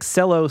into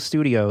Excello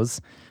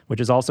Studios, which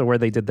is also where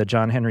they did the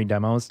John Henry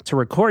demos, to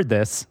record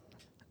this,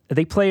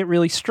 they play it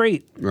really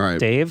straight, right,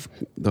 Dave.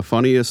 The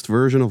funniest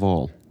version of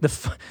all.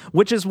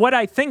 Which is what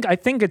I think. I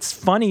think it's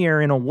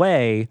funnier in a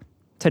way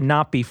to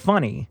not be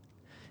funny.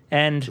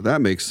 And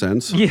that makes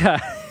sense. Yeah.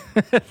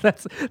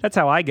 that's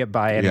how I get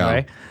by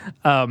anyway.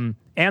 Yeah.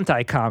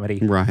 Anti-comedy.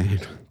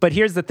 Right. But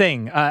here's the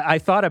thing. I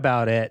thought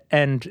about it,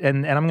 and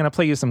I'm going to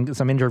play you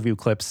some interview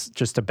clips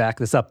just to back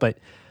this up. But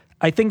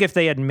I think if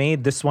they had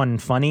made this one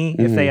funny,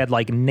 if they had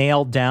like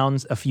nailed down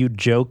a few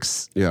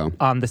jokes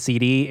on the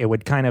CD, it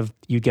would kind of,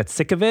 you'd get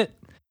sick of it.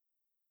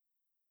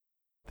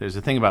 There's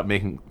a thing about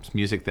making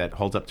music that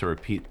holds up to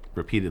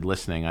repeated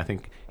listening. I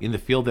think in the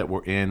field that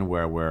we're in,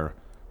 where we're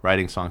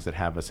writing songs that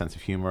have a sense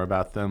of humor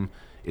about them,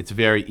 it's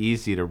very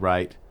easy to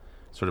write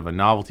sort of a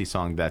novelty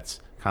song that's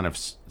kind of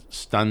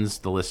stuns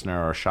the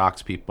listener or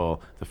shocks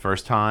people the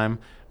first time,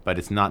 but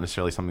it's not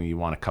necessarily something you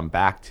want to come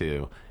back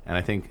to. And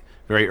I think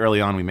very early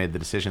on we made the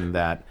decision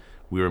that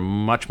we were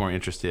much more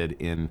interested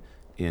in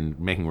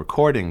making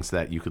recordings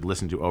that you could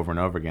listen to over and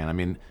over again. I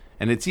mean,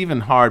 and it's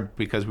even hard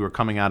because we were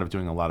coming out of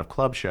doing a lot of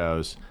club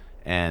shows,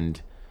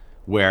 and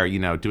where, you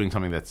know, doing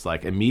something that's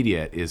like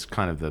immediate is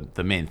kind of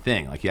the main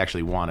thing. Like you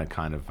actually want to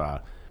kind of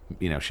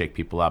shake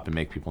people up and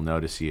make people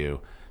notice you.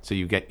 So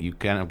you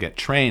kind of get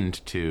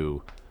trained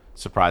to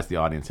surprise the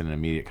audience in an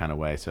immediate kind of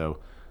way. So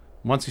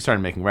once we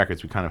started making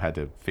records, we kind of had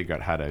to figure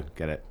out how to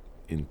get it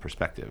in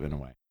perspective in a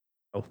way.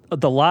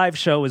 The live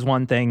show is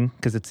one thing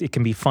because it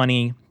can be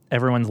funny.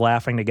 Everyone's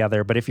laughing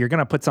together. But if you're going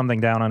to put something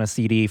down on a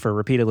CD for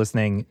repeated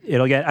listening,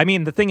 it'll get... I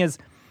mean, the thing is,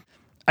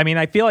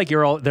 I feel like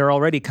they're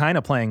already kind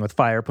of playing with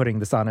fire putting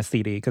this on a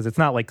CD because it's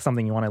not like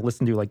something you want to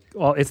listen to. Like,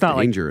 well, it's not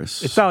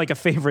dangerous. It's not like a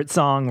favorite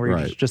song where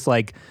you're just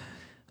like,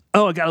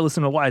 oh, I got to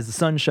listen to Why Is the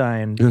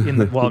Sunshine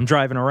while I'm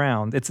driving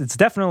around. It's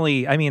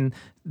definitely, I mean,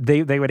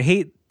 they would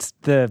hate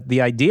the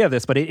idea of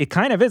this, but it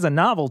kind of is a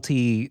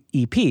novelty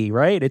EP,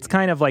 right? It's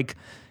kind of like,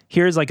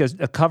 here's like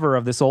a cover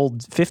of this old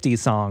 50s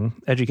song,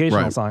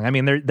 educational song. I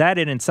mean, that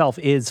in itself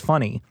is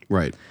funny.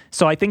 Right.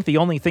 So I think the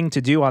only thing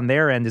to do on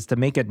their end is to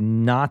make it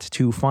not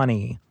too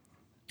funny.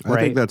 I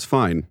think that's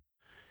fine.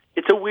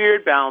 It's a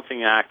weird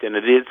balancing act, and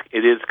it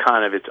is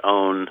kind of its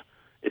own.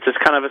 It's just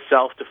kind of a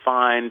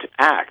self-defined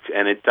act,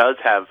 and it does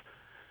have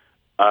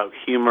a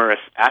humorous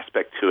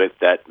aspect to it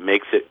that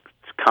makes it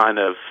kind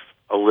of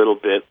a little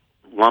bit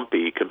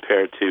lumpy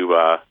compared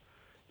to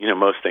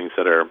most things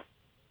that are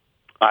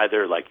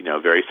either like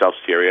very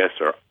self-serious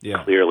or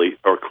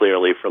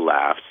clearly for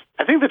laughs.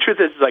 I think the truth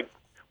is like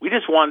we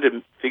just wanted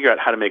to figure out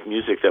how to make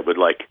music that would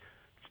like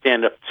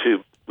stand up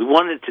to. We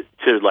wanted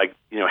to like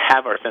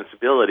have our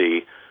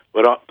sensibility,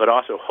 but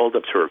also hold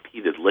up to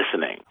repeated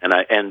listening, and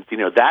that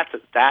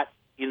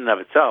in and of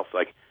itself,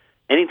 like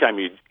anytime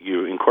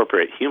you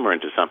incorporate humor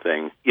into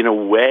something, in a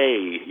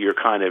way you're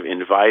kind of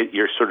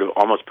you're sort of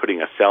almost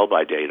putting a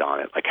sell-by date on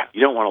it. Like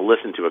you don't want to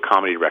listen to a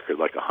comedy record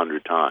like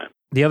 100 times.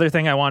 The other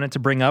thing I wanted to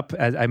bring up,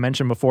 as I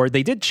mentioned before,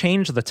 they did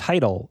change the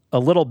title a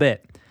little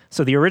bit.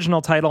 So the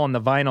original title on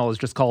the vinyl is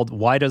just called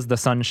Why Does the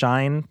Sun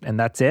Shine? And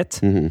that's it.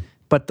 Mm-hmm.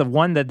 But the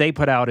one that they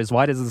put out is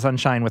Why Does the Sun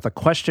Shine? With a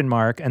question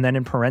mark, and then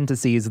in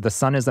parentheses, the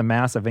sun is a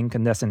mass of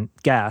incandescent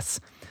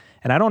gas.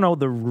 And I don't know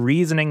the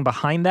reasoning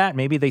behind that.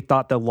 Maybe they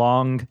thought the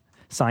long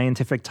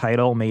scientific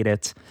title made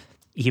it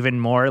even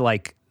more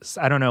like,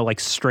 I don't know,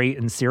 like straight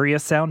and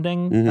serious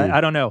sounding. Mm-hmm.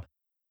 I don't know.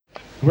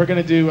 We're going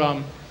to do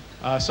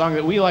a song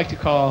that we like to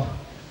call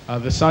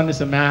The Sun is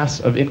a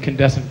Mass of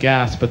Incandescent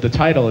Gas, but the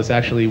title is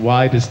actually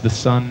Why Does the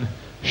Sun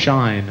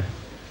Shine?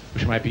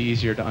 Which might be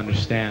easier to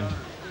understand.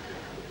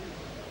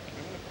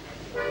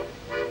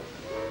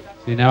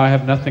 See, now I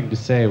have nothing to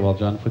say while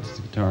John puts his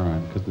guitar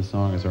on because the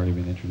song has already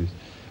been introduced.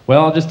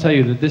 Well, I'll just tell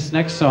you that this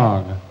next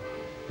song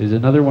is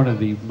another one of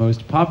the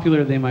most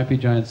popular They Might Be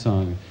Giants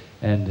songs,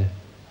 and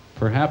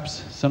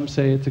perhaps some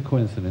say it's a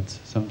coincidence,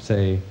 some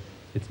say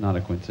it's not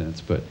a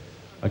coincidence, but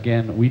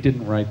Again, we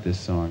didn't write this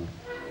song.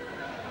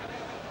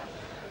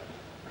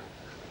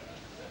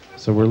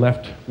 So we're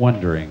left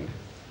wondering.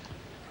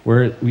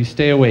 We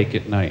stay awake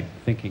at night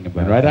thinking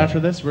about And it. right after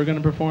this, we're going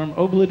to perform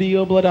Obladi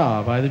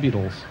Oblada by the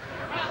Beatles.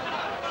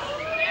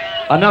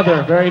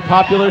 Another very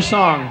popular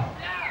song.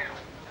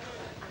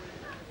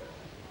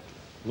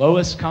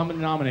 Lowest common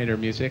denominator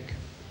music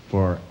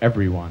for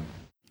everyone.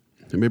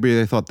 Maybe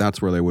they thought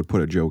that's where they would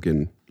put a joke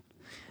in.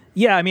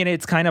 Yeah, I mean,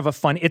 it's kind of a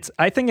fun.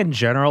 I think in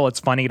general, it's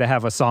funny to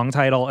have a song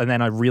title and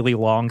then a really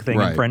long thing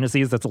in Right.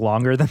 parentheses that's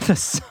longer than the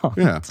song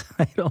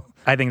title.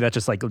 I think that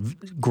just like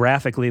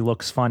graphically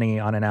looks funny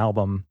on an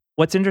album.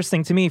 What's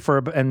interesting to me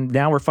and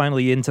now we're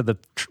finally into the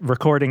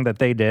recording that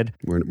they did.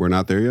 We're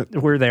not there yet?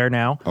 We're there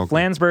now. Okay.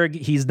 Landsberg,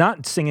 he's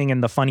not singing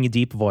in the funny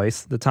deep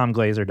voice that Tom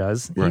Glazer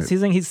does. Right.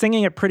 He's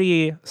singing it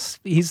pretty.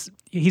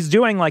 He's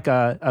doing like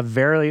a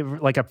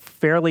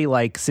fairly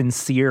like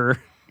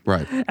sincere.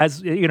 Right.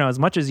 As you know, as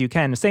much as you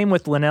can. Same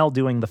with Linnell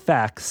doing the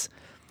facts.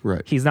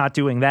 Right. He's not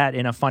doing that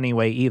in a funny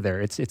way either.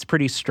 It's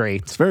pretty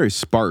straight. It's very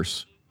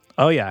sparse.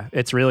 Oh yeah,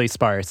 it's really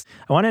sparse.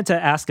 I wanted to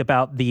ask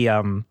about the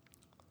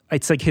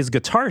it's like his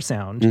guitar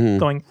sound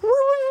going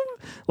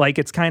like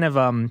it's kind of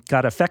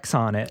got effects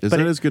on it. Is that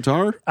his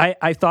guitar?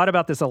 I thought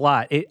about this a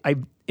lot.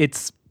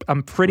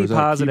 I'm pretty Or is that a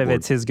positive keyboard?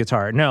 it's his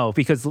guitar. No,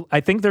 because I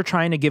think they're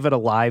trying to give it a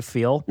live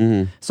feel.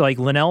 So like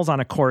Linnell's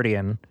on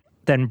accordion.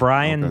 Then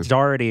Brian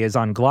Doherty is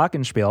on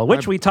glockenspiel,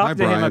 which we talked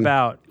to him Brian.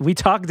 about. We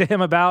talked to him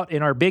about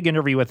in our big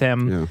interview with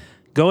him. Yeah.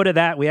 Go to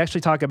that. We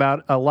actually talk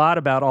about a lot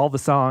about all the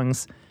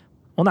songs.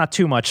 Well, not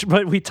too much,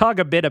 but we talk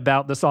a bit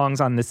about the songs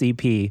on this EP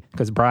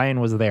because Brian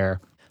was there.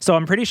 So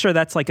I'm pretty sure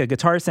that's like a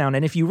guitar sound.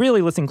 And if you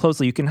really listen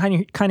closely, you can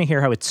kind of hear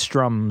how it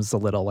strums a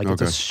little, like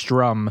it's a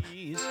strum.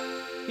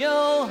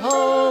 Yo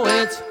ho,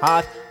 it's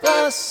hot.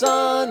 The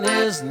sun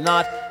is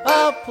not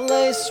a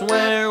place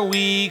where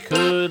we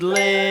could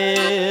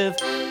live.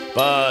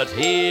 But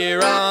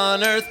here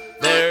on earth,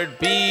 there'd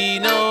be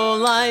no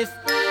life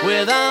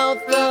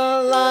without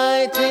the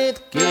light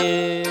it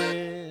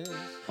gives.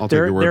 I'll take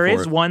your word There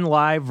for is it. one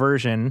live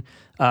version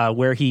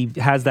where he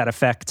has that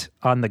effect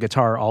on the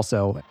guitar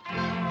also.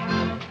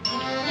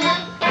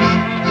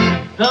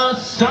 The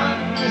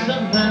sun is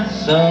a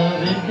mass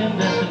of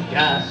incandescent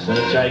gas, a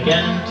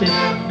gigantic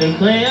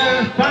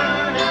nuclear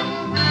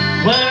furnace,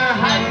 where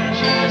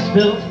hydrogen is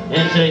built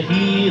into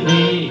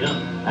helium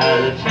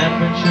at a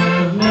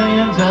temperature of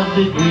millions of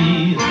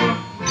degrees.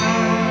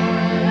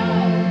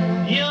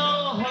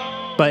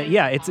 But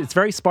yeah, it's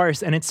very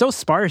sparse, and it's so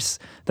sparse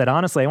that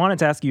honestly, I wanted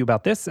to ask you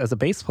about this as a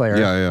bass player.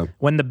 Yeah.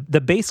 When the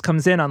bass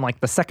comes in on like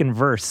the second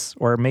verse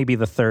or maybe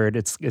the third,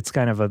 it's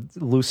kind of a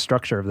loose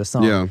structure of the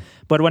song. Yeah.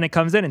 But when it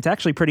comes in, it's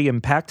actually pretty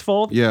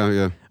impactful.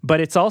 Yeah.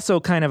 But it's also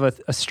kind of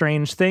a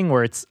strange thing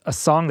where it's a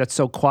song that's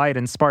so quiet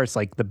and sparse.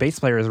 Like the bass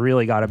player has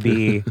really got to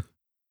be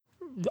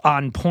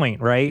on point,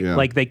 right? Yeah.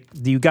 Like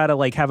you got to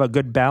like have a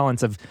good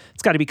balance of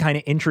it's got to be kind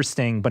of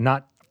interesting, but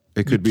not.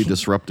 It could be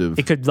disruptive.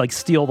 It could like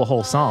steal the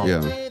whole song.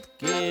 Yeah.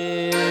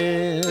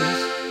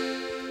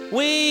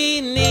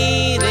 We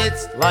need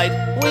its light,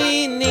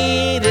 we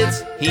need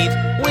its heat,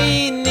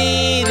 we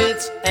need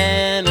its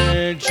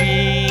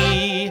energy.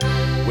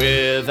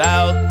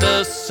 Without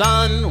the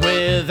sun,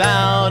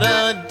 without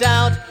a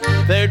doubt,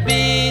 there'd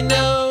be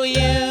no you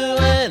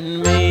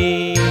and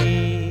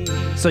me.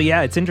 So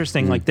yeah, it's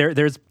interesting. Like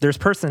there's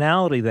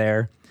personality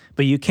there,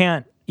 but you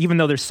can't. Even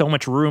though there's so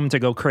much room to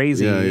go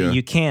crazy,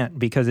 you can't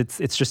because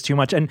it's just too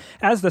much. And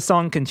as the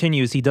song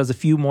continues, he does a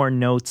few more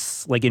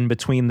notes like in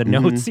between the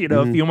notes,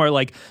 a few more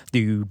like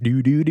do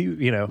do do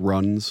do,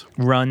 runs.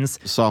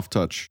 Soft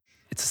touch.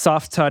 It's a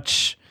soft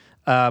touch,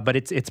 but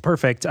it's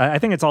perfect. I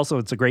think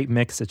it's a great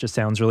mix. It just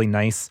sounds really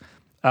nice.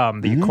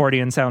 The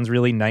accordion sounds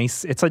really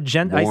nice. It's a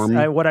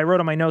what I wrote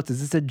on my notes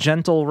is it's a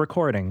gentle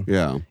recording.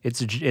 Yeah.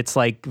 It's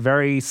like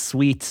very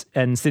sweet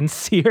and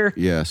sincere.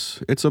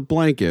 Yes. It's a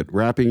blanket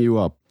wrapping you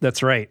up.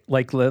 That's right.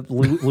 Like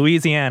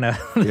Louisiana,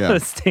 the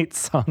state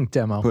song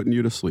demo. Putting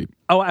you to sleep.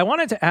 Oh, I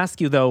wanted to ask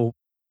you though.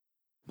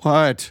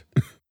 What?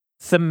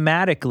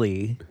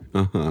 Thematically,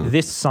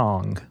 this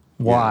song,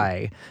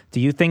 why? Do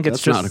you think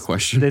it's That's not a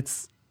question.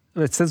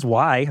 It says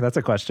why. That's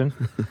a question.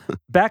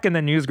 Back in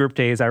the newsgroup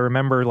days,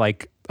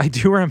 I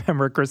do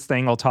remember Chris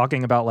Stengel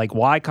talking about like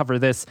why cover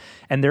this,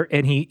 and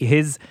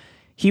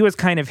he was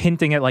kind of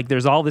hinting at like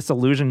there's all this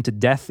allusion to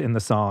death in the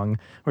song,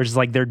 which is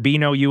like there'd be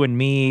no you and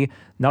me,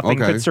 nothing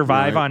could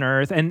survive on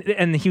Earth,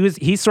 and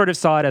he sort of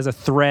saw it as a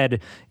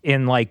thread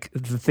in like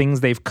the things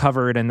they've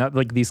covered and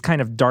like these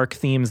kind of dark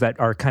themes that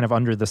are kind of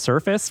under the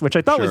surface, which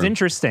I thought was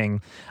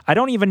interesting. I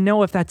don't even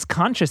know if that's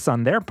conscious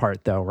on their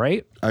part though,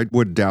 right? I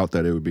would doubt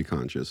that it would be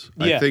conscious.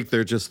 Yeah. I think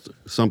they're just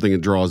something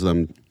that draws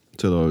them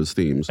to those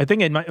themes. I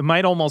think it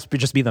might almost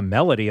just be the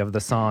melody of the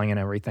song and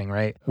everything,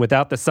 right?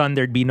 Without the sun,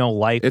 there'd be no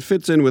light. It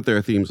fits in with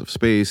their themes of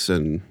space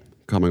and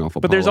coming off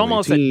of But there's Apollo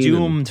almost a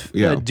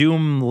 18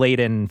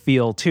 doom-laden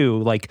feel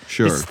too. Like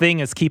Sure. this thing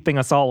is keeping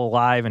us all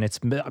alive, and it's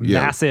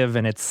massive,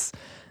 and it's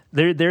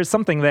there's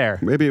something there.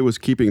 Maybe it was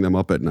keeping them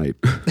up at night.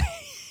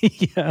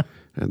 Yeah.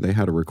 and they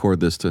had to record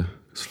this to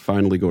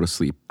finally go to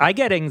sleep. I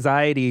get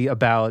anxiety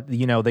about,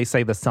 they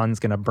say the sun's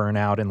going to burn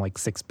out in like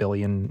 6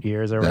 billion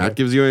years or whatever. That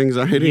gives you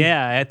anxiety?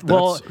 Yeah.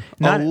 That's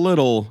a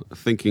little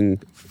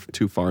thinking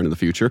too far into the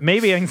future.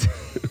 Maybe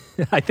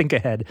I think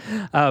ahead.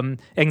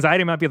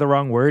 Anxiety might be the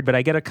wrong word, but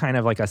I get a kind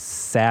of like a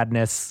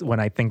sadness when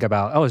I think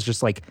about, it's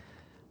just like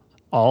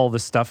all the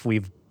stuff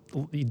we've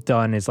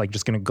done is like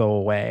just going to go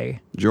away.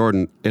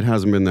 Jordan, it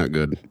hasn't been that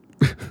good.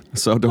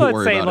 So don't worry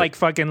Let's say about like it.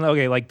 fucking,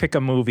 okay, like pick a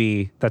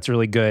movie that's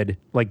really good.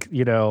 Like,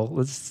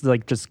 let's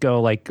like just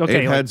go like,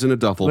 okay. 8 heads in a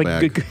duffel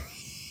bag.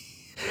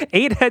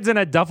 8 heads in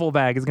a duffel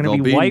bag is going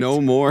to be wiped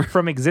no more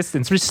from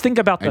existence. Just think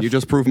about and you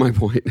just proved my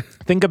point.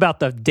 Think about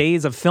the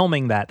days of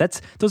filming that.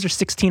 Those are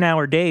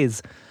 16-hour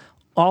days.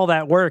 All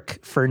that work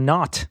for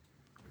naught.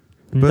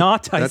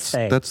 I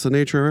say. That's the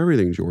nature of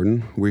everything,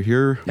 Jordan. We're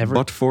here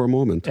but for a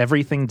moment.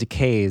 Everything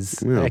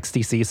decays. Yeah.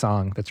 XTC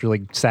song. That's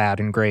really sad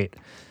and great.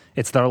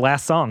 It's their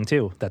last song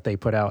too that they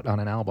put out on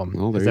an album.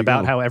 Oh, there it's you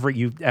about go. how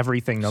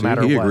everything, no See,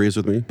 matter he what. agrees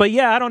with me. But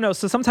yeah, I don't know.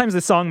 So sometimes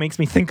this song makes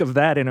me think of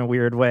that in a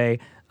weird way.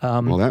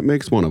 Well, that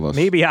makes one of us.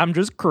 Maybe I'm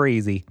just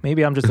crazy.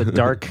 Maybe I'm just a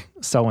dark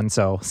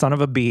so-and-so, son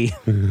of a bee,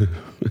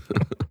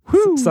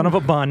 son of a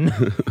bun.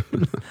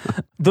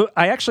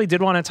 I actually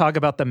did want to talk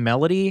about the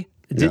melody.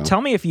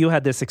 Tell me if you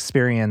had this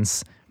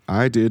experience.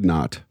 I did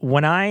not.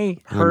 When I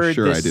heard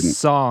I didn't. this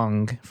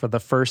song for the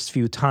first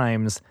few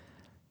times,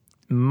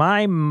 in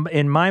my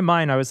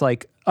mind, I was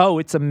like, oh,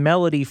 it's a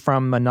melody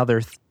from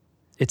another.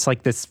 It's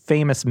like this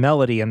famous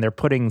melody, and they're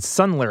putting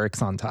Sun lyrics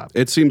on top.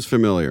 It seems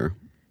familiar.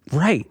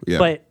 Right. Yeah.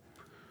 But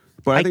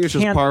I think it's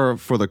just par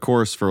for the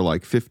course for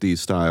like 50s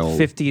style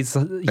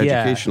 50s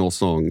educational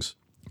songs.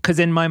 Because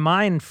in my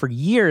mind, for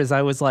years,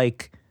 I was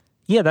like,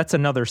 yeah, that's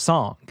another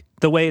song.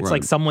 The way it's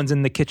like someone's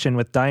in the kitchen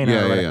with Dinah. Yeah,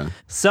 or whatever. yeah.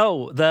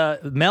 So the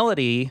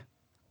melody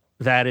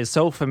that is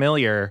so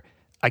familiar,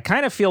 I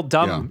kind of feel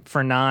dumb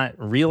for not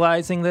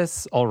realizing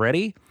this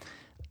already.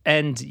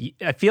 And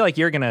I feel like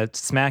you're going to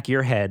smack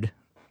your head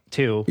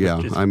too.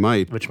 Yeah, I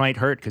might. Which might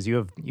hurt because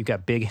you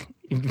got big,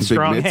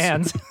 strong mitts.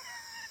 hands.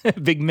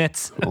 Big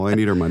mitts. All I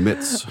need are my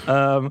mitts.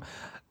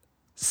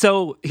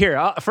 So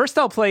here, first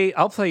I'll play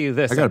you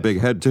this. I got a big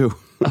head too.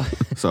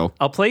 So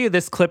I'll play you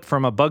this clip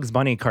from a Bugs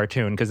Bunny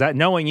cartoon because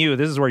knowing you,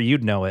 this is where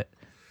you'd know it.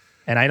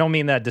 And I don't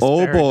mean that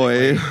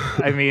disparagingly. Oh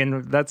boy. I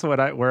mean, that's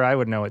where I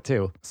would know it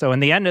too. So in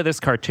the end of this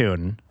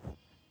cartoon,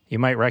 you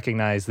might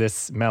recognize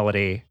this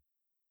melody.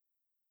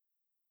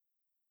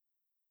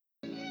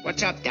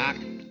 What's up, Doc?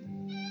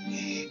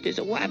 Shh, there's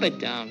a wabbit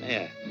down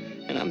there,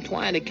 and I'm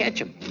trying to catch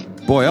him.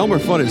 Boy, Elmer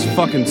Fudd is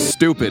fucking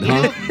stupid,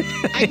 huh?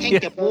 I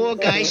think the poor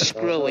guy's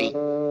screwy.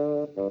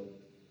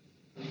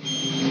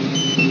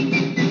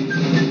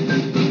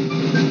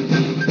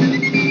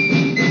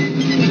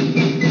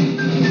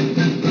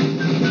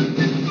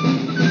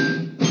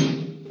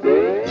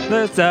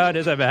 The sun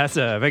is a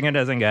massive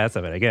incandescent gas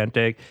of it I can't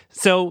take.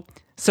 So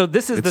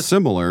this is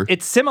similar.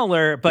 It's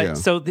similar, but Yeah.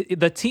 so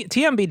the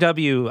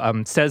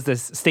TMBW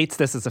states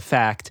this as a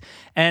fact,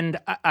 and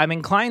I'm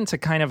inclined to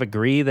kind of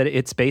agree that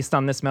it's based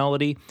on this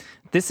melody.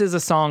 This is a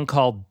song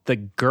called "The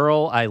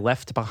Girl I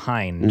Left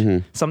Behind." Mm-hmm.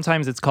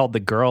 Sometimes it's called "The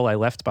Girl I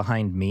Left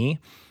Behind Me,"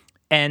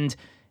 and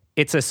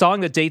it's a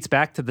song that dates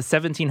back to the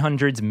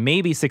 1700s,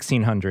 maybe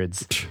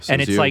 1600s.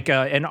 And it's you. like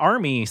an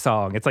army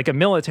song. It's like a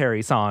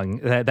military song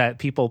that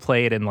people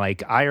played in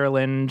like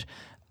Ireland,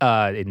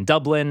 in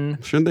Dublin.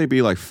 Shouldn't they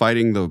be like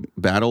fighting the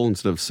battle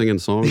instead of singing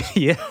songs?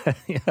 Yeah,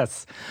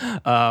 yes.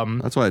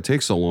 That's why it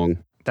takes so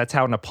long. That's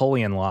how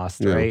Napoleon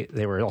lost, Yeah. right?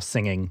 They were all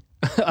singing.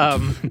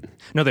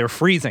 No, they were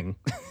freezing.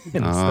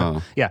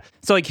 Ah. Yeah.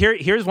 So like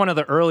here's one of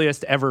the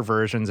earliest ever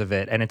versions of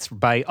it, and it's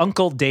by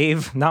Uncle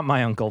Dave. Not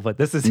my uncle, but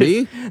this is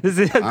Me? This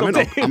is Uncle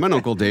Dave. I'm an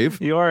Uncle Dave.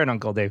 You are an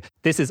Uncle Dave.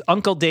 This is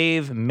Uncle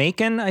Dave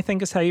Macon, I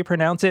think is how you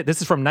pronounce it.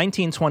 This is from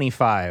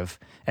 1925,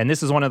 and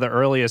this is one of the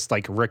earliest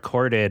like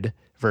recorded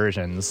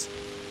versions.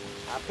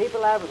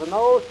 People, that was an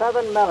old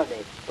Southern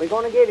melody. We're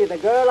going to give you The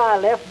Girl I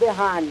Left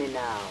Behind Me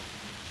now.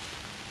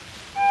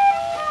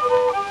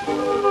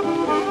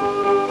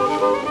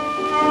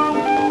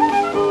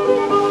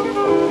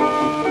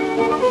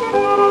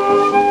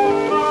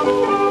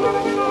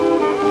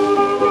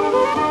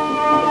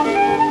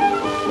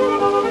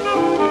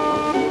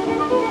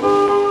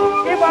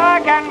 If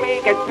I can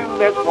make it through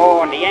this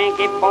war and the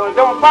Yankee boys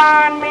don't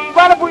find me,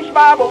 gonna push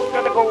my boat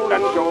to the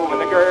Golden Shore with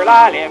the girl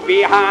I left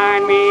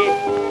behind me.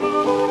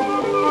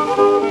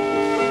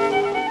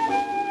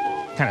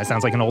 Kind of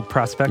sounds like an old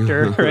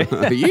prospector, right?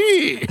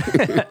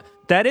 Yeah.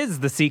 That is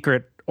the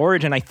secret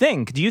origin, I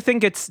think. Do you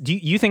think it's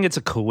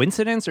a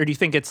coincidence, or do you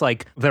think it's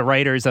like the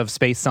writers of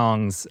space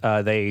songs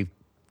they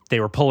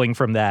were pulling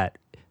from that?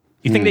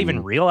 You think they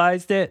even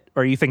realized it,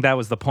 or you think that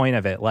was the point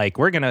of it? Like,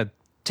 we're gonna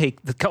take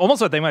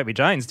almost what They Might Be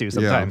Giants do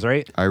sometimes, Yeah.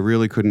 right? I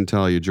really couldn't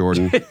tell you,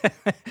 Jordan.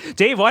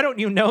 Dave, why don't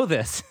you know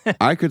this?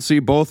 I could see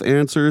both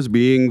answers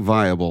being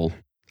viable.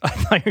 I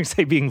thought you were going to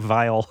say being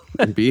vile.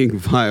 Being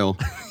vile.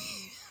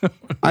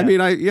 I mean,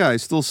 I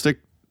still stick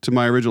to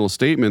my original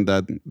statement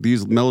that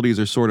these melodies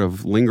are sort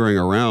of lingering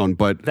around,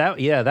 but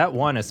that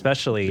one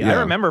especially. Yeah. I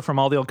remember from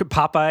all the old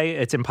Popeye.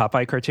 It's in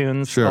Popeye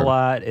cartoons a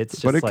lot.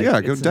 It's just it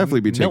like could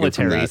definitely be taken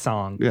military from that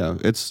song. Yeah,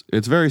 it's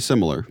very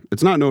similar.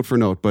 It's not note for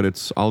note, but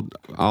it's I'll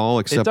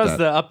accept that. It does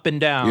the up and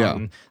down. Yeah.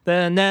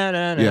 The na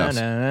na na Yes.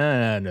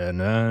 na na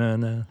na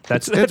na.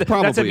 That's It's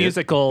probably that's a it.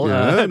 musical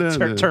Yeah, na,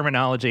 na.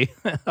 terminology.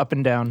 Up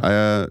and down.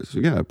 Yeah,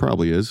 it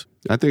probably is.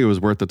 I think it was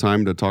worth the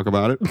time to talk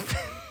about it.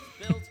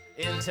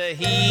 Into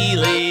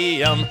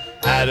helium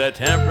at a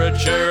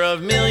temperature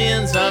of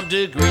millions of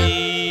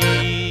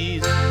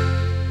degrees.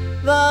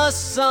 The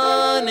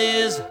sun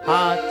is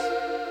hot.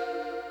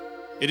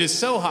 It is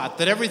so hot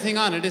that everything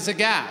on it is a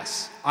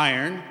gas.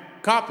 Iron,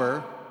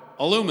 copper,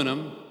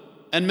 aluminum,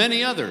 and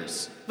many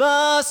others.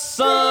 The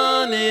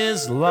sun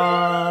is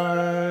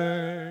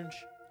large.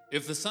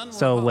 If the sun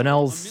So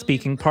Linnell's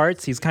speaking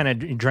parts, he's kind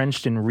of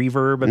drenched in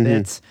reverb a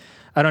bit.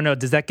 I don't know.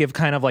 Does that give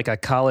kind of like a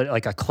college,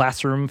 like a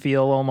classroom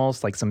feel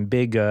almost, like some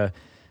big,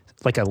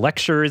 like a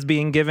lecture is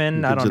being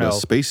given? I don't know. A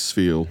space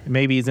feel.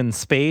 Maybe he's in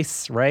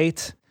space,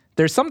 right?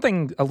 There's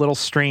something a little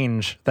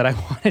strange that I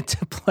wanted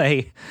to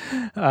play.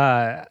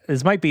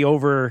 This might be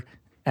over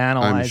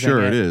analyzing. I'm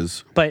sure it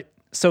is. But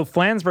so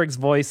Flansburgh's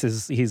voice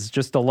he's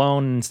just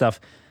alone and stuff.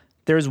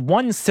 There's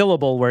one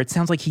syllable where it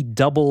sounds like he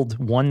doubled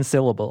one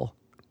syllable.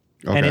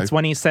 Okay. And it's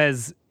when he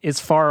says is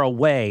far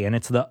away, and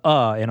it's the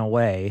in a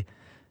way.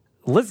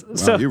 Wow,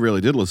 you really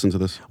did listen to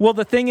this. Well,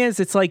 the thing is,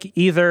 it's like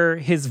either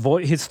his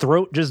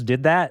throat just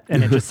did that,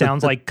 and it just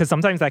sounds like, because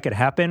sometimes that could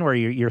happen where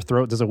your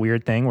throat does a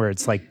weird thing where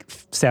it's like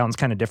sounds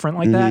kind of different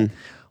like that,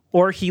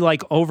 or he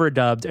like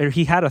overdubbed, or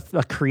he had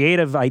a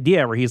creative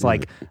idea where he's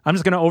like, I'm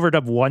just going to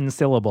overdub one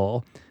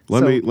syllable.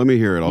 Let me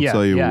hear it. I'll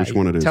tell you which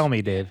one it is. Tell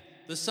me, Dave.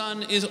 The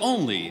sun is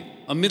only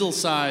a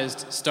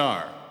middle-sized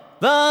star.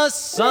 The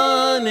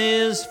sun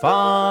is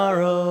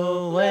far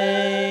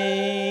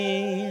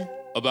away.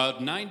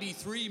 About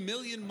 93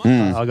 million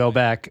miles. I'll go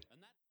back.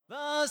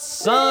 The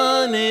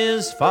sun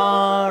is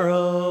far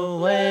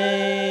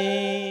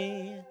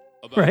away.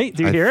 Right?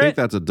 Do you hear it? I think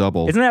that's a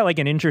double. Isn't that like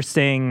an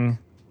interesting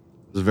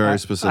It's very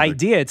specific.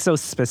 idea? It's so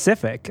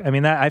specific. I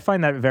mean, I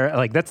find that very,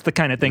 like, that's the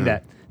kind of thing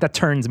that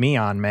turns me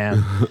on,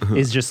 man,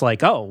 is just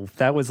like, oh,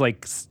 that was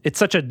like, it's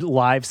such a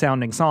live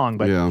sounding song,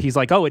 but he's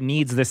like, oh, it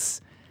needs this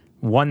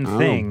one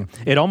thing.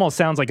 It almost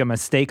sounds like a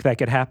mistake that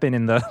could happen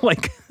in the,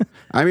 like.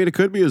 I mean, it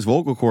could be his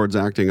vocal cords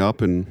acting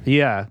up and.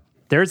 Yeah.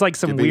 There's like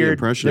some Giving the weird,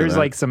 impression of there's that.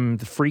 like some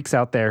freaks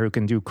out there who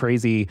can do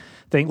crazy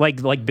things,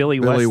 like Billy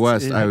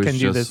West, can I was do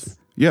just. this.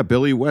 Yeah,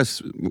 Billy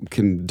West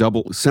can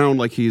sound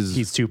like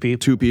he's two people.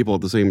 Two people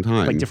at the same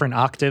time. Like different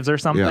octaves or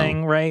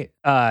something, right?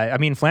 I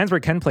mean,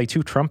 Flansburgh can play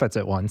two trumpets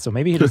at once, so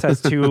maybe he just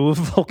has two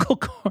vocal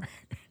cords.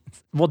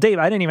 Well, Dave,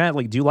 I didn't even ask,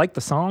 like, do you like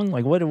the song?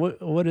 Like, what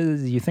do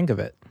you think of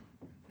it?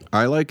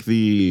 I like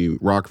the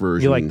rock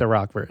version. You like the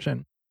rock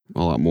version?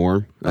 A lot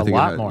more. A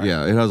lot more.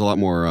 Yeah, it has a lot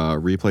more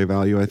replay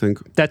value, I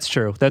think. That's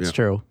true. That's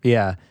true.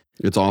 Yeah.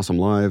 It's awesome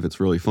live. It's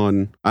really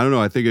fun. I don't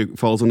know. I think it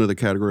falls into the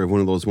category of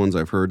one of those ones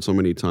I've heard so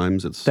many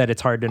times.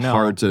 It's hard to know.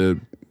 Hard to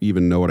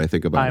even know what I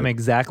think about I'm it.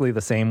 exactly the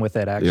same with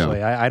it,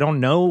 actually. I don't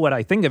know what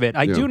I think of it.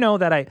 I do know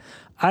that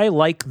I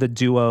like the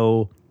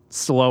duo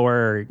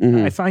slower.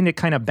 I find it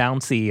kind of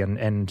bouncy,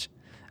 and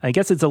I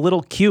guess it's a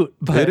little cute.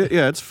 But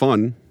it's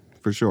fun,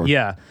 for sure.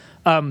 Yeah.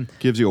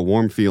 Gives you a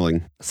warm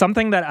feeling.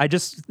 Something that I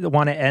just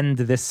want to end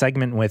this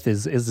segment with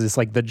is this,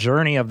 like, the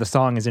journey of the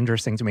song is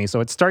interesting to me. So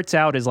it starts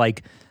out as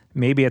like,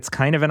 maybe it's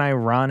kind of an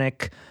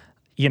ironic,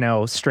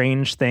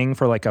 strange thing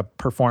for like a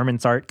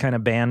performance art kind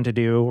of band to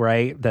do,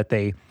 right? That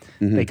they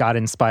got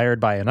inspired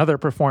by another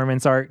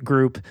performance art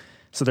group.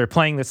 So they're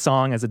playing this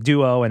song as a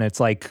duo, and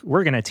it's like,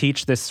 we're going to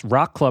teach this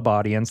rock club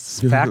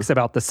audience facts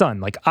about the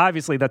sun. Like,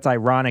 obviously that's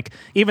ironic,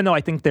 even though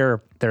I think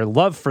their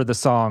love for the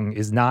song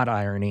is not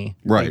irony.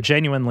 Right. They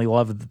genuinely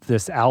love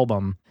this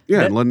album.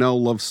 Yeah, and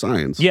Linnell loves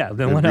science. Yeah,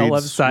 then And Linnell reads,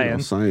 loves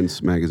science.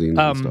 Science magazines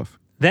and stuff.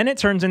 Then it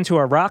turns into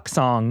a rock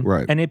song,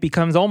 Right. and it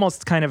becomes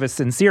almost kind of a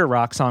sincere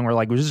rock song where,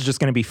 like, this is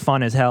just going to be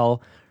fun as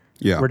hell.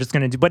 Yeah. We're just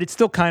going to do, but it's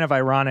still kind of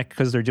ironic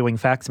because they're doing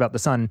facts about the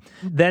sun.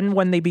 Then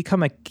when they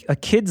become a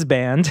kids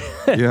band,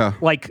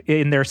 like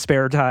in their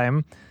spare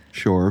time,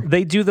 sure,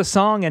 they do the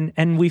song,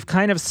 and we've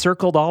kind of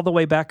circled all the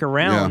way back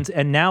around,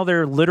 and now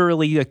they're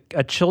literally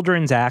a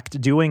children's act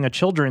doing a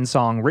children's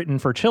song written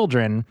for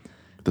children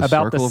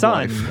about the circle of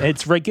sun. life.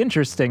 It's like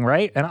interesting,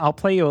 right? And I'll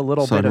play you a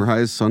little bit of.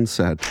 Sunrise,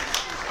 sunset.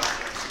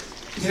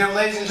 You know,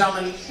 ladies and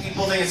gentlemen,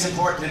 people think it's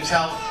important to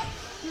tell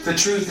the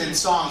truth in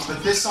songs,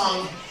 but this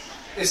song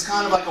is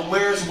kind of like a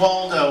Where's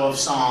Waldo of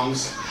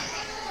songs,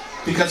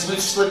 because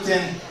we've slipped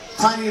in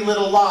tiny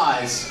little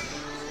lies,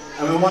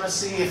 and we want to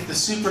see if the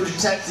super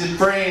detective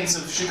brains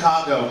of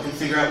Chicago can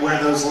figure out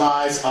where those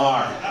lies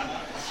are.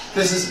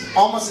 This is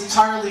almost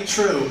entirely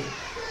true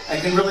and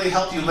can really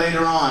help you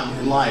later on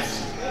in life,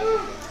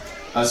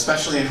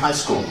 especially in high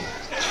school.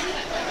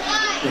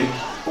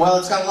 Well,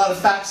 it's got a lot of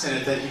facts in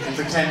it that you can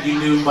pretend you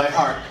knew by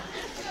heart,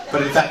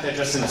 but in fact they're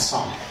just in a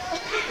song.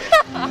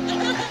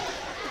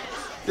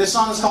 This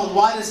song is called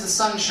Why Does the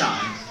Sun Shine?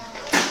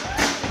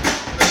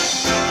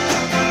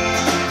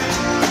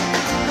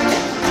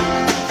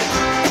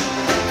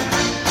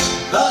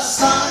 The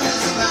sun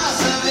is a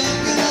massive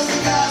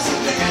incandescent gas, a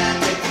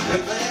gigantic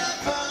nuclear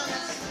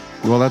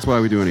furnace. Well, that's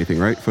why we do anything,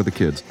 right? For the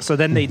kids. So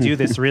then they do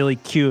this really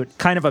cute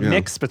kind of a Yeah.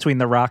 mix between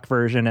the rock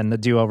version and the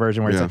duo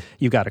version where it's Yeah. like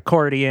you got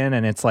accordion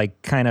and it's like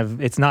kind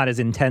of, it's not as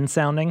intense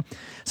sounding.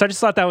 So I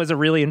just thought that was a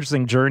really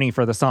interesting journey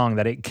for the song,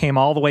 that it came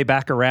all the way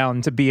back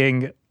around to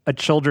being a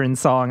children's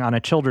song on a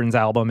children's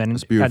album and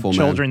at beautiful, man.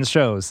 children's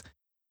shows.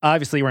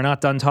 Obviously, we're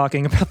not done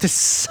talking about this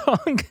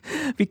song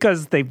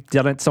because they've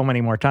done it so many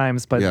more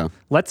times, but Yeah.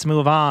 let's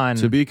move on.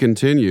 To be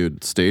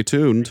continued. Stay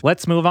tuned.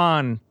 Let's move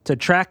on to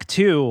track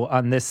 2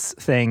 on this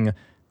thing,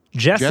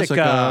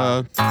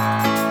 Jessica.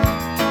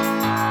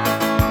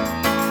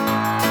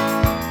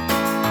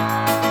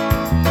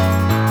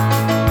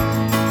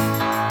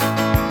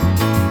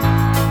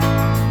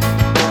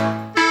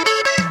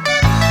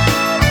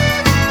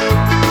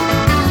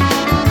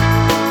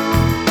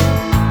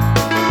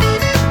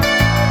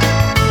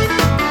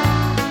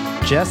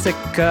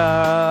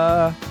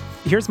 Jessica.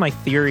 Here's my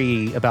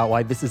theory about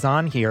why this is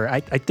on here. I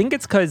think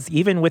it's because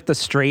even with the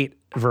straight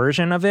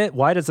version of it,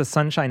 Why Does the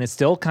Sunshine is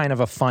still kind of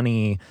a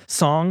funny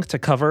song to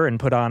cover and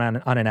put on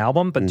an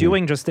album, but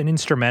doing just an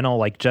instrumental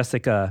like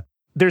Jessica,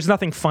 there's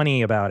nothing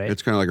funny about it.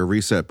 It's kind of like a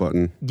reset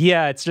button.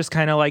 Yeah, it's just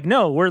kind of like,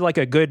 no, we're like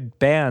a good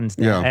band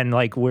now, Yeah. and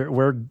like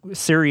we're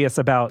serious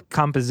about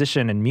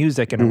composition and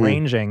music and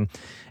arranging,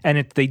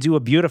 and they do a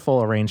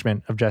beautiful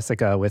arrangement of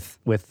Jessica with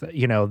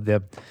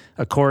the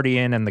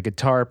accordion and the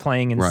guitar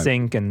playing in Right.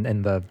 sync and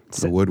the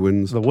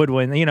woodwinds. The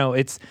woodwind,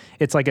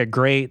 it's like a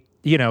great.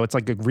 It's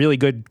like a really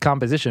good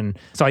composition.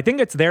 So I think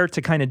it's there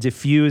to kind of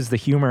diffuse the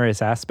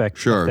humorous aspect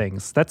Sure. of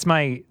things. That's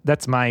my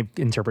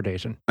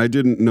interpretation. I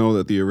didn't know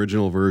that the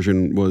original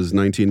version was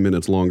 19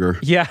 minutes longer.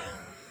 Yeah.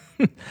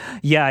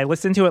 Yeah, I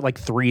listened to it like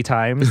 3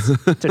 times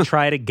to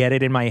try to get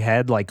it in my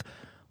head. Like,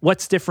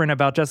 what's different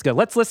about Jessica?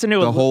 Let's listen to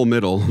The whole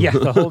middle. Yeah,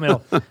 the whole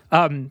middle.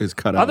 is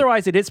cut out.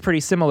 Otherwise, it is pretty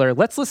similar.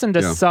 Let's listen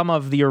to Yeah. some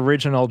of the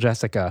original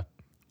Jessica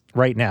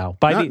right now.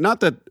 Not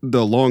that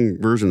the long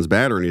version's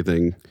bad or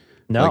anything.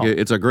 No. Like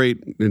it's a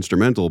great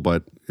instrumental,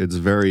 but it's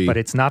very But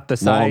it's not the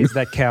long. size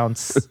that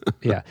counts.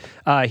 Yeah.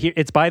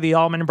 It's by the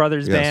Allman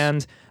Brothers Yes.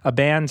 Band, a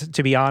band,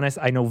 to be honest,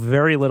 I know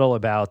very little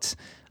about.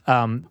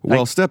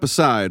 Well, step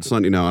aside,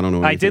 Sonny. No, I don't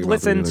know. I anything did about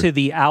listen them either. to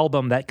the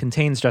album that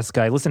contains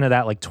Jessica. I listened to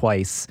that like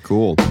twice.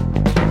 Cool.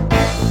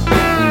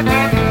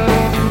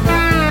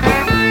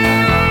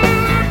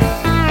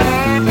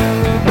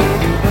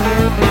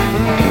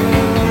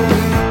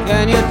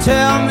 Can you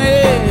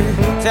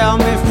tell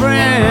me,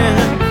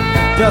 friend,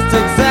 just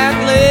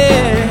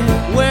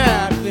exactly where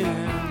I've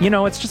been?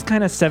 It's just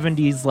kind of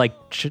 70s, like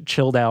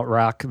chilled out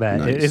rock that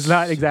Nice. is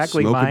not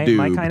exactly Smoke a my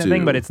doob, kind of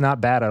thing, too. but it's not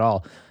bad at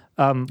all.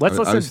 Let's I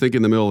listen. was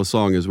thinking the middle of a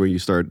song is where you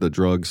start the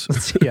drugs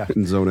Yeah.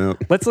 and zone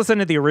out. Let's listen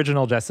to the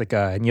original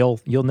Jessica, and you'll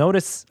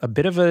notice a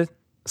bit of a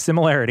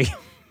similarity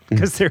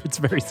because it's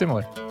very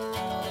similar.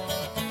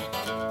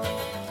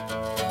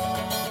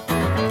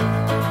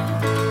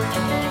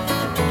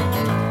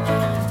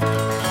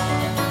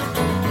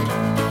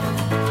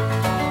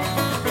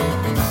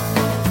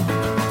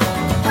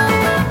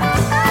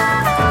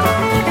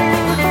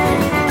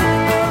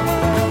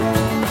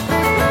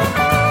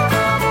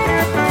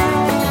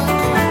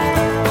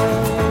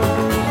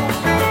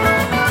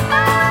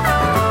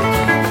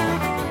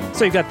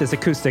 So you've got this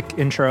acoustic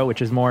intro,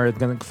 which is more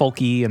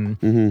folky and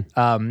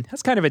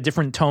has kind of a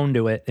different tone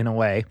to it in a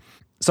way.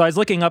 So I was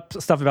looking up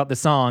stuff about the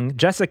song.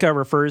 Jessica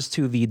refers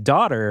to the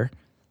daughter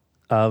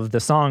of the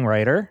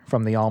songwriter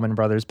from the Allman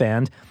Brothers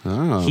Band.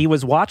 Oh. He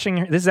was watching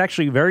her. This is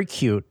actually very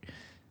cute.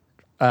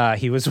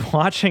 He was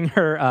watching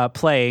her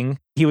playing.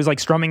 He was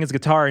like strumming his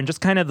guitar, and just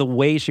kind of the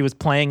way she was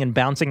playing and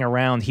bouncing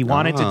around. He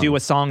wanted to do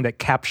a song that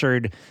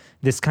captured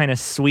this kind of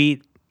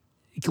sweet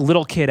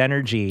little kid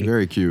energy.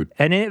 Very cute.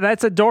 And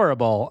that's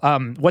adorable.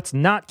 What's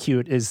not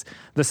cute is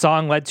the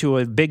song led to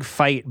a big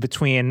fight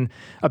between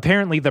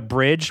apparently the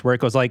bridge, where it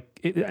goes like,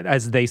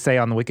 as they say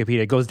on the Wikipedia,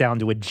 it goes down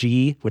to a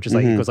G, which is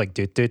like, it goes like,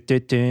 do, do, do,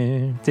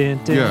 do, do,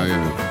 do.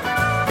 Yeah.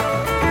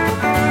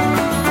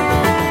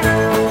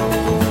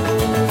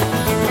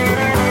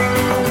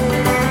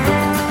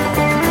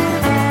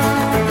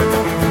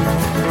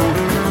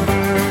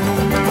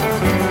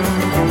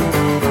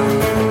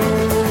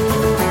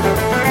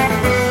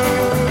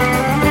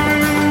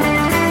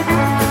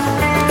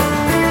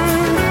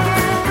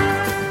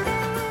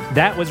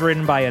 That was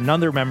written by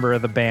another member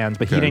of the band,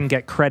 but he Okay. didn't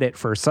get credit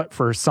for the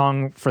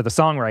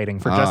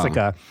songwriting for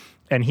Jessica.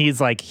 And he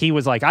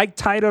was like, I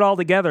tied it all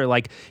together.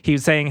 Like he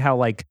was saying how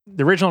like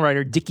the original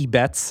writer, Dickie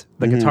Betts,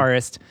 the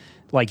guitarist,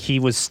 like he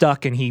was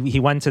stuck and he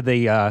went to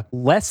the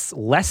Les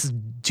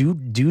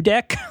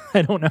Dudek.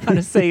 I don't know how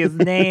to say his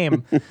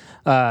name.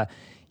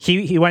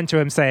 He went to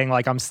him saying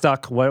like, I'm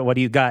stuck. What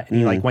do you got? And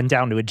he like went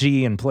down to a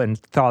G and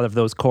thought of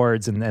those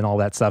chords and all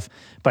that stuff.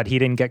 But he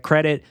didn't get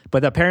credit.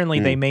 But apparently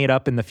they made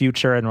up in the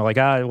future and were like,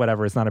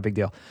 whatever, it's not a big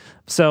deal.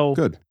 So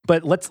Good.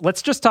 But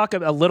let's just talk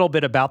a little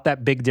bit about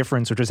that big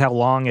difference, which is how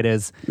long it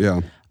is.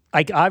 Yeah.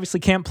 I obviously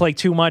can't play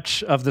too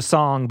much of the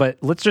song, but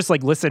let's just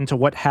like listen to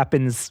what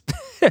happens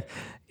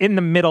in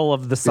the middle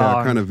of the song.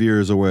 Yeah, kind of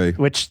veers away.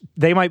 Which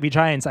They Might Be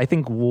Giants, I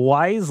think,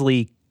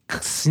 wisely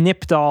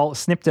snipped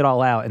it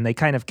all out, and they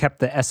kind of kept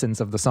the essence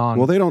of the song.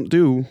 Well, they don't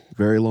do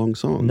very long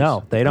songs.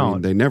 No, they don't. I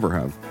mean, they never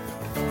have.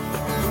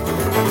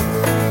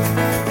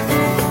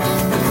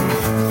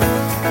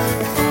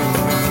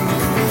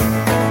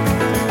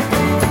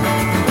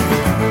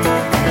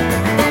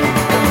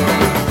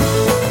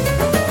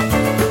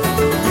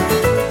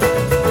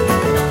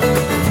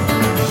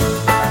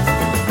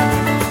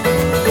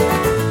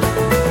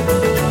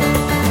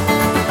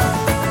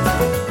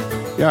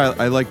 Yeah,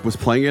 I like was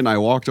playing it and I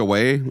walked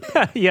away.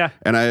 Yeah.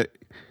 And I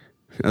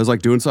was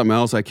like doing something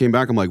else. I came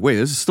back. I'm like, wait,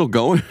 this is still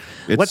going?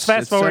 Let's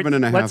fast forward.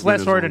 7.5 Let's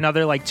fast forward long.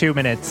 another like 2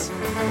 minutes.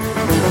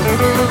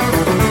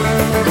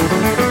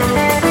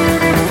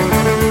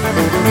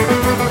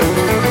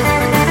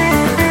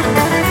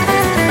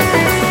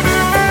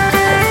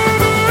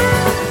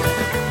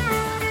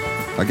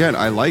 Again,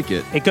 I like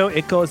it.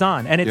 It goes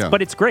on, and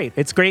but it's great.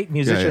 It's great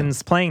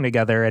musicians playing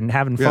together and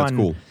having fun. Yeah, it's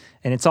cool.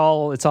 And it's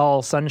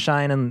all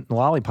sunshine and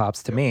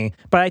lollipops to me.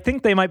 But I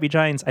think They Might Be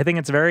Giants. I think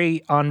it's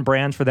very on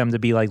brand for them to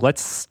be like,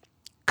 let's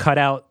cut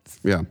out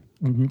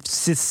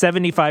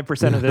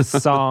 75% of this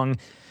song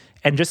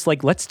and just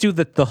like, let's do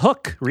the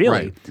hook,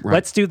 really. Right.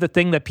 Let's do the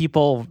thing that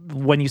people,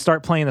 when you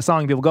start playing the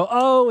song, people go,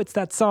 oh, it's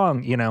that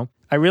song, you know?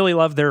 I really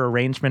love their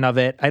arrangement of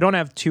it. I don't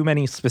have too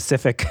many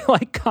specific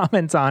like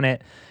comments on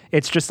it.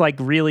 It's just like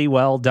really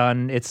well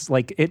done. It's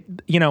like it,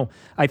 you know,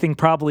 I think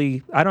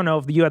probably, I don't know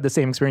if you had the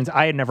same experience.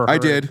 I had never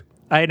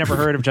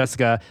heard of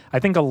Jessica. I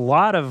think a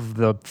lot of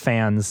the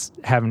fans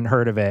haven't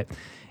heard of it.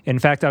 In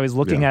fact, I was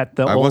looking at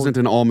the I wasn't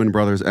an Allman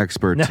Brothers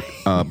expert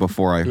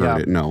before I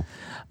heard it. No.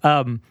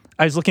 I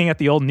was looking at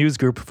the old news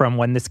group from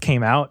when this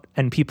came out,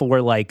 and people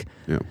were like,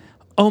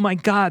 oh my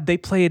God, they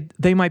played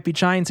They Might Be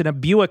Giants in a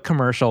Buick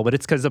commercial, but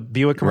it's because a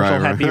Buick commercial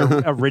had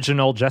the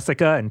original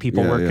Jessica, and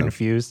people were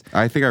confused.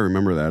 I think I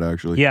remember that,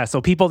 actually. Yeah,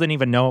 so people didn't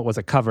even know it was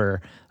a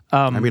cover.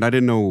 I mean, I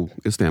didn't know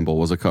Istanbul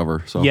was a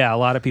cover. So yeah, a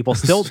lot of people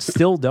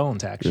still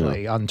don't,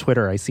 actually. On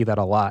Twitter, I see that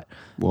a lot.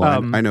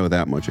 Well, I know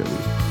that much at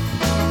least.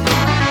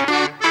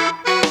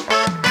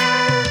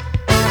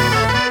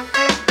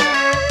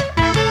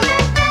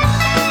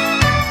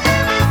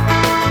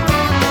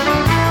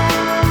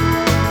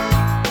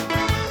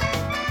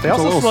 They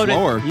also slowed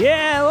it.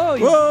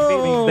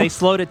 Yeah, they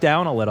slowed it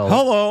down a little.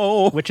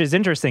 Hello, which is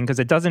interesting because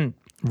it doesn't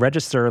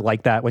register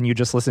like that when you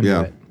just listen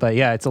to it. But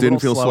yeah, it's didn't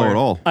feel slow at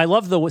all. I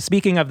love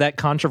speaking of that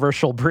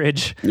controversial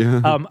bridge.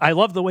 Yeah. I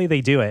love the way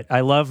they do it. I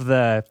love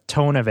the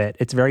tone of it.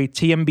 It's very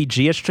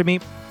TMBG-ish to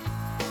me.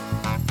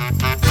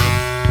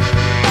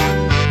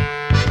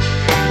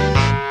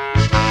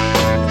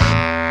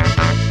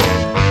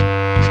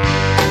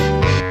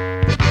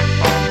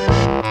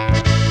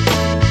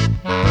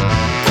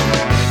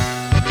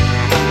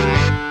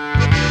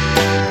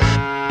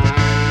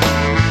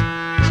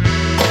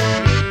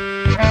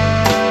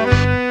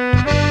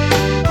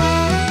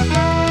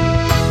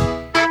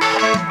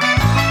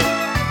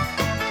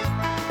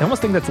 I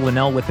almost think that's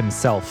Linnell with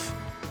himself.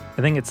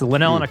 I think it's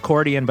Linnell on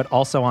accordion, but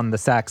also on the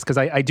sax, because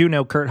I do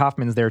know Kurt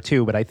Hoffman's there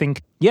too, but I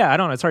think, I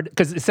don't know, it's hard,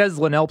 because it says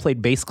Linnell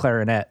played bass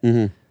clarinet.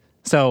 Mm-hmm.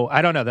 So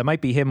I don't know, that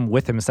might be him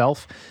with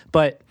himself,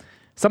 but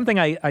something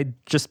I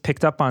just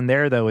picked up on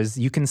there, though, is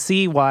you can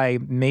see why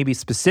maybe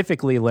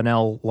specifically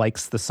Linnell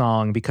likes the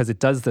song, because it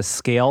does the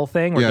scale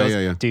thing where it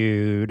goes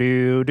do,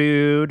 do,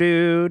 do,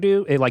 do,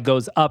 do. It like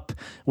goes up,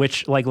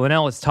 which like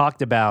Linnell has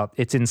talked about.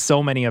 It's in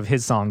so many of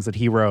his songs that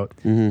he wrote,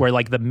 where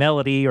like the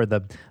melody or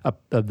the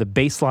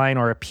bass line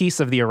or a piece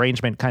of the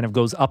arrangement kind of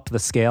goes up the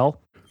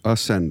scale.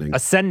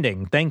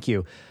 Ascending, thank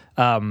you.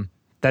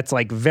 That's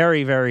like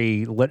very,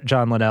 very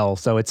John Linnell.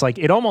 So it's like,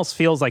 it almost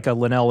feels like a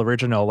Linnell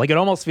original. Like it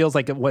almost feels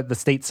like what the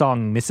state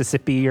song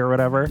Mississippi or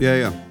whatever.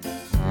 Yeah.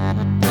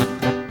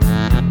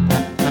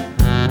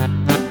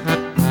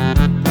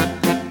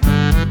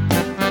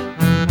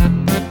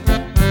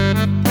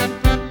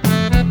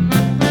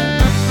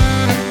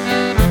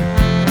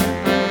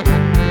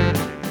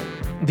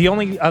 The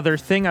only other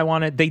thing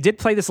they did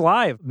play this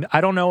live.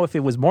 I don't know if it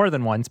was more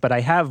than once, but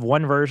I have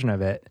one version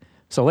of it.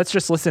 So let's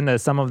just listen to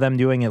some of them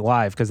doing it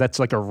live, because that's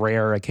like a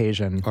rare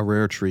occasion. A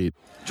rare treat.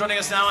 Joining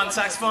us now on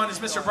saxophone is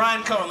Mr.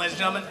 Brian Cohen, ladies and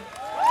gentlemen.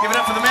 Give it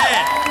up for the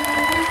man.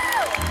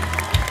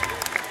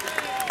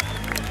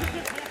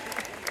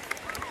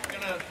 We're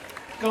going to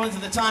go into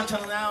the time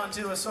tunnel now and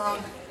do a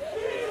song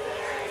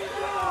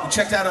we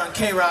checked out on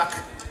K-Rock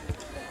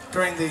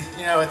during the,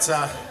 it's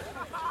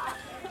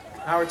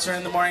Howard Stern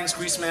in the mornings,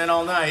 Grease Man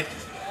all night.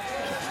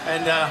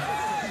 And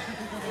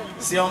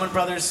it's the Allman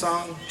Brothers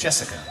song,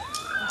 Jessica.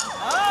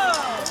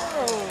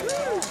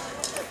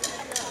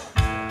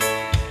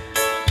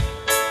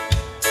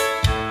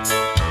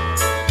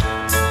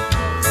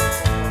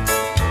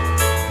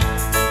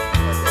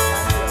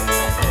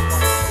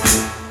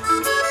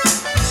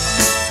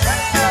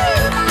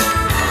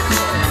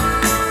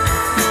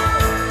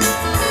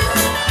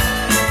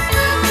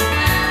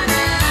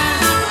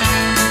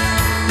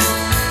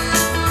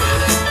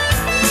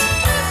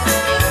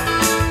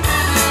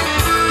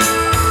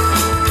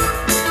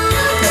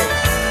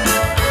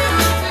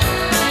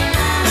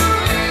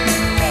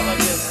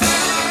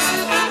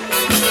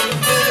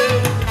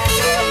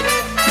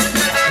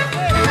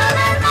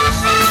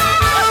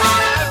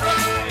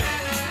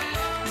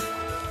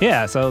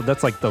 Yeah, so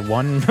that's like the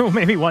one,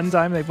 maybe one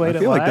time they played I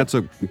it feel live. like that's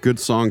a good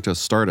song to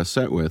start a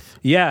set with.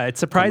 Yeah, it's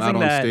surprising Come out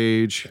that on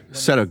stage,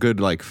 set a good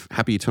like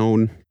happy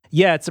tone.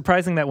 Yeah, it's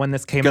surprising that when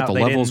this came Get out, the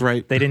they levels didn't,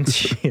 right. They didn't.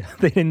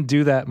 They didn't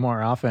do that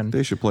more often.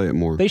 They should play it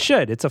more. They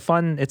should. It's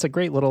a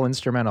great little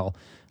instrumental.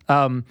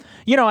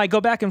 I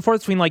go back and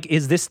forth between like,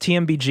 is this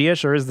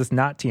TMBG-ish or is this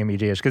not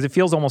TMBG-ish? Because it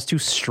feels almost too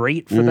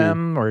straight for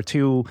them, or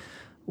too,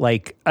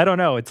 like, I don't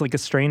know. It's like a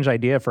strange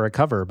idea for a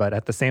cover, but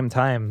at the same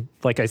time,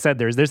 like I said,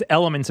 there's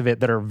elements of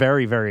it that are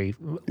very, very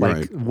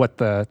like what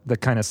the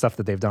kind of stuff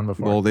that they've done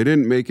before. Well, they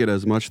didn't make it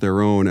as much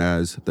their own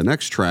as the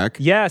next track.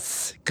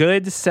 Yes,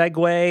 good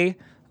segue.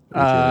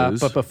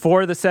 But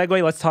before the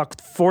segue, let's talk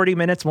 40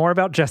 minutes more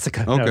about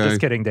Jessica. No, Okay. just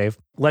kidding, Dave.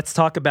 Let's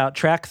talk about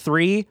track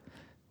 3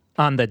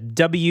 on the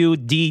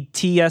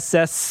WDTSS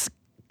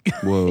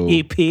Whoa.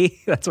 EP.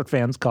 That's what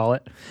fans call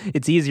it.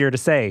 It's easier to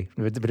say,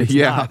 but it's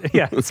Yeah. not.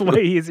 Yeah, it's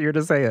way easier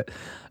to say it.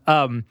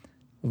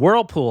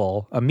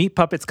 Whirlpool, a Meat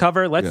Puppets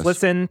cover. Let's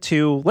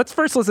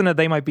first listen to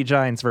They Might Be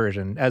Giants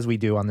version, as we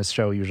do on this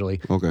show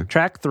usually. Okay.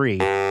 Track 3.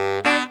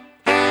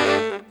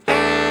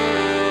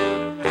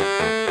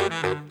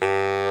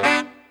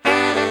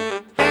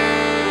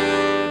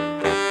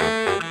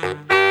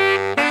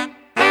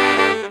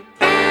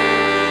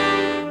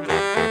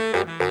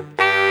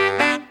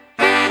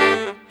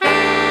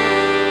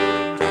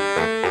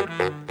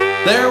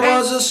 There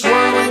was a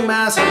swirling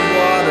mass of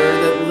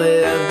water that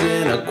lived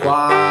in a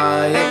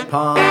quiet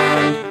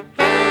pond.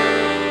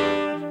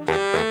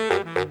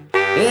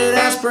 It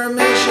asked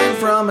permission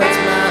from its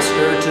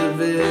master to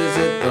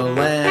visit the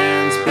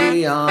lands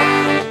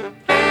beyond.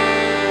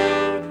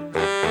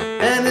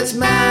 And its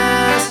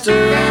master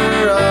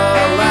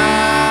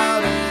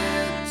allowed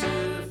it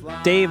to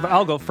fly. Dave,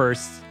 I'll go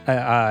first.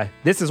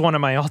 This is one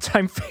of my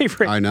all-time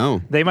favorite. I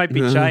know. They Might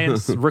Be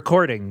Giants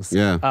recordings.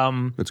 Yeah.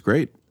 It's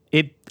great.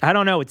 I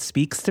don't know. It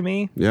speaks to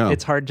me. Yeah.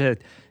 It's hard to Well,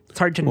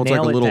 it's nail like a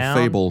it little down.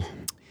 fable.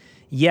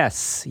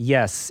 Yes.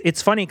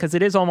 It's funny because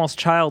it is almost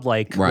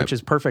childlike, Right. which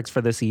is perfect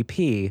for this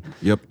EP.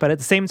 Yep. But at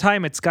the same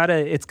time, it's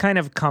kind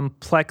of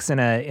complex in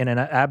an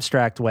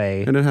abstract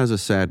way. And it has a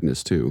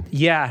sadness too.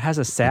 Yeah, it has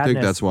a I sadness.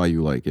 think that's why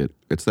you like it.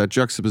 It's that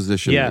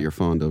juxtaposition Yeah. that you're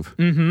fond of.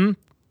 Mm-hmm.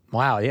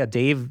 Wow. Yeah,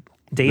 Dave's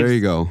There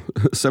you go.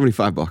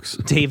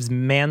 $75. Dave's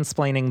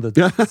mansplaining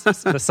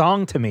the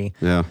song to me.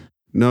 Yeah.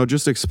 No,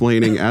 just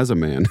explaining as a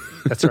man.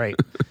 That's right.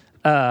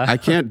 I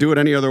can't do it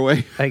any other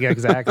way.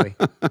 Exactly.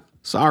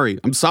 Sorry.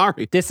 I'm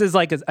sorry. This is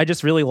like, I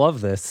just really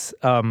love this.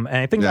 And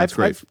I think Yeah, it's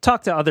great. I've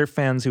talked to other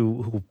fans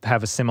who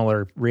have a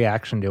similar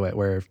reaction to it,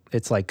 where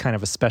it's like kind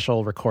of a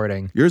special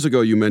recording. Years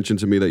ago, you mentioned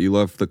to me that you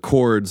love the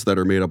chords that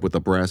are made up with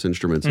the brass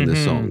instruments in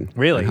this song.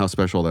 Really? And how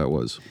special that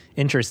was.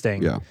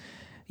 Interesting. Yeah.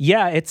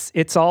 Yeah,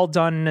 it's all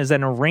done as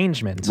an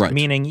arrangement, Right.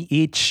 meaning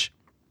each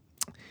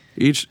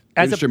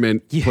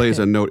instrument plays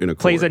a note in a chord.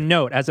 plays a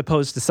note, as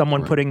opposed to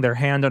someone putting their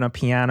hand on a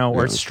piano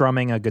or Yeah.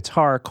 strumming a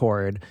guitar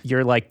chord.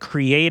 You're like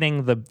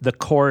creating the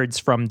chords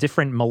from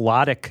different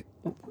melodic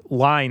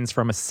lines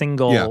from a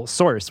single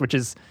source, which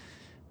is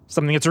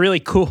something that's really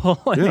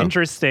cool and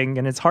interesting,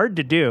 and it's hard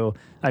to do.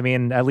 I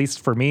mean, at least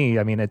for me,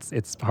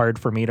 it's hard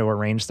for me to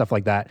arrange stuff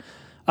like that.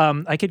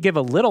 I could give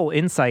a little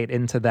insight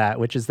into that,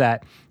 which is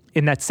that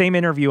in that same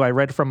interview I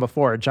read from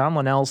before, John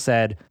Linnell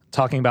said,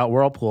 talking about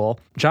Whirlpool,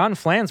 John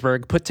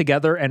Flansburgh put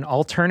together an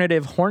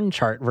alternative horn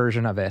chart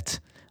version of it.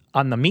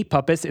 On the Meat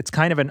Puppets, it's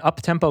kind of an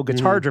up-tempo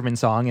guitar-driven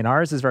song, and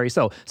ours is very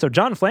slow. So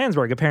John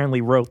Flansburgh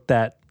apparently wrote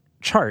that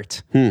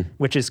chart,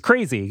 which is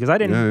crazy, because I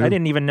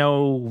didn't even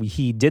know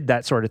he did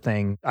that sort of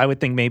thing. I would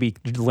think maybe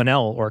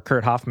Linnell or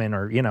Kurt Hoffman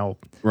or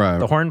Right.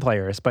 the horn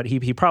players, but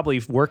he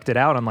probably worked it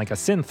out on like a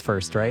synth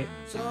first, right?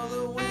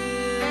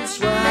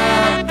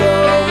 Swept the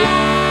whirlpool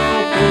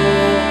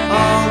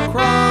all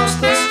across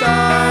the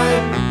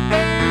sky.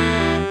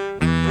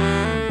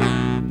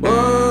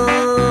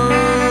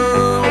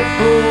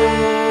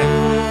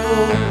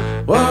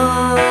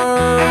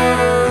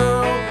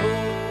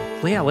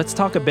 Yeah, let's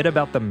talk a bit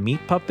about the Meat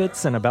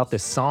Puppets and about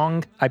this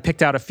song. I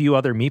picked out a few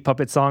other Meat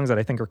Puppet songs that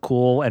I think are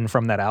cool and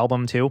from that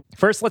album too.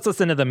 First, let's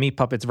listen to the Meat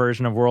Puppets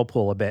version of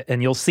Whirlpool a bit,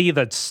 and you'll see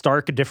the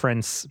stark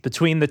difference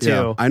between the two.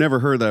 Yeah, I never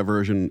heard that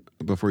version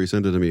before you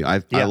sent it to me.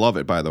 I love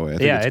it, by the way. I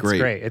think it's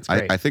great. It's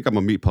great. I think I'm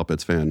a Meat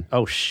Puppets fan.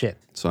 Oh, shit.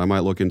 So I might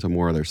look into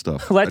more of their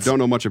stuff. I don't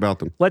know much about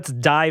them. Let's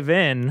dive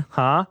in,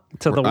 to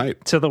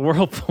the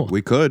Whirlpool.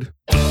 We could.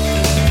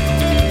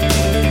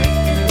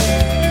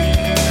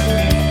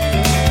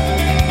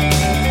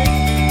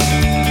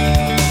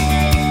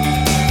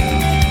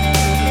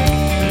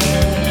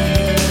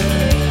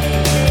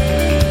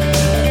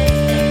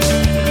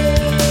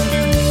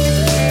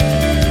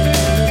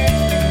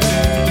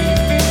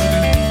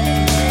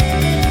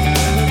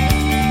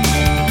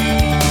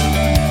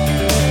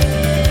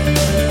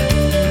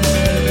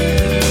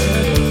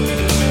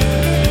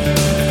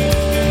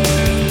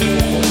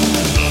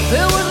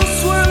 There was a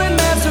swirling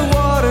mass of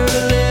water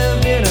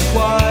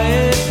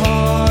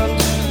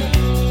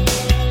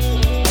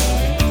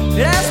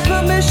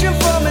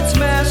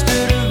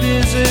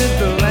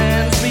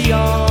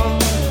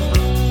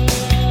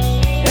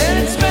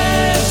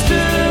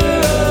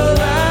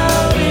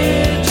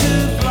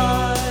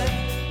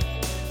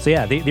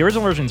yeah, the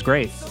original version's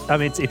great. I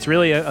mean, it's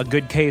really a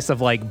good case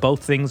of like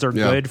both things are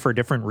good for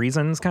different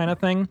reasons kind of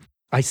thing.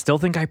 I still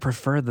think I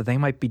prefer the They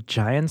Might Be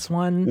Giants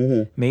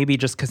one, maybe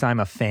just because I'm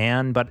a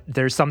fan, but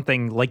there's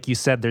something, like you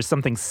said, there's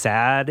something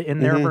sad in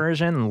their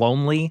version,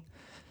 lonely,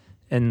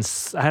 and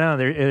I don't know,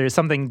 there's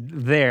something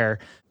there.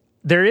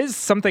 There is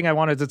something I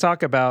wanted to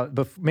talk about,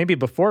 maybe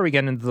before we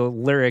get into the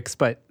lyrics,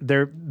 but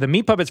the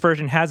Meat Puppets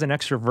version has an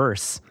extra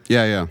verse.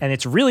 Yeah. And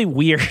it's really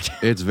weird.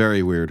 It's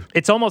very weird.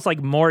 It's almost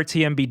like more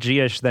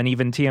TMBG-ish than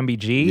even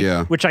TMBG,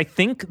 Yeah. which I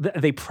think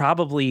they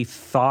probably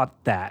thought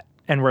that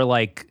and were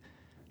like...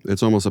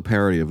 It's almost a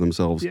parody of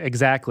themselves.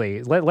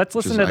 Exactly. Let's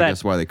listen to that.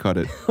 That's why they cut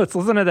it. Let's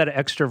listen to that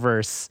extra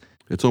verse.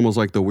 It's almost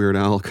like the Weird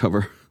Al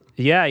cover.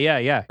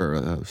 Yeah. Or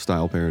a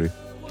style parody.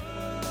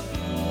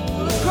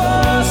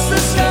 Across the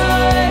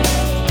sky,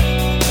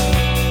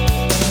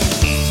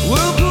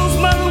 Whirlpool's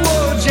mother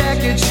wore a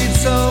jacket she'd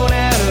sewn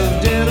out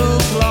of dental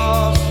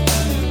floss.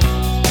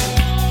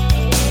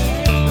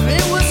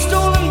 It was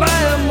stolen by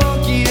a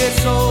monkey that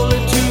sold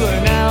it to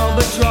an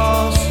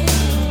albatross.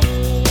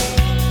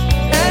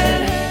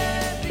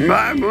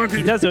 My monkey.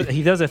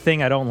 He does a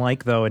thing I don't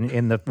like though.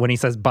 When he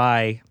says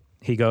bye,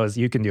 he goes,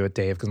 "You can do it,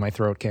 Dave," because my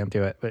throat can't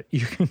do it. But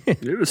you can.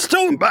 It was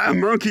stolen by a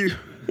monkey.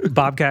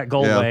 Bobcat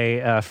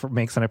Goldthwait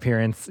makes an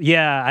appearance.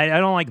 Yeah, I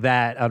don't like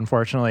that,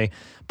 unfortunately.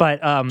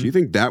 But do you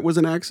think that was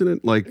an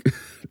accident? Like,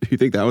 do you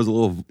think that was a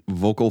little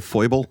vocal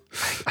foible?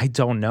 I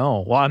don't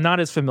know. Well, I'm not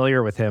as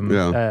familiar with him.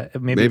 Yeah,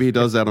 maybe he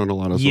does that on a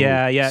lot of songs.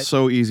 Yeah.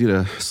 So easy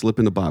to slip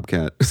into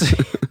Bobcat.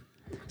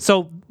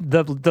 So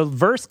the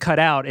verse cut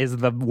out is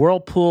the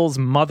Whirlpool's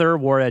mother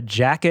wore a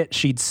jacket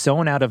she'd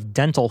sewn out of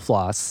dental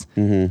floss.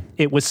 Mm-hmm.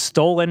 It was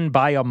stolen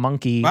by a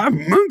monkey.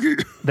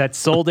 That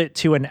sold it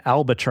to an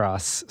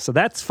albatross. So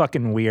that's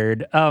fucking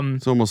weird.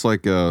 It's almost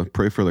like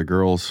Pray for the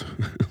Girls.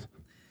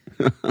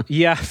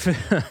 Yeah.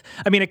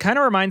 I mean, it kind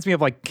of reminds me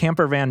of like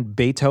Camper Van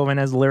Beethoven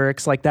has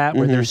lyrics like that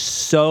where they're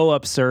so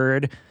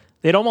absurd.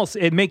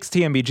 It makes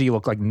TMBG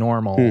look like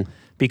normal.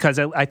 Because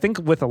I think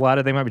with a lot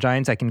of They Might Be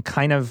Giants, I can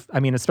kind of, I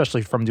mean,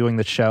 especially from doing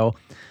the show,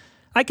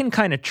 I can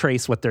kind of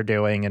trace what they're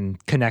doing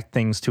and connect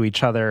things to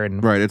each other.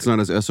 And right, it's not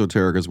as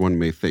esoteric as one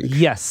may think.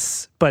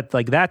 Yes, but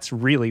like that's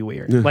really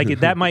weird. Like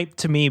that might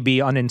to me be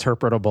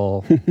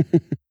uninterpretable.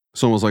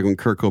 It's almost like when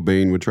Kurt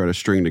Cobain would try to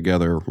string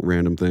together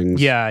random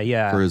things.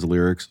 Yeah. For his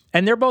lyrics.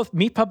 And they're both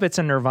Meat Puppets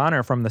and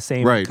Nirvana are from the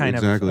same kind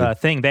of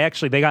thing.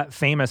 They got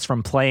famous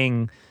from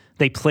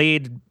they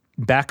played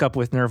backup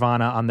with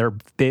Nirvana on their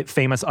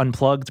famous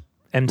Unplugged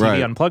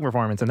MTV Unplugged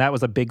performance, and that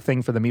was a big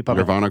thing for the Meat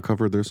Puppets. Nirvana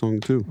covered their song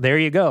too. There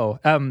you go.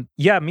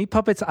 Meat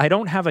Puppets, I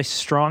don't have a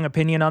strong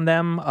opinion on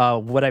them.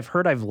 What I've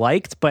heard I've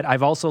liked, but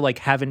I've also like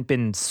haven't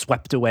been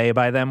swept away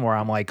by them where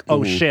I'm like,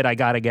 oh shit, I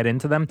gotta get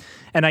into them.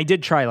 And I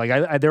did try. Like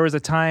I there was a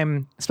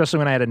time, especially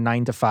when I had a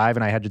 9 to 5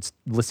 and I had to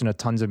listen to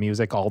tons of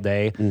music all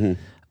day.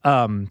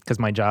 Because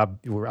my job,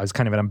 I was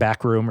kind of in a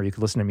back room where you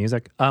could listen to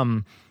music.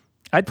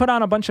 I'd put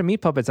on a bunch of Meat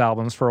Puppets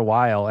albums for a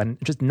while, and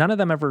just none of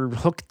them ever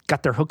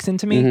got their hooks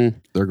into me.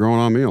 They're growing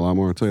on me a lot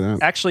more, I'll tell you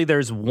that. Actually,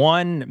 there's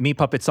one Meat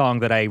Puppet song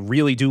that I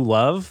really do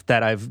love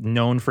that I've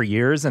known for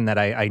years and that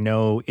I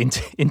know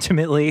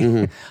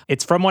intimately.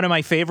 It's from one of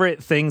my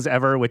favorite things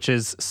ever, which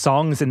is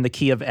Songs in the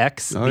Key of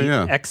X,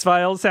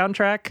 X-Files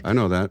soundtrack. I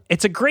know that.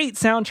 It's a great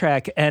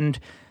soundtrack, and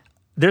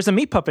there's a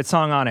Meat Puppet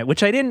song on it,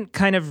 which I didn't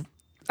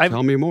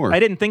tell me more. I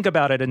didn't think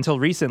about it until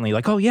recently.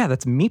 Like, oh yeah,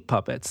 that's Meat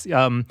Puppets.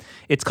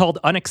 It's called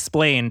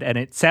Unexplained, and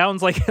it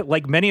sounds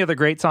like many of the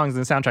great songs in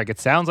the soundtrack. It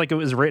sounds like it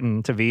was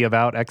written to be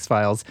about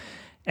X-Files.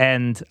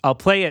 And I'll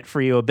play it for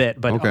you a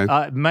bit.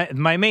 But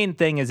my main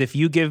thing is if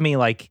you give me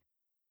like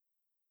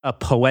a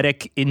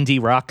poetic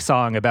indie rock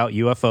song about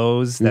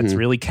UFOs that's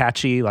really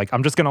catchy, like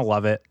I'm just gonna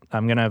love it.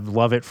 I'm gonna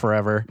love it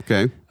forever.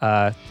 Okay.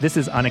 This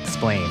is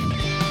Unexplained.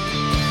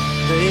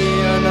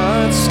 They are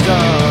not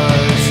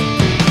stars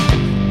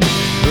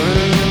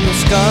burning in the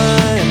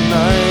sky at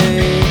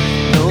night.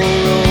 No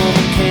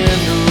Roman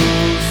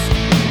candles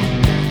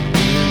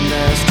in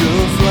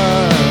astral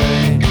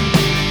flight.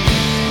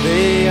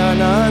 They are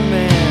not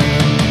men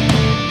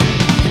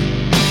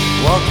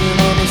walking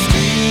on the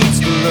streets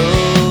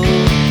below.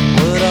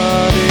 What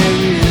are they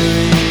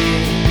really?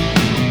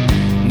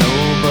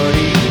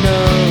 Nobody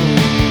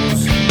knows.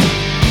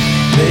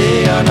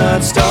 They are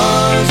not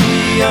stars.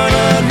 We are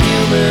not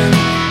human.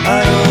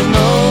 I don't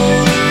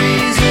know the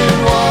reason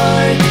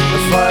why. A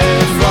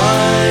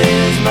firefly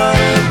is not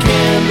a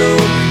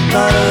candle,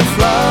 not a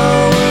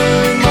flower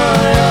in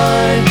my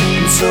eye.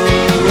 And so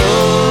a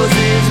rose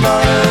is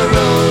not a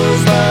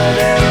rose by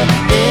there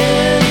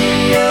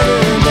any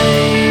other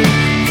name.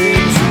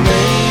 Things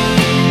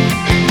remain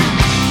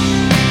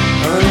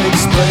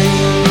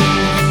unexplained.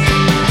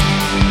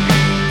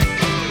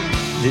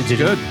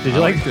 Did you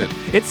like it?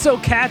 It's so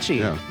catchy.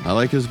 Yeah, I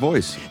like his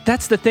voice.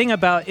 That's the thing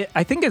about it.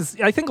 I think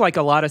like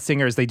a lot of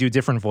singers, they do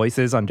different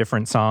voices on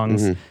different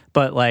songs.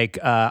 But like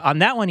on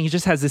that one, he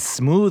just has this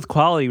smooth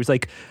quality. It was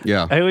like,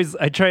 yeah.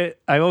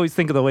 I always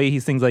think of the way he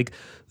sings like,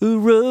 "A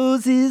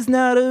rose is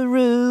not a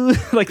rose."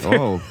 Like,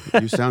 oh,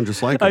 you sound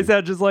just like him. I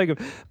sound just like him.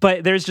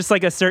 But there's just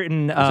like a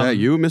certain. Is that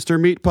you, Mr.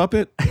 Meat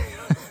Puppet?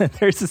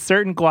 There's a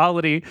certain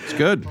quality. It's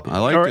good. I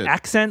like or it. Or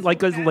accent,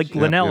 like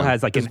Linnell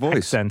has like his an voice.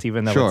 Accent,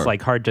 even though Sure. it's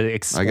like hard to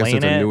explain it. I guess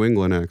it's a New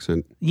England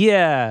accent.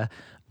 Yeah.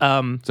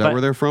 Is that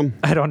where they're from?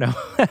 I don't know.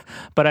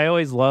 But I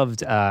always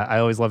loved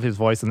his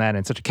voice in that. And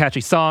it's such a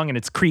catchy song, and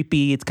it's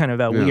creepy. It's kind of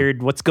that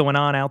weird what's going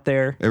on out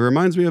there. It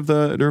reminds me of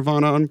the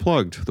Nirvana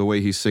Unplugged, the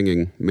way he's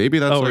singing. Maybe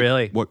that's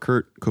really? what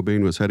Kurt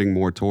Cobain was heading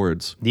more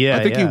towards. Yeah,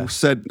 I think he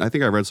said, I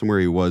think I read somewhere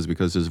he was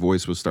because his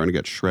voice was starting to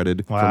get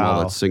shredded from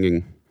all that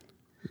singing,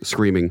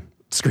 screaming.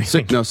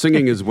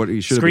 Singing is what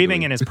he should have been Screaming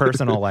doing. in his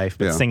personal life,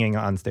 but singing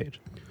on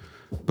stage.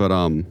 But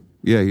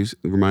yeah, he's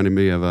reminded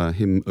me of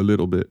him a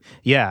little bit.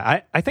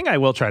 Yeah, I think I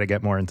will try to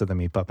get more into the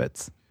Meat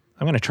Puppets.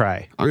 I'm going to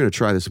try. I'm going to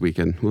try this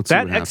weekend. Let's see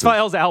that what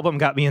X-Files album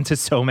got me into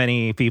so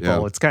many people.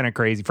 Yeah. It's kind of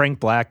crazy. Frank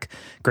Black,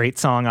 great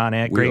song on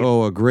it. We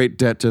owe a great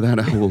debt to that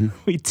album.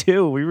 We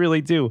do. We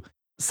really do.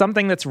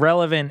 Something that's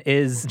relevant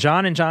is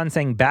John and John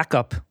sang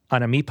backup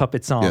on a Meat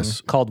Puppet song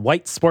called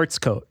White Sports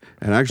Coat.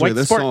 And actually, White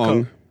this Sport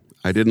song, Coat.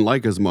 I didn't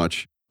like as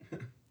much.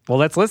 Well,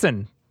 let's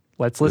listen.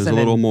 Let's listen There's a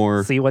little and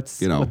more, see what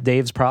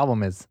Dave's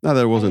problem is. Not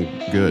that it wasn't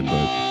good,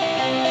 but...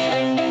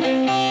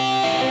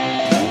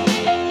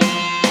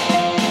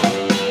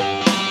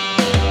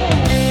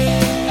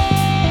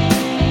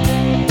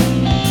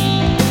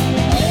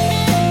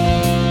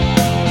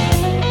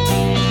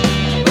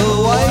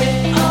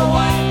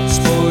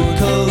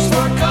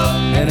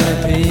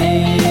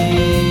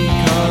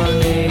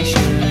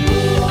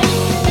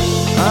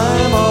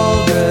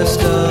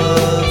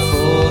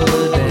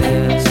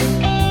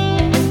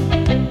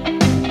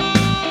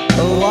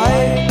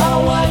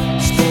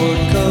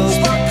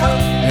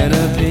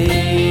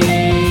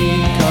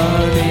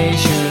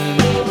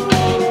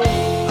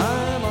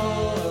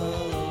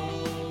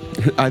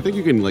 I think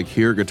you can like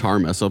hear guitar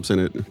mess ups in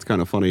it. It's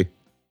kind of funny.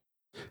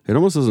 It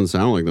almost doesn't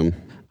sound like them.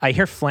 I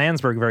hear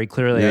Flansburgh very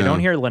clearly. Yeah. I don't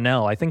hear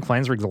Linnell. I think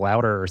Flansburgh's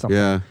louder or something.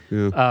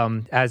 Yeah.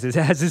 As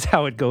is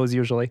how it goes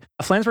usually.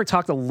 Flansburgh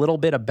talked a little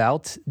bit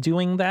about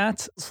doing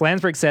that.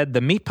 Flansburgh said,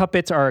 "The Meat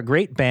Puppets are a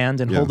great band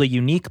and hold a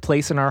unique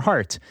place in our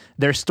heart.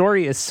 Their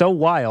story is so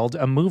wild,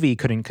 a movie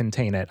couldn't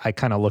contain it." I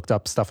kind of looked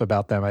up stuff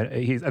about them. I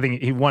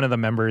think one of the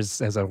members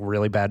has a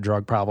really bad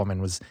drug problem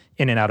and was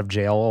in and out of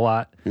jail a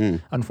lot,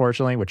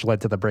 unfortunately, which led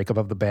to the breakup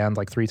of the band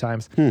like 3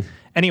 times.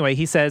 Anyway,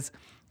 he says,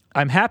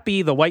 "I'm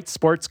happy the White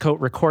Sports Coat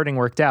recording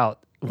worked out.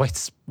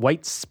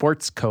 White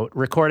Sports Coat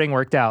recording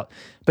worked out.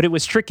 But it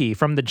was tricky.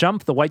 From the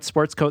jump, the White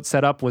Sports Coat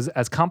setup was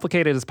as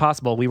complicated as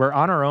possible. We were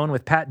on our own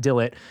with Pat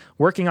Dillett,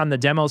 working on the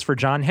demos for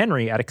John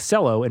Henry at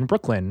Excello in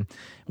Brooklyn.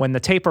 When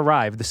the tape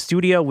arrived, the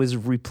studio was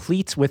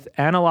replete with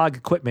analog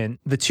equipment.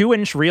 The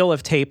 2-inch reel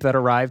of tape that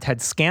arrived had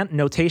scant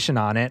notation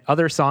on it,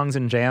 other songs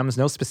and jams,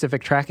 no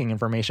specific tracking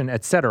information,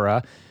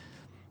 etc.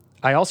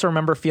 I also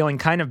remember feeling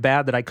kind of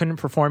bad that I couldn't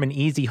perform an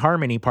easy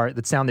harmony part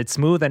that sounded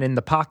smooth and in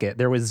the pocket.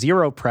 There was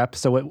zero prep,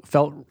 so it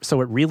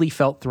really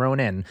felt thrown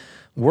in.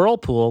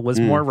 Whirlpool was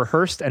more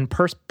rehearsed and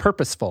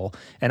purposeful,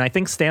 and I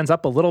think stands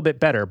up a little bit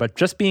better, but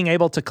just being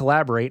able to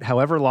collaborate,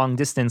 however long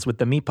distance, with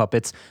the Meat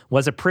Puppets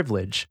was a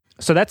privilege."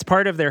 So that's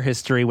part of their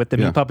history with the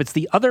Meat Puppets.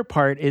 The other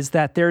part is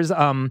that there's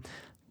the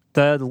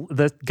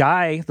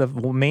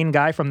main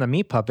guy from the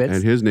Meat Puppets.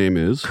 And his name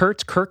is?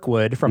 Kurt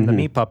Kirkwood from the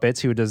Meat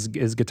Puppets, who does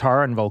his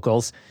guitar and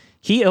vocals.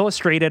 He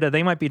illustrated a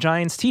They Might Be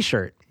Giants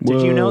t-shirt.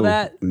 Did you know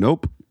that?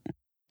 Nope.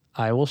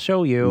 I will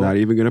show you. Not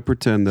even going to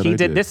pretend that he I did.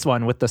 He did this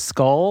one with the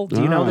skull.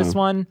 Do you know this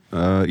one?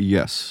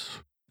 Yes.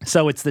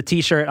 So it's the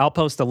t-shirt. I'll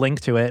post a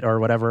link to it or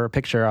whatever, a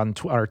picture on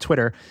our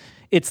Twitter.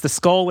 It's the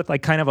skull with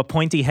like kind of a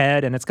pointy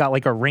head, and it's got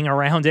like a ring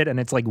around it, and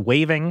it's like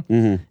waving,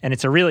 and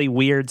it's a really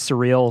weird,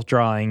 surreal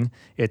drawing.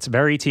 It's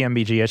very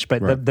TMBG-ish,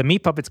 but the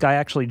Meat Puppets guy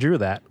actually drew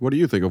that. What do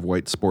you think of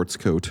White Sports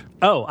Coat?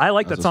 Oh, I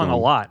like that song a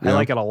lot. Yeah. I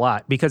like it a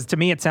lot because to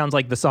me it sounds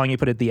like the song you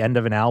put at the end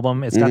of an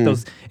album. It's got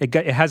those. It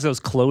has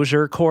those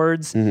closure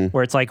chords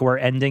where it's like we're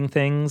ending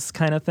things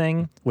kind of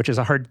thing, which is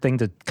a hard thing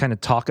to kind of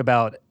talk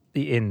about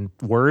in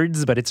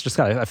words, but it's just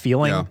got a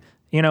feeling. Yeah.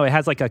 You know, it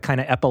has like a kind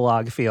of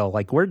epilogue feel.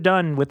 Like, we're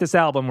done with this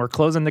album. We're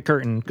closing the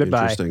curtain.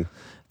 Goodbye. Interesting.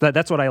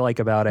 That's what I like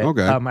about it.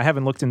 Okay. I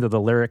haven't looked into the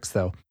lyrics,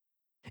 though.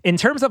 In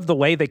terms of the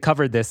way they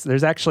covered this,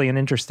 there's actually an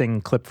interesting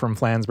clip from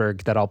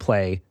Flansburgh that I'll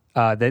play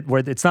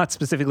where it's not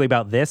specifically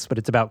about this, but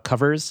it's about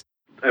covers.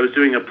 I was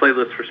doing a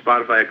playlist for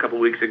Spotify a couple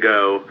weeks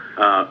ago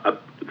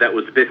that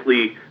was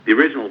basically the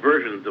original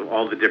versions of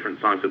all the different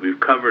songs that we've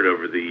covered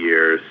over the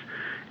years.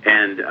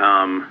 And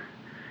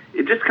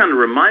it just kind of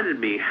reminded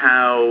me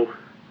how...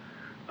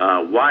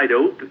 wide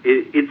open.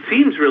 It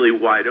seems really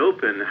wide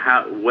open.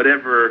 How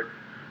whatever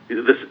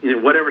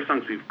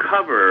songs we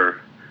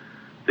cover,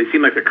 they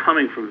seem like they're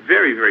coming from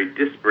very, very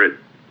disparate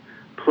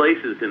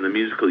places in the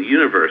musical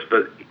universe.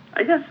 But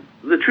I guess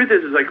the truth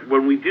is like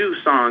when we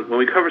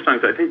cover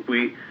songs, I think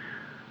we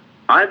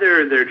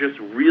either they're just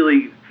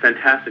really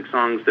fantastic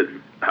songs that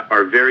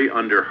are very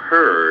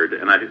underheard,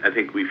 and I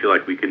think we feel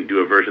like we can do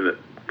a version that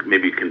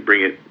maybe can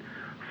bring it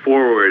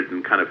forward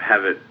and kind of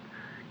have it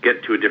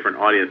get to a different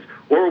audience,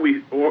 or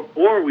we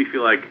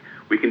feel like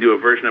we can do a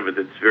version of it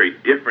that's very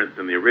different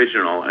than the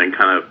original and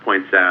kind of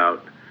points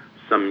out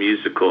some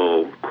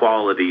musical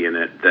quality in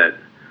it that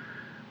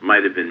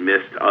might have been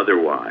missed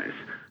otherwise.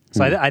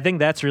 So I think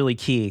that's really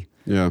key.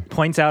 Yeah.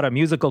 Points out a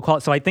musical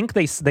quality. So I think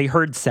they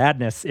heard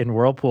sadness in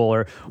Whirlpool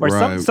or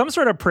Right. some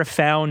sort of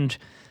profound,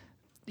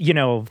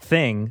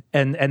 thing,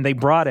 and they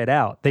brought it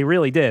out. They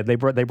really did. They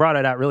brought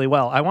it out really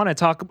well. I want to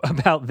talk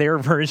about their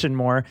version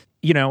more.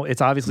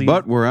 It's obviously.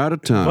 But we're out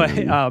of time.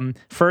 But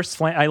first,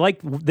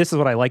 this is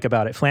what I like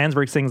about it.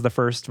 Flansburgh sings the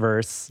first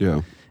verse.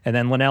 Yeah. And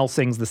then Linnell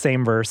sings the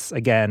same verse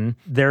again.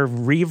 Their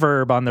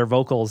reverb on their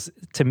vocals,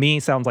 to me,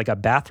 sounds like a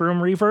bathroom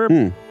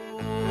reverb.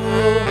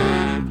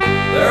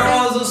 There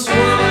was a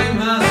swirling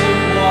mass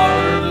of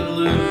water that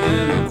lived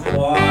in a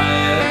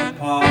quiet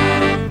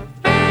pond.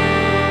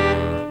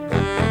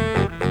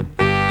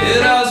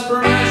 It has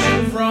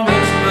permission from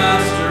its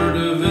master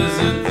to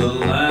visit the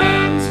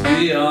lands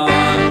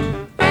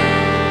beyond.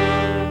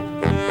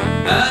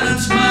 And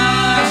its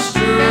master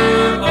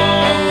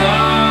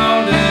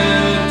allowed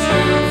it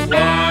to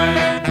fly.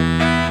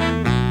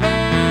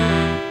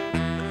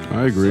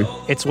 I agree.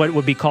 It's what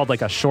would be called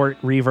like a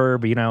short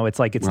reverb. It's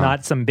like it's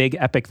not some big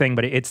epic thing,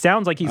 but it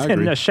sounds like he's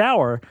in a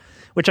shower,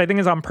 which I think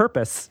is on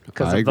purpose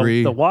because of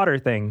the water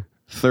thing.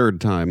 Third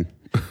time.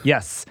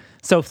 Yes.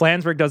 So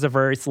Flansburgh does a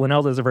verse,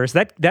 Linnell does a verse.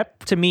 That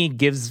to me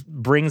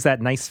brings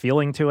that nice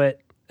feeling to it.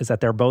 Is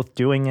that they're both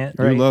doing it?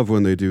 Right? You love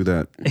when they do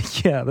that.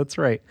 Yeah, that's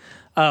right.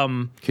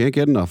 Can't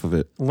get enough of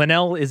it.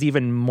 Linnell is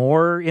even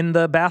more in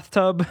the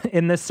bathtub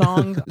in this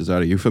song. Is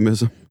that a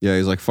euphemism? Yeah,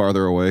 he's like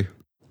farther away.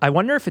 I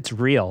wonder if it's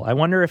real. I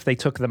wonder if they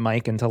took the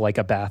mic into like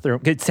a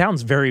bathroom. It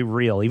sounds very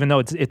real, even though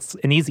it's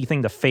an easy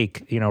thing to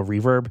fake,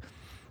 reverb,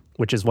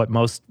 which is what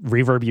most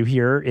reverb you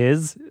hear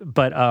is.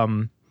 But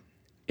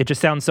it just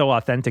sounds so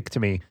authentic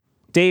to me.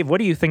 Dave, what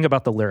do you think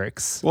about the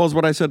lyrics? Well, it's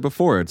what I said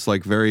before. It's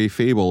like very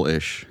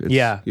Fable-ish. It's,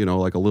 yeah.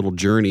 Like a little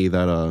journey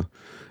that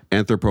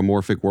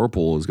anthropomorphic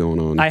whirlpool is going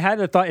on. I had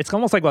a thought. It's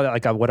almost like what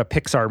a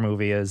Pixar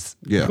movie is.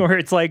 Yeah. Where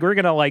it's like we're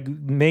gonna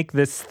make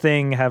this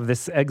thing have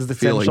this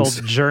existential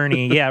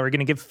journey. Yeah, we're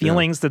gonna give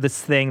feelings to this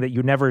thing that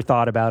you never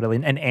thought about,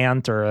 an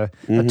ant or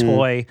a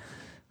toy,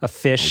 a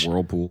fish, a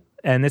whirlpool.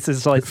 And this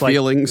is like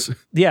feelings.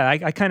 Yeah,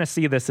 I kind of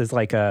see this as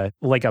like a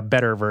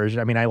better version.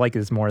 I mean, I like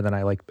this more than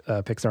I like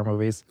Pixar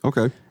movies.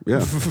 Okay.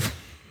 Yeah.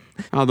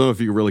 I don't know if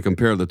you can really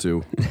compare the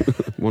two.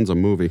 One's a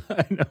movie.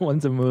 I know,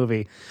 one's a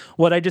movie.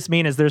 What I just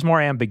mean is there's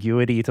more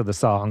ambiguity to the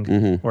song,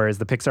 whereas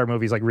the Pixar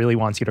movies really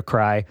wants you to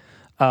cry.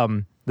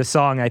 The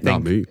song, I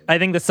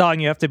think the song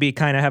you have to be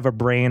kind of have a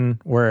brain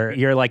where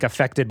you're like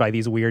affected by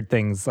these weird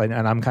things, and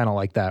I'm kind of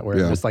like that, where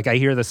just like I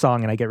hear the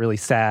song and I get really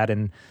sad,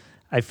 and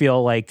I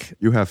feel like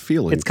you have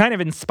feelings. It's kind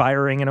of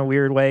inspiring in a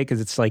weird way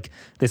because it's like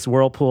this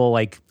whirlpool,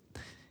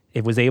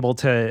 it was able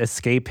to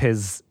escape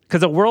because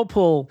a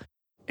whirlpool.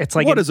 It's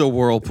like what is a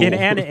whirlpool? In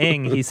Anna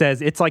Ing, he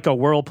says it's like a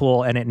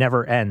whirlpool and it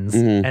never ends.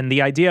 And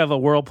the idea of a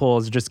whirlpool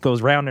is just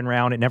goes round and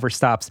round, it never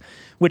stops.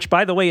 Which,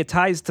 by the way, it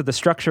ties to the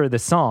structure of the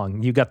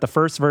song. You got the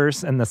first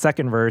verse and the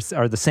second verse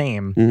are the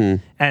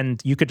same, and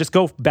you could just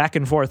go back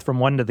and forth from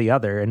one to the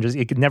other, and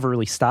it never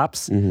really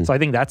stops. So I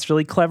think that's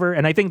really clever,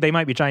 and I think They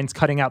Might Be Giants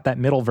cutting out that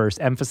middle verse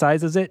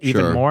emphasizes it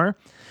even more.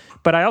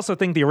 But I also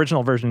think the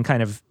original version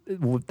might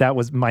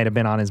have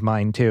been on his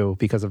mind too,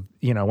 because of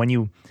when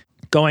you.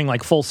 Going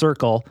like full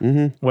circle,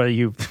 where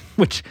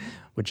which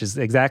is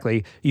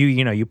exactly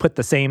you put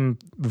the same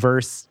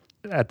verse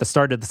at the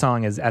start of the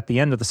song as at the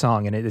end of the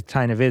song, and it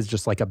kind of is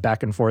just like a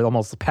back and forth,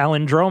 almost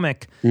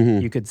palindromic,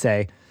 you could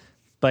say.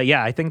 But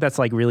yeah, I think that's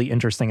like really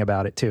interesting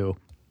about it too.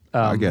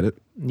 I get it.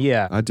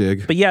 Yeah, I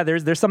dig. But yeah,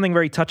 there's something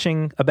very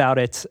touching about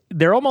it.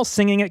 They're almost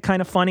singing it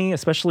kind of funny,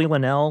 especially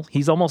Linnell.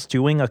 He's almost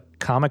doing a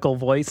comical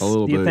voice. A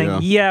little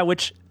bit, yeah,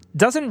 which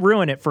doesn't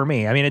ruin it for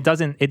me. I mean, it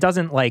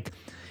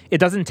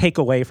doesn't take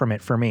away from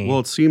it for me. Well,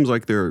 it seems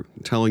like they're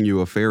telling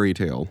you a fairy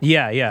tale.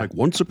 Yeah, yeah. Like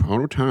once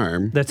upon a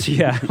time. That's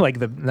like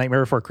the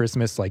Nightmare Before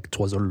Christmas, like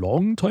 'twas a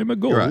long time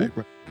ago. Right.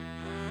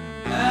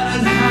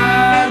 And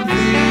had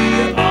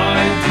the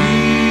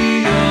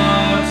idea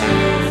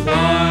to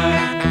fly.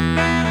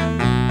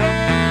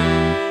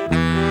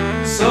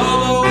 So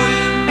the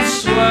wind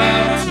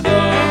swept the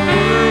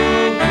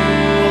whirlpool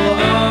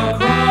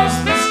across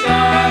the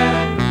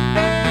sky.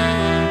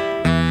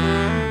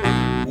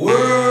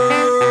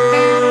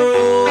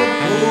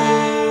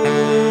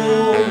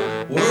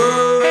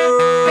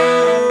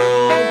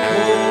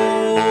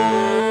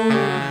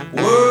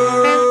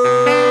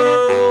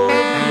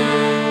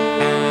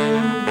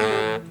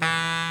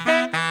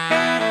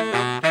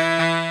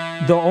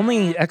 The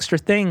only extra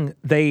thing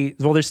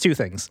there's two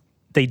things.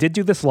 They did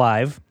do this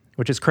live,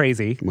 which is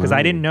crazy because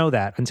I didn't know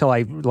that until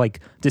I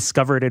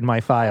discovered in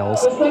my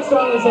files. This next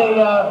song is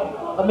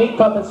a Meat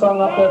Puppet song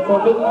off their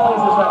Forbidden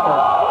Places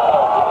record.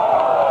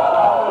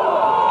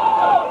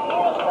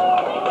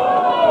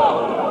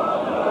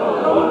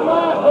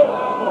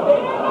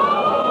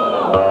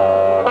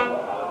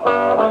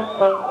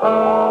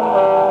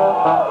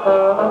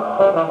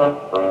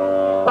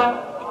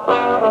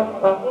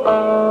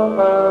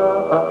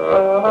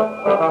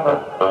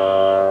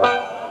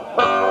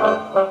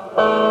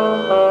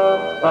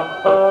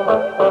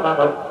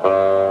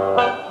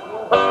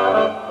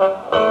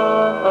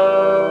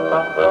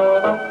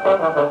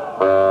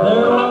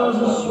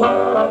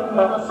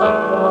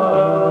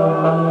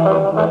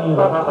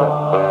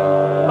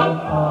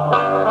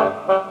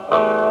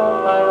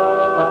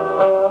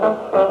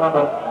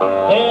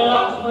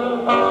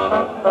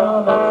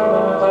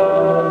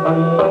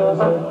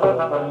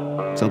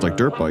 Sounds like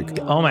Dirt Bike.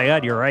 Oh my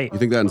God, you're right. You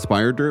think that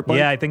inspired Dirt Bike?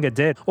 Yeah, I think it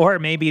did. Or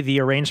maybe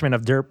the arrangement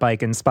of Dirt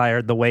Bike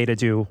inspired the way to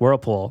do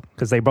Whirlpool,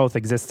 because they both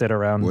existed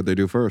around. What'd they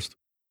do first?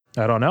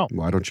 I don't know.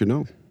 Why don't you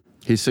know?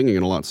 He's singing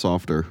it a lot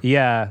softer.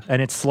 Yeah,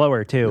 and it's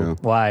slower too,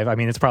 live. I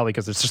mean, it's probably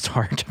because it's just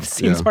hard. It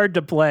seems hard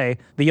to play.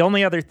 The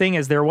only other thing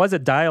is there was a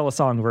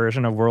dial-a-song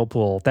version of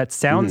Whirlpool that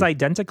sounds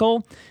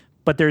identical,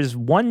 but there's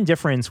one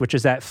difference, which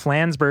is that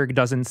Flansburgh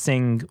doesn't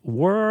sing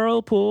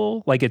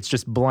Whirlpool, like it's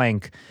just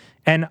blank.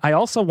 And I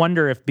also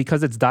wonder if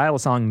because it's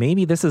dial-a-song,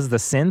 maybe this is the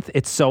synth.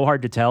 It's so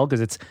hard to tell because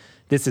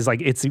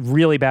it's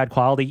really bad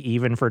quality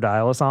even for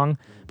dial-a-song.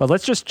 But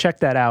let's just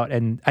check that out.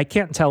 And I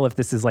can't tell if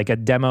this is like a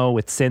demo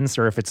with synths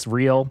or if it's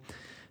real.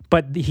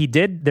 But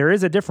there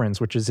is a difference,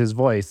 which is his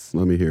voice.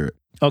 Let me hear it.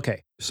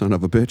 Okay. Son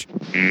of a bitch.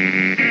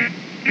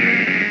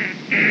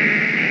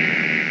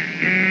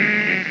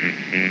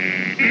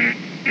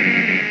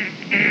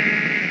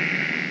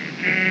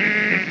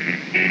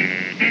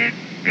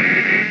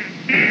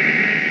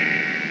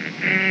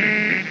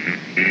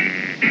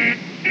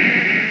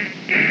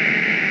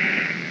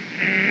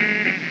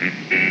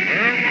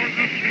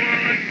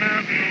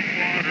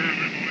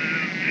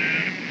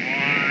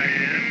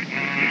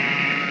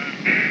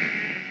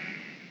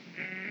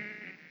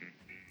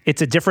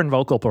 It's a different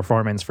vocal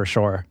performance for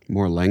sure.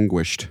 More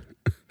languished.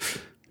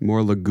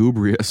 More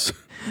lugubrious.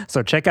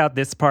 So check out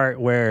this part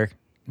where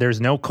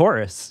there's no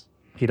chorus.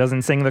 He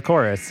doesn't sing the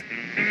chorus.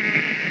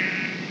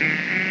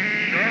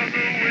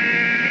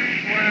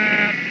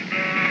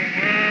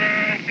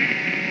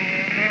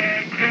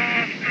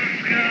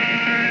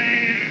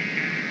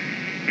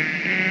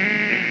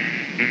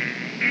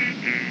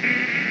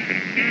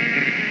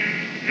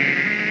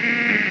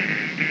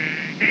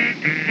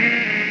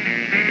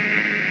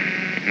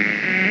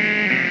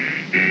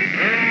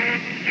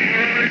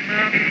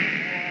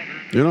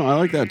 You know, I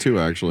like that too,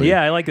 actually.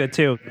 Yeah, I like that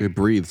too. It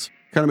breathes.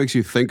 Kind of makes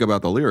you think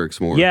about the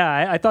lyrics more.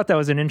 Yeah, I thought that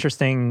was an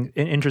interesting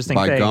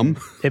By thing. gum?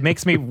 It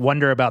makes me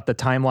wonder about the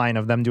timeline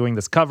of them doing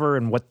this cover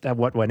and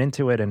what went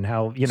into it and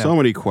how, you know. So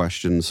many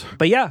questions.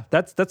 But yeah,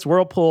 that's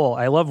Whirlpool.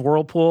 I love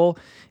Whirlpool.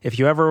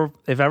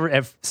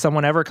 If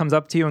someone ever comes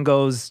up to you and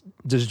goes,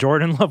 "Does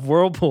Jordan love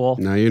Whirlpool?"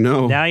 Now you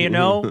know. Now you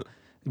know.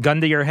 Gun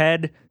to your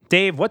head.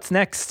 Dave, what's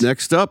next?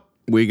 Next up,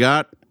 we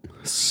got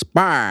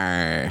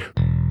Spy.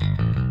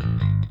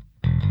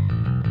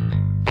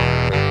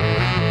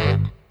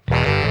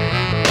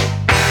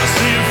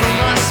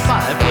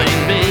 Spy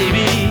plane,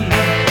 baby.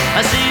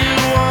 I see you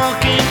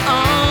walking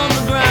on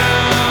the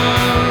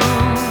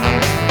ground.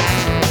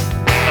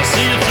 I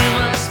see you through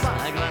my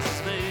spy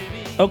glasses,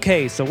 baby.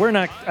 Okay, so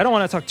I don't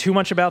want to talk too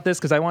much about this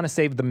because I want to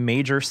save the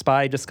major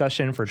spy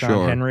discussion for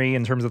John Henry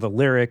in terms of the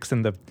lyrics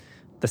and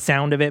the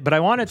sound of it. But I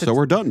wanted to. So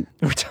we're done.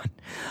 We're done.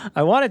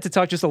 I wanted to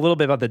talk just a little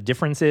bit about the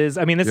differences.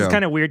 I mean, this is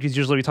kind of weird because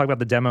usually we talk about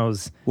the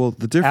demos. Well,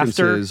 the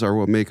differences are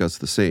what make us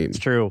the same. It's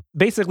true.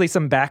 Basically,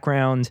 some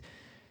background.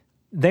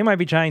 They Might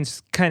Be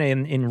Giants kind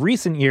of in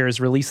recent years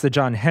released the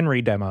John Henry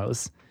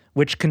demos,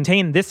 which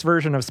contain this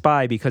version of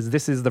Spy because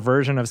this is the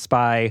version of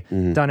Spy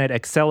done at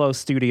Excello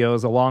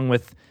Studios along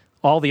with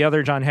all the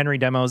other John Henry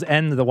demos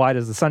and the Why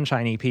Does the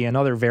Sunshine EP and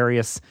other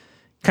various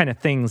kind of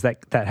things that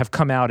have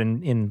come out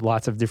in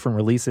lots of different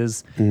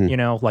releases, you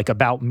know, like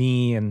About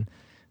Me and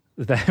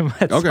that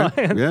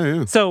okay.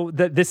 Yeah. So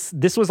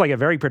this was like a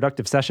very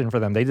productive session for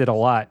them. They did a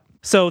lot.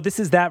 So this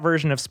is that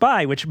version of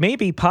Spy, which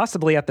maybe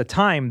possibly at the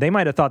time they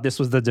might have thought this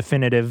was the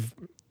definitive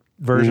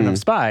version of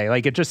Spy.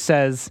 Like it just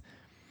says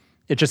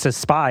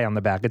Spy on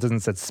the back. It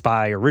doesn't say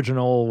Spy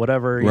original,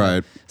 whatever. Right.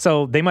 Know?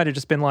 So they might have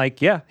just been like,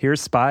 yeah,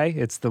 here's Spy.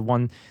 It's the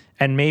one.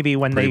 And maybe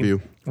when they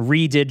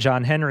redid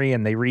John Henry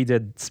and they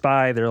redid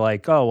Spy, they're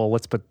like, oh, well,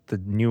 let's put the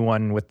new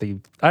one with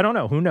I don't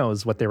know. Who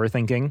knows what they were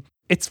thinking.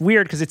 It's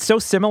weird because it's so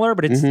similar,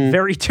 but it's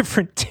very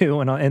different too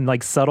in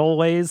like subtle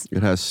ways.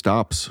 It has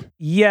stops.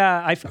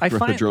 Yeah, I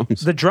find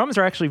the drums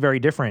are actually very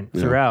different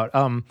throughout.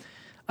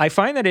 I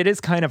find that it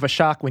is kind of a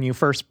shock when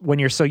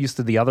you're so used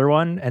to the other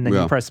one and then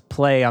you press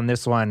play on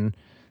this one.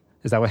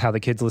 Is that how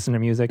the kids listen to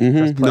music?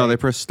 No, they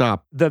press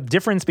stop. The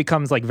difference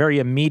becomes like very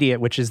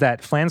immediate, which is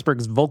that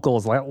Flansburgh's vocal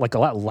is like a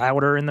lot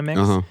louder in the mix.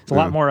 It's a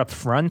lot more up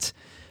front.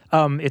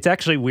 It's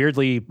actually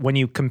weirdly, when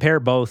you compare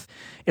both,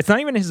 it's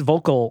not even his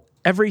vocal.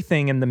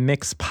 Everything in the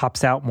mix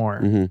pops out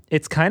more.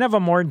 It's kind of a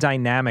more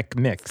dynamic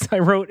mix. I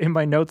wrote in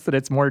my notes that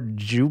it's more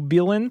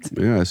jubilant.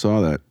 Yeah, I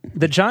saw that.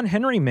 The John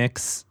Henry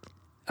mix,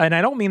 and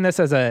I don't mean this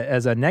as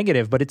a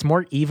negative, but it's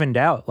more evened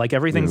out. Like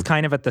everything's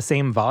kind of at the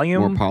same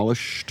volume. More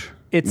polished.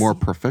 it's more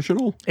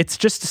professional. It's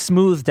just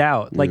smoothed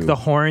out. Like the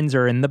horns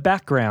are in the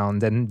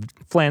background, and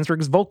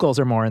Flansburgh's vocals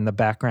are more in the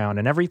background,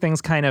 and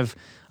everything's kind of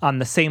on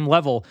the same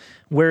level.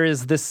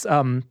 Whereas this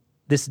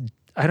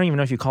I don't even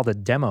know if you call it a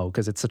demo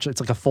because it's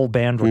like a full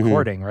band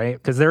recording, right?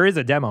 Because there is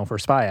a demo for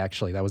Spy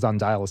actually that was on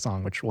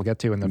Dial-A-Song, which we'll get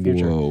to in the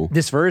future. Whoa.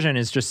 This version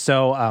is just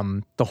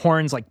so the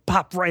horns like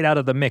pop right out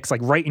of the mix, like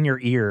right in your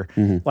ear.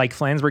 Like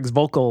Flansburgh's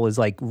vocal is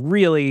like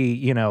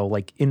really,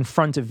 like in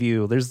front of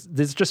you.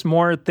 There's just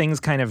more things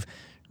kind of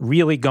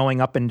really going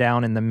up and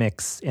down in the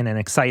mix in an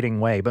exciting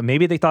way. But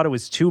maybe they thought it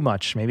was too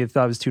much. Maybe they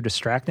thought it was too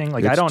distracting.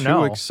 Like I don't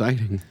know. It's too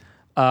exciting.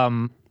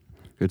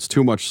 It's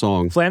too much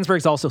song.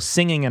 Flansburgh's also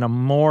singing in a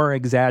more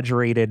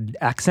exaggerated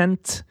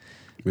accent.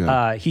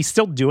 Yeah. He's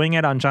still doing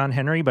it on John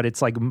Henry, but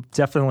it's like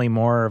definitely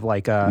more of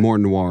like a more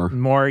noir.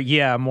 More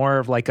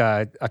of like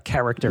a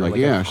character, like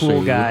a cool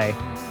Shane. guy.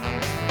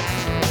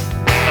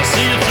 I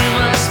see you through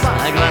my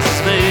spy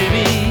glasses,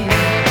 baby.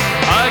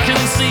 I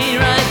can see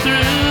right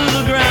through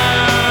the ground.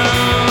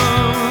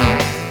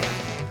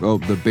 Oh,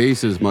 the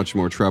bass is much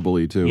more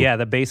trebly too. Yeah,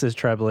 the bass is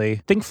trebly.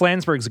 I think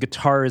Flansburgh's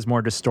guitar is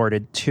more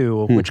distorted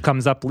too, which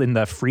comes up in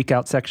the freak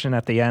out section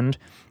at the end.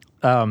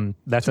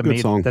 That's a good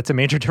song. That's a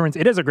major difference.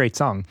 It is a great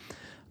song.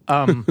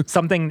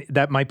 Something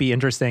that might be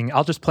interesting.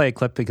 I'll just play a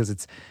clip because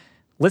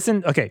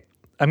listen, okay,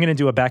 I'm going to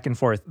do a back and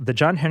forth. The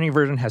John Henry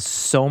version has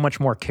so much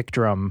more kick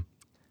drum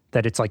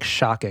that it's like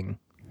shocking.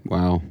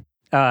 Wow.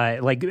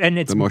 And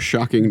it's the most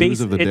shocking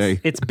news of the day.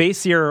 It's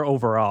bassier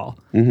overall,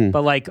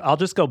 but like I'll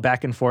just go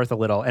back and forth a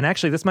little. And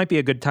actually, this might be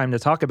a good time to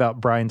talk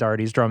about Brian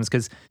Doherty's drums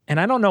and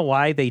I don't know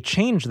why they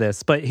changed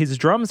this, but his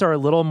drums are a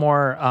little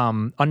more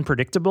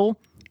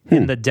unpredictable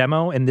in the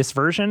demo in this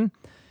version,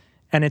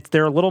 and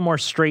they're a little more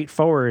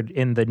straightforward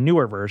in the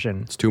newer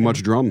version. It's too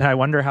much drum. I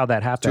wonder how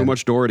that happened. Too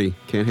much Doherty.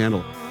 Can't handle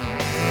it.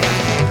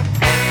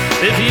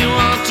 If you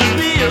want to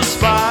be a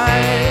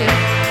spy,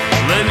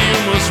 then you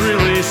must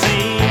really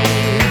see.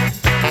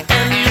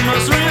 And you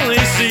must really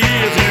see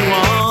if you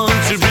want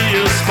to be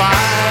a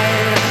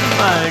spy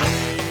like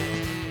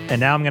me. And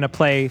now I'm going to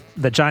play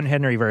the John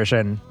Henry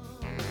version.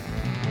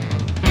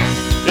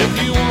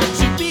 If you want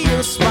to be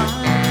a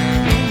spy,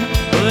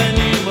 then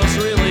you must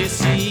really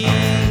see.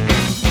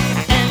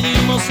 And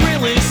you must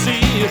really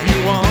see if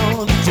you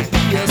want to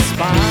be a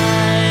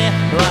spy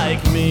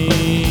like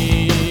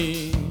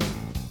me.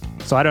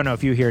 So I don't know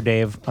if you hear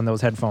Dave on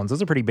those headphones.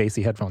 Those are pretty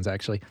bassy headphones,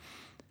 actually.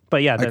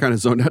 But yeah, I kind of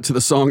zoned out to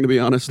the song, to be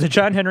honest. The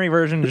John Henry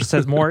version just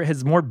has more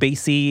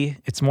bassy.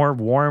 It's more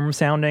warm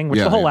sounding, which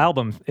the whole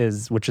album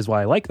is, which is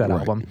why I like that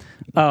album.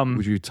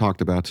 Which you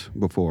talked about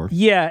before.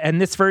 Yeah,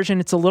 and this version,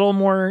 it's a little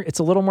more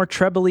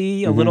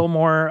trebly, a little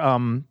more.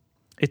 Honestly,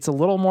 it's a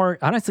little more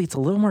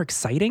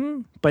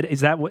exciting. But is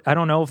that? I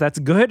don't know if that's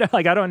good.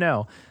 Like, I don't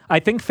know. I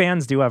think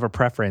fans do have a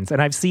preference,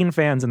 and I've seen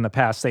fans in the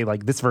past say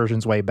like this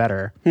version's way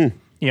better.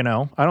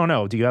 I don't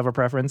know. Do you have a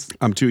preference?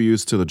 I'm too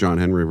used to the John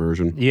Henry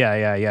version.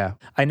 Yeah.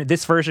 I know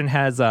this version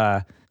has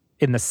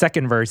in the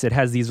second verse, it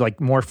has these like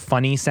more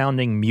funny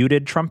sounding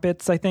muted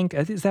trumpets. I think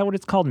is that what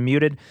it's called?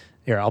 Muted.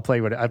 Here, I'll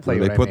play what I play.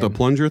 They put the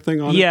plunger thing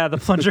on. Yeah, the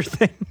plunger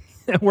thing.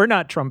 We're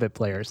not trumpet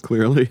players.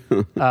 Clearly.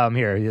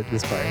 Here,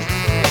 this part.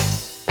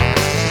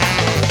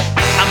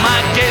 I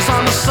might gaze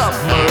on the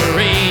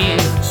submarine.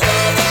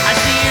 I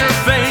see your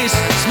face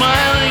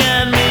smiling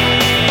at me.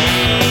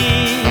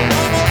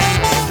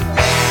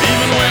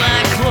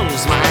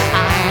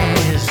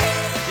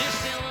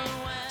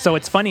 So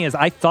what's funny is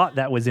I thought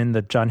that was in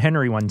the John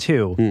Henry one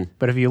too,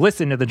 but if you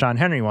listen to the John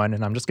Henry one,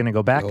 and I'm just going to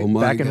go back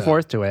and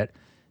forth to it,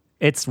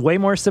 it's way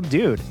more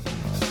subdued.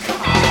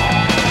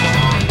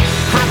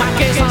 I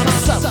gaze on a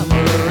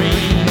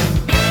submarine.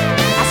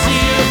 I see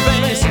your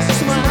face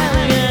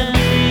smiling at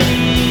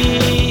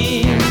me.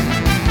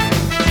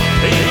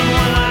 Even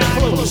when I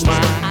close my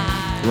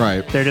eyes.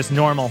 Right. They're just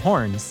normal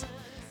horns.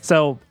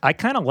 So I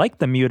kind of like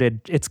the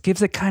muted. It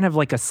gives it kind of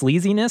like a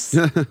sleaziness.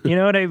 You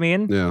know what I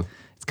mean? Yeah.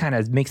 It kind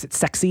of makes it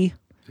sexy.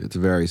 It's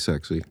very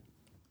sexy.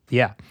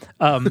 Yeah.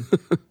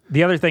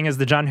 The other thing is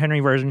the John Henry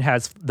version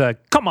has the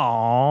 "come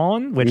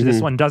on," which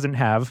this one doesn't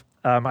have.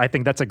 I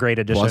think that's a great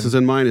addition. Pluses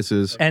and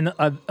minuses. And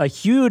a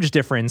huge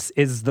difference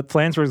is the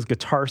Flansburgh's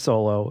guitar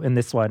solo in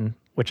this one,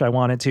 which I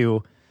wanted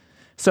to.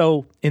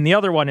 So in the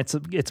other one,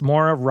 it's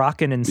more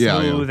rockin' and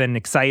smooth and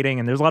exciting,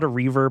 and there's a lot of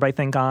reverb, I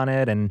think, on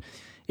it, and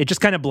it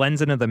just kind of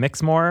blends into the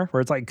mix more, where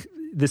it's like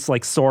this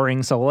like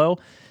soaring solo.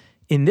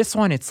 In this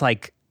one, it's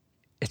like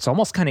it's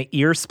almost kind of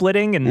ear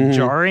splitting and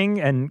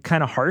jarring and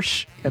kind of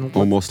harsh and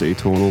almost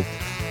atonal.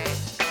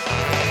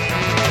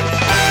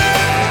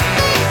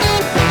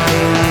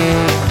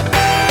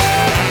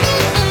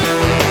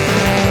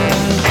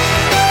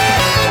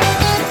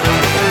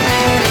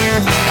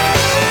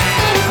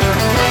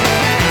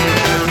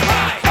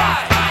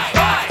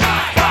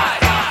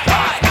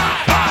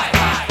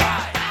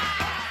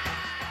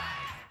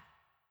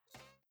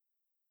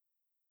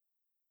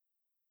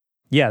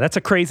 Yeah, that's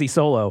a crazy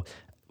solo.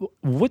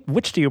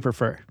 Which do you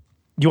prefer?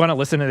 Do you want to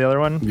listen to the other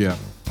one? Yeah.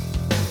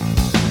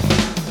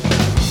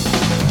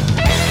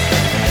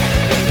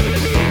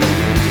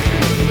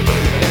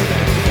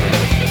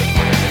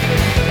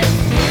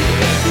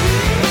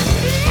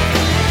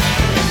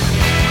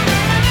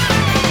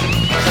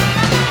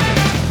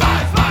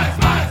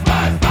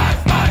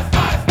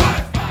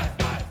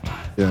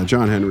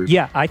 John Henry.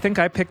 Yeah, I think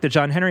I picked the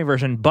John Henry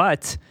version,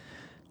 but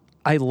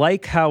I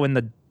like how in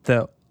the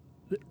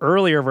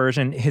earlier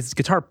version, his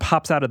guitar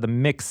pops out of the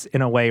mix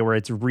in a way where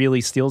it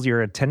really steals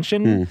your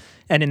attention.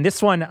 And in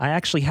this one, I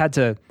actually had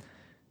to,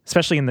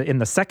 especially in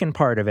the second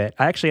part of it,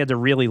 I actually had to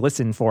really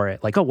listen for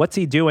it. Like, oh, what's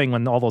he doing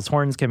when all those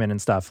horns come in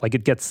and stuff?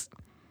 Like gets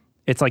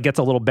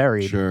a little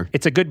buried. Sure.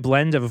 It's a good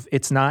blend of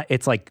it's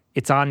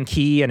on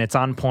key and it's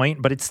on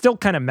point, but it's still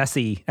kind of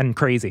messy and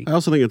crazy. I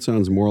also think it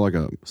sounds more like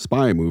a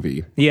spy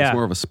movie. Yeah. It's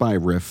more of a spy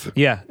riff.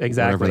 Yeah,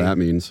 exactly. Whatever that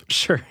means.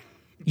 Sure.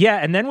 Yeah,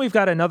 and then we've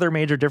got another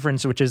major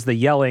difference, which is the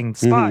yelling,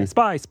 spy,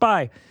 spy,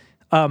 spy.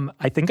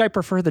 I think I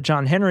prefer the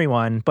John Henry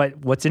one, but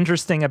what's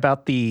interesting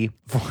about I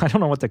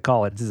don't know what to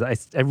call it.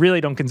 I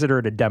really don't consider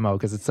it a demo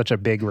because it's such a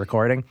big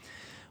recording.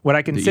 What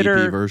I consider...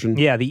 The EP version?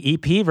 Yeah, the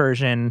EP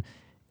version,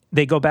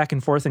 they go back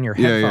and forth in your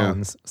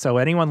headphones. Yeah. So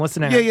anyone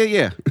listening...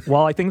 Yeah.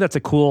 While I think that's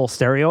a cool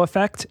stereo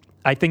effect,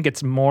 I think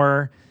it's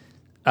more...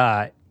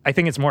 I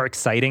think it's more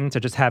exciting to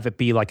just have it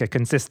be like a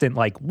consistent,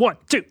 like 1,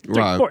 2,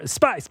 3, 4,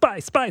 spy, spy,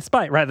 spy,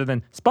 spy, rather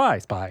than spy,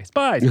 spy,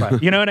 spy, spy.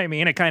 You know what I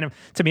mean? To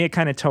me, it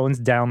kind of tones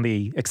down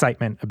the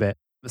excitement a bit.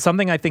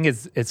 Something I think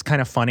is kind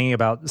of funny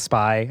about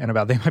Spy and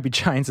about They Might Be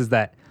Giants is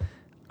that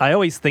I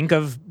always think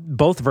of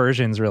both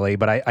versions really,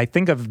 but I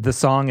think of the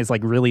song as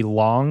like really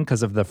long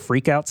because of the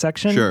freak out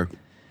section. Sure.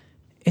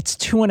 It's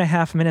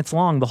 2.5 minutes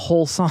long, the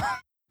whole song.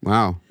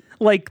 Wow.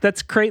 Like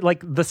that's great.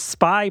 Like the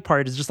Spy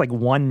part is just like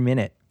 1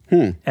 minute.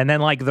 And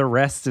then like the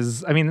rest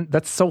is, I mean,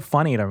 that's so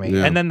funny to me.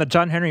 Yeah. And then the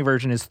John Henry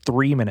version is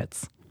 3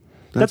 minutes.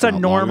 That's a not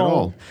normal. long at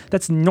all.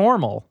 That's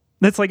normal.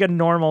 That's like a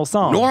normal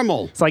song.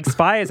 Normal. It's like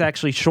Spy is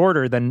actually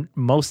shorter than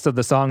most of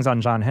the songs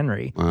on John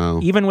Henry. Wow.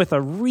 Even with a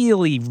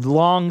really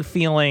long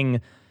feeling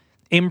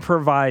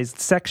improvised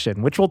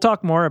section, which we'll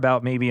talk more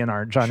about maybe in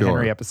our John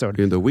Henry episode.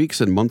 In the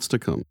weeks and months to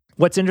come.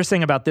 What's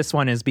interesting about this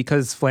one is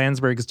because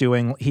Flansburgh's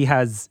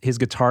his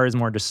guitar is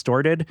more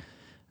distorted.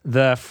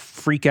 The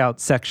freak out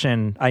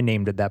section, I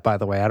named it that, by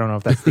the way. I don't know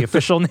if that's the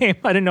official name.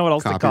 I didn't know what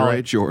else to call it.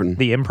 Copyright Jordan.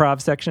 The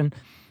improv section.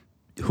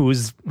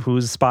 Whose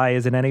Spy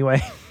is it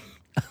anyway?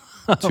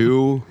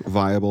 2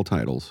 viable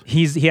titles.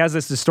 He has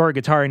this distorted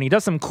guitar, and he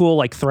does some cool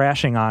like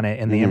thrashing on it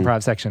in the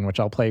improv section, which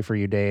I'll play for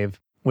you, Dave,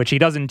 which he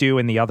doesn't do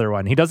in the other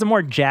one. He does a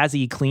more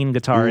jazzy, clean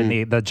guitar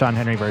in the John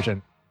Henry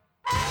version.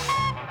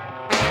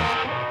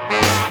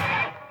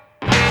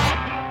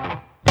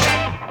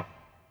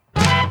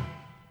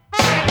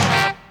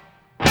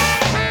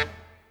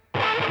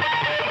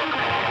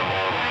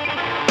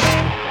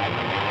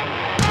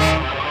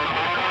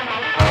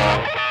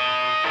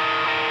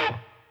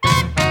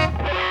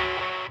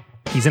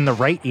 He's in the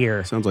right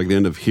ear. Sounds like the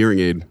end of Hearing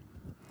Aid.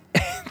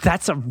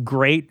 That's a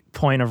great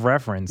point of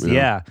reference.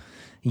 Yeah.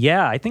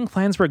 I think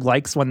Flansburgh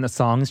likes when the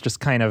songs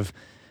just kind of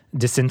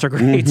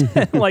disintegrate.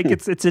 Like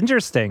it's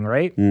interesting,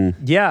 right?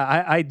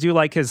 Yeah, I do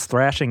like his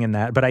thrashing in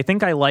that, but I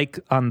think I like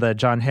on the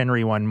John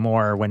Henry one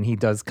more when he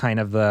does kind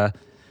of the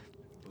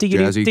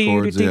jazzy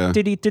chords, and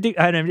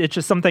it's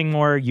just something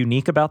more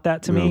unique about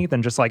that to me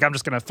than just like I'm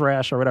just gonna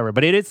thrash or whatever.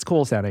 But it is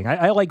cool sounding.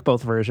 I like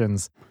both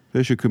versions.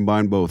 They should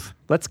combine both.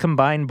 Let's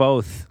combine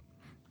both.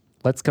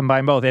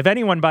 If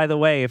anyone, by the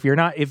way, if you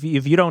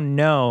don't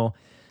know,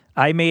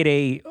 I made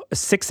a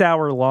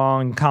 6-hour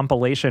long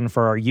compilation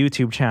for our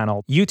YouTube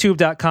channel,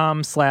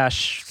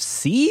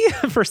 youtube.com/C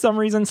for some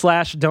reason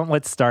 /don't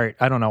let's start.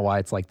 I don't know why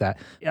it's like that.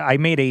 I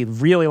made a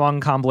really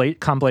long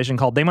compilation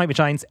called They Might Be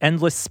Giants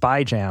Endless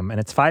Spy Jam, and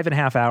it's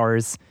 5.5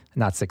 hours,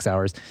 not 6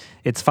 hours.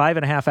 It's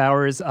 5.5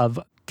 hours of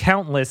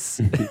countless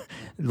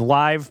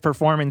live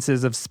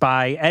performances of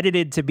Spy,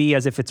 edited to be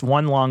as if it's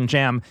one long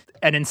jam.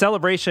 And in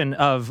celebration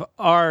of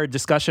our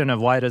discussion of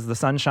Why Does the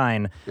Sun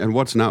Shine? And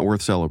what's not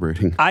worth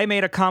celebrating? I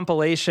made a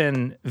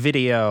compilation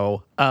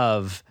video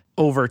of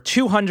over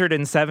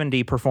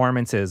 270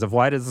 performances of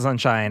Why Does the Sun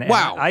Shine?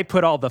 Wow. And I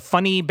put all the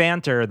funny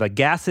banter, the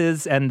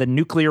gases, and the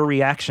nuclear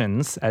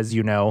reactions, as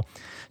you know,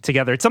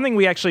 together. It's something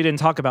we actually didn't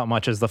talk about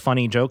much, is the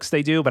funny jokes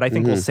they do, but I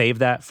think we'll save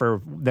that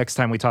for next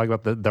time we talk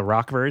about the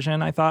rock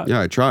version, I thought.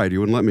 Yeah, I tried. You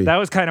wouldn't let me. That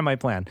was kind of my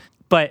plan.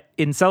 But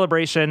in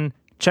celebration,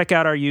 check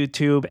out our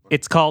YouTube.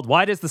 It's called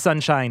Why Does the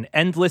Sun Shine?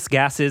 Endless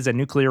Gases and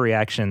Nuclear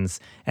Reactions.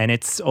 And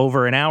it's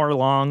over an hour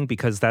long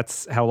because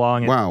that's how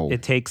long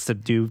it takes to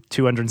do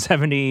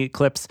 270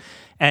 clips.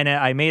 And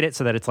I made it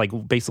so that it's like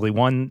basically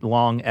one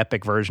long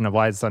epic version of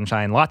Why Does the Sun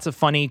Shine? Lots of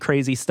funny,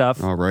 crazy stuff.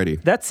 Alrighty.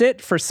 That's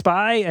it for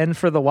Spy and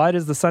for the Why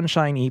Does the Sun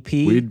Shine EP.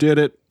 We did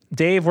it.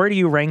 Dave, where do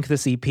you rank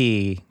this EP?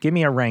 Give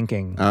me a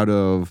ranking. Out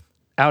of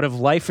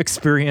life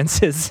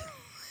experiences.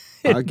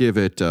 I give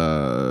it,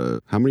 how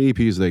many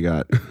EPs they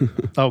got?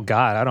 Oh,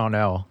 God, I don't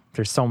know.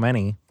 There's so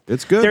many.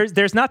 It's good.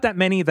 There's not that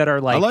many that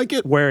are like, I like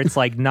it. where it's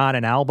like not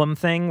an album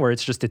thing, where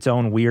it's just its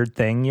own weird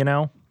thing, you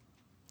know?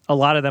 A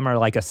lot of them are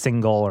like a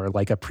single or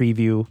like a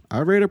preview. I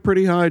rate it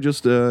pretty high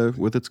just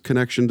with its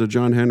connection to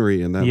John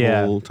Henry and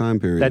that whole time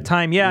period. That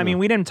time, I mean,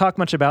 we didn't talk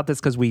much about this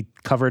because we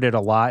covered it a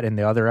lot in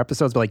the other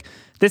episodes, but like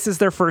this is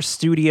their first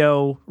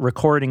studio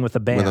recording with a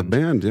band. With a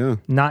band, yeah.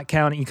 Not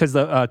counting, because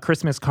the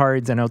Christmas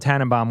Cards and O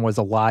Tannenbaum was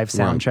a live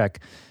sound check.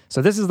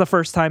 So this is the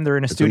first time they're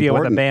in a studio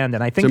with a band,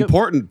 and I think it's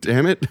important.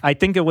 Damn it! I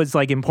think it was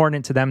like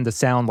important to them to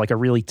sound like a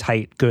really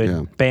tight,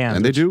 good band,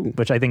 and they do.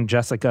 Which I think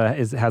Jessica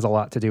has a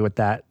lot to do with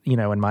that, you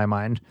know, in my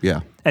mind.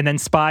 Yeah. And then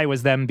Spy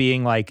was them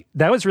being like,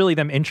 that was really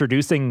them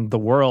introducing the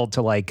world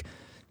to like,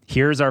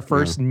 here's our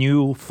first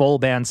new full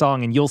band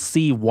song, and you'll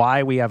see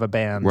why we have a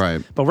band.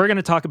 Right. But we're going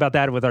to talk about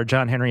that with our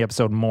John Henry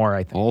episode more,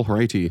 I think. All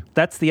righty.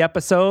 That's the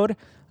episode.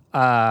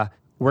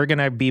 We're going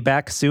to be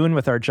back soon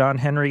with our John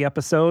Henry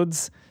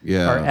episodes.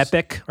 Yeah.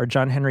 Our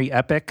John Henry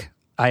epic.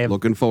 I have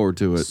looking forward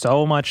to it.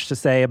 So much to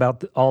say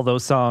about all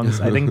those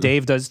songs. I think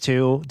Dave does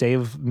too.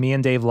 Me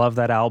and Dave love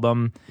that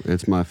album.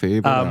 It's my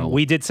favorite album.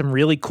 We did some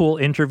really cool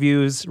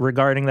interviews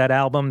regarding that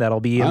album.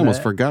 That'll be in I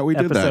almost forgot we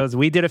did episodes. that.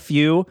 We did a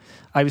few.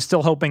 I was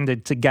still hoping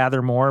to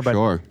gather more, but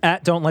Sure.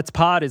 at Don't Let's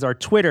Pod is our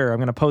Twitter. I'm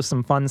going to post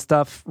some fun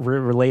stuff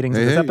relating to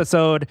this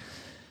episode.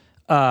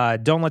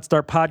 Don't Let's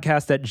Start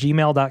Podcast at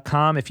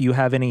gmail.com if you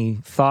have any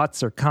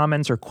thoughts or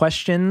comments or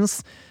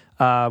questions.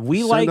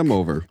 We Send them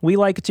over. We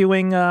like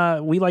doing.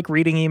 We like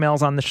reading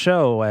emails on the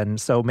show, and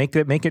so make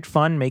it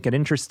fun, make it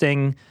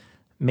interesting,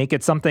 make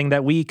it something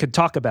that we could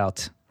talk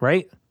about.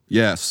 Right?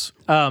 Yes.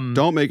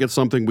 Don't make it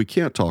something we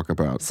can't talk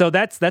about. So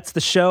that's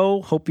the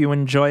show. Hope you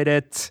enjoyed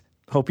it.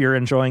 Hope you're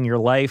enjoying your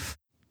life.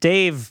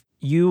 Dave,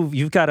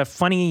 you've got a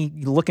funny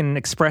looking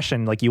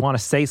expression, like you want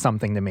to say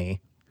something to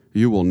me.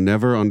 You will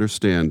never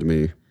understand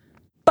me.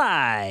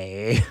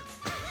 Bye.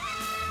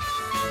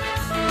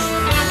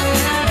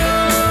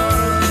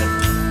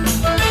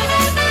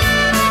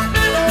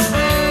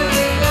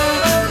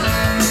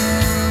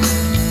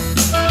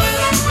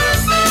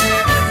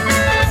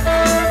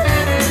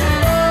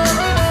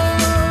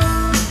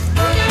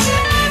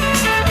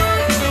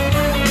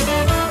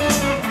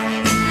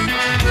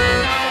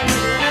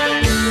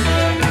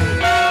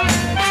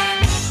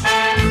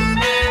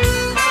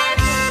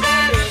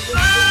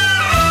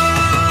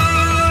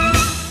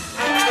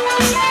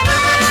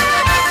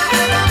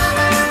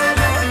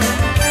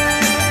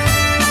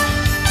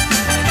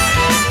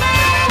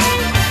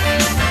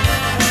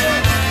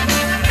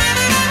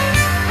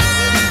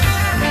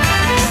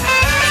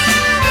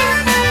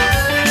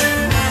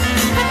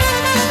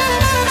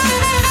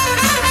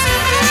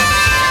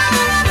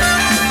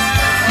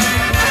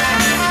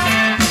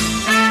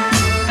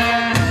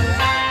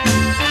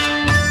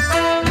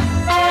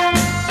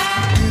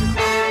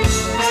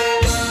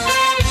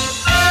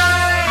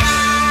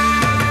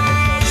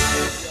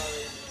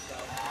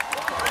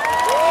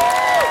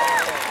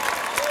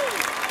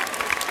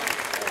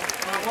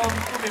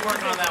 We'll be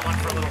working on that one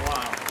for a little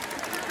while.